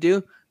need to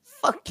do?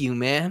 Fuck you,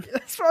 man.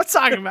 That's what I'm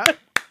talking about.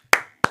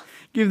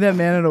 Give that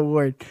man an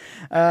award.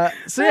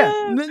 So,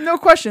 yeah, no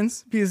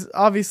questions because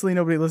obviously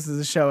nobody listens to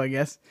the show, I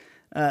guess.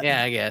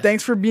 Yeah, I guess.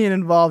 Thanks for being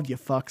involved, you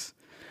fucks.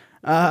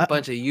 A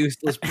bunch of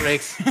useless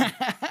pricks.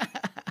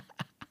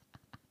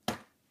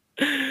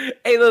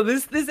 Hey, look,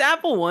 this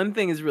Apple One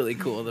thing is really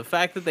cool. The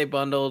fact that they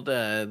bundled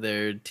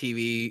their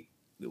TV,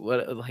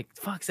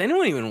 fuck, does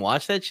anyone even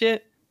watch that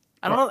shit?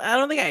 I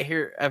don't think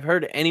I've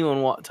heard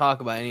anyone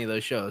talk about any of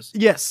those shows.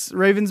 Yes,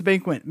 Raven's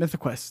Banquet,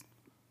 MythiQuest.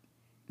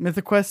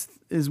 MythiQuest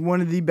is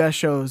one of the best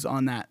shows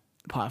on that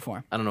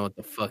platform. I don't know what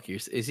the fuck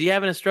is he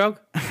having a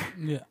stroke?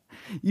 Yeah,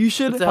 you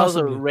should. What the hell's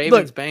a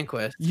Raven's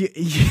Banquet?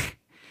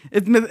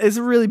 It's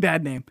a really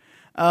bad name,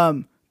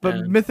 but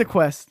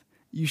MythiQuest.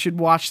 You should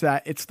watch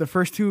that. It's the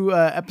first 2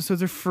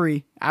 episodes are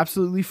free,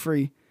 absolutely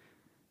free.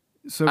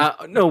 So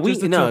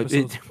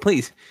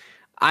please.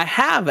 I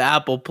have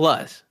Apple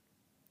Plus.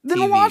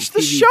 Then watch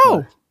the show.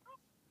 Plus.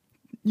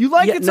 You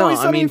like It's Always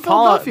Sunny in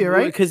Philadelphia,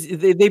 right? Because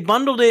they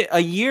bundled it a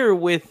year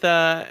with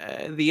the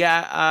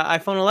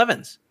iPhone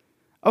 11s.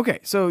 Okay,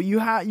 so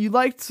you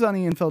liked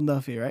Sunny in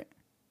Philadelphia, right?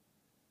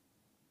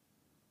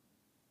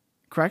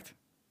 Correct?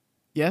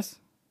 Yes?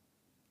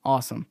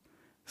 Awesome.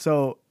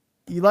 So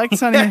you like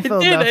Sunny in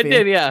Philadelphia. I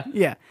did, yeah.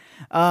 Yeah.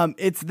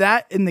 It's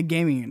that in the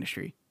gaming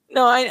industry.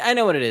 No, I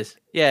know what it is.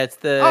 Yeah,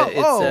 it's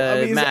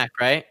Mac,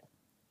 right?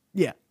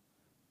 Yeah.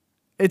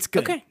 It's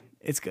good. Okay.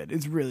 It's good.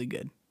 It's really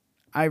good.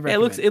 I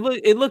recommend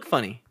it looked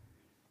funny.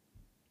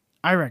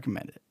 I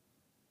recommend it.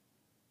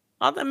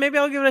 Maybe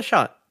I'll give it a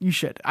shot. You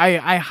should.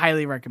 I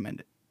highly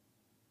recommend it.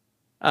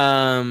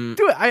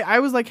 Do it. I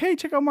was like, hey,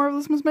 check out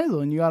Marvelous Miss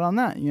Maisel, and you got on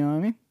that. You know what I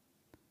mean?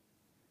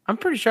 I'm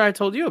pretty sure I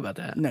told you about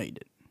that. No, you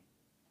didn't.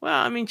 Well,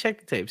 I mean, check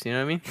the tapes. You know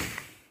what I mean?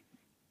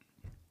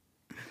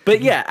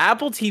 But yeah,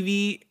 Apple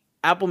TV,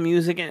 Apple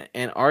Music,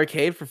 and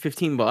Arcade for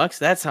 $15.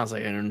 That sounds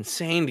like an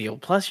insane deal.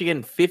 Plus, you're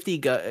getting 50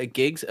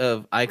 gigs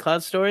of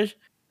iCloud storage.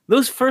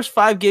 Those first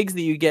 5 gigs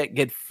that you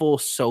get full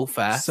so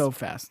fast. So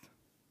fast.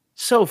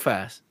 So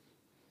fast.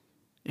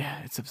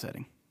 Yeah, it's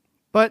upsetting.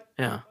 But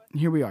yeah,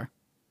 here we are.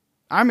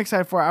 I'm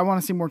excited for it. I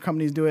want to see more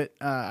companies do it.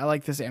 I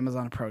like this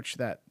Amazon approach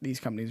that these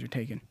companies are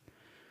taking.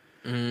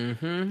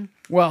 Mm-hmm.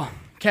 Well,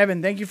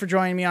 Kevin, thank you for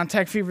joining me on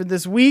Techfever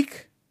this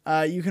week.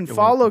 You can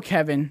follow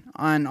Kevin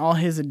on all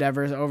his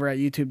endeavors over at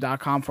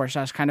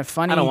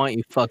youtube.com/kindoffunny. I don't want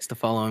you fucks to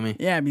follow me.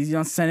 Yeah, because you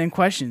don't send in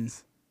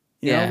questions.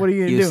 You know, what are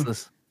you going to do?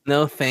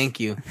 No, thank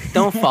you.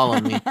 Don't follow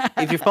me.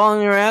 If you're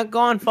following me around, go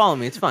on, follow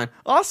me. It's fine.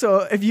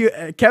 Also, if you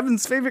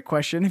Kevin's favorite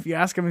question, if you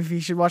ask him if he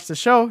should watch the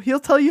show, he'll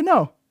tell you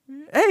no.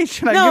 Hey,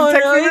 should I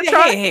give Techfever a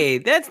try? Hey,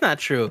 that's not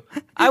true.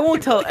 I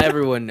won't tell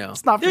everyone no.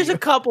 It's not for There's you. a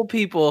couple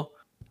people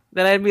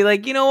that I'd be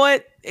like, you know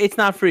what? It's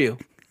not for you.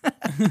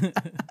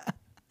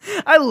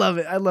 I love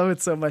it. I love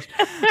it so much.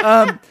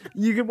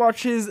 You can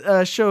watch his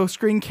show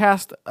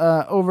Screencast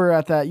over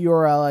at that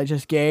URL I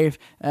just gave.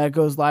 It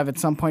goes live at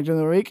some point during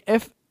the week,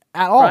 if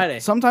at all. Friday.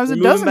 Sometimes We're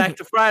it doesn't. Back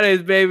to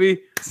Fridays,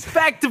 baby.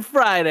 Back to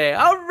Friday.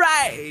 All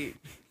right.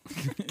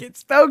 get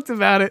stoked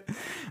about it.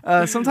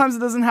 Sometimes it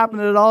doesn't happen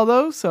at all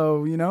though,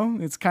 so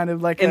it's kind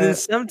of like. And then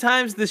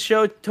sometimes the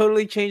show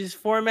totally changes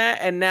format,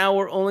 and now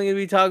we're only going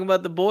to be talking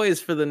about The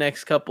Boys for the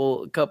next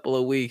couple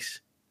of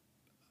weeks.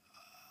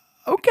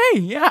 Okay,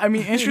 yeah. I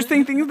mean,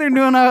 interesting things they're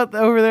doing out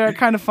over there are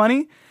kind of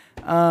funny.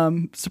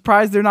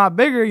 Surprised they're not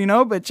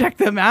bigger, but check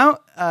them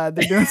out. They're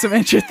doing some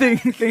interesting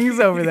things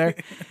over there.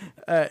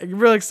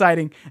 Real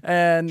exciting.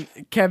 And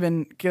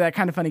Kevin, that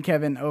kind of funny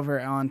Kevin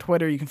over on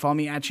Twitter. You can follow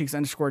me at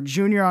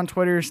Cheeks_Junior on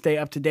Twitter. Stay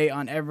up to date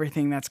on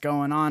everything that's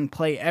going on.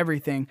 Play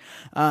everything.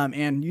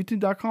 And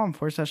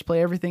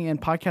youtube.com/play everything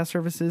and podcast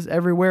services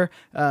everywhere.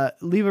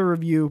 Leave a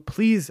review.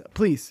 Please.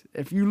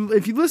 If you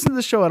listen to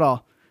the show at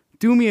all,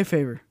 do me a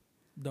favor.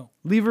 Don't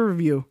leave a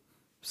review.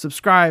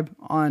 Subscribe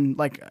on,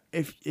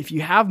 if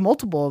you have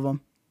multiple of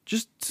them,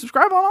 just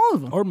subscribe on all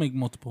of them. Or make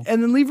multiple.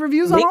 And then leave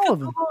reviews on all of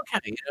them. Okay,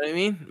 you know what I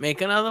mean?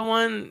 Make another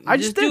one. I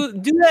just do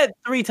that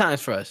 3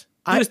 times for us.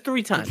 Do this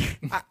 3 times.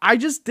 I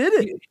just did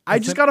it. I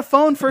just got a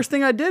phone. First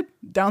thing I did,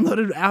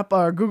 downloaded app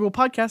Google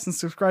Podcasts and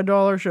subscribed to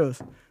all our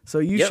shows. So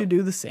you should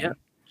do the same. Yep.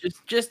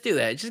 Just do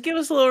that. Just give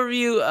us a little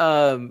review.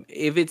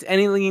 If it's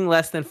anything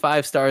less than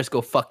 5 stars,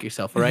 go fuck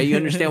yourself. All right, you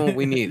understand what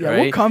we need,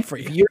 right? We'll come for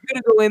you. If you're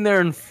gonna go in there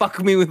and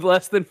fuck me with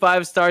less than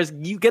 5 stars,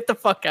 you get the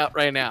fuck out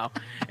right now,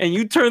 and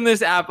you turn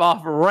this app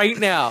off right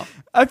now.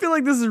 I feel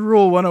like this is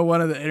rule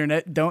 101 of the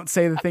internet. Don't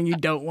say the thing you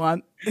don't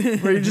want.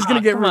 Where you're just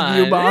gonna get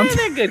review bombed.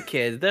 They're good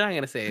kids. They're not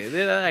gonna say it.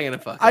 They're not gonna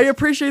fuck us. I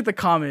appreciate the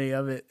comedy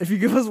of it. If you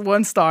give us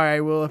 1 star, I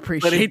will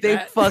appreciate But if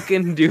that. they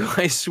fucking do,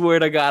 I swear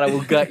to God, I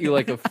will gut you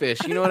like a fish.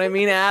 You know what I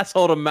mean?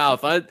 Asshole to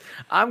mouth.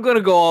 I'm gonna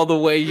go all the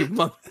way. You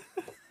mother.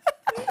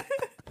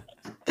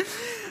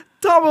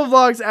 Tombo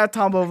Vlogs at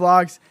Tombo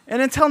Vlogs.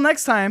 And until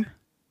next time,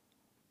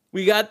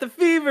 we got the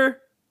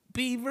fever.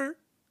 Beaver.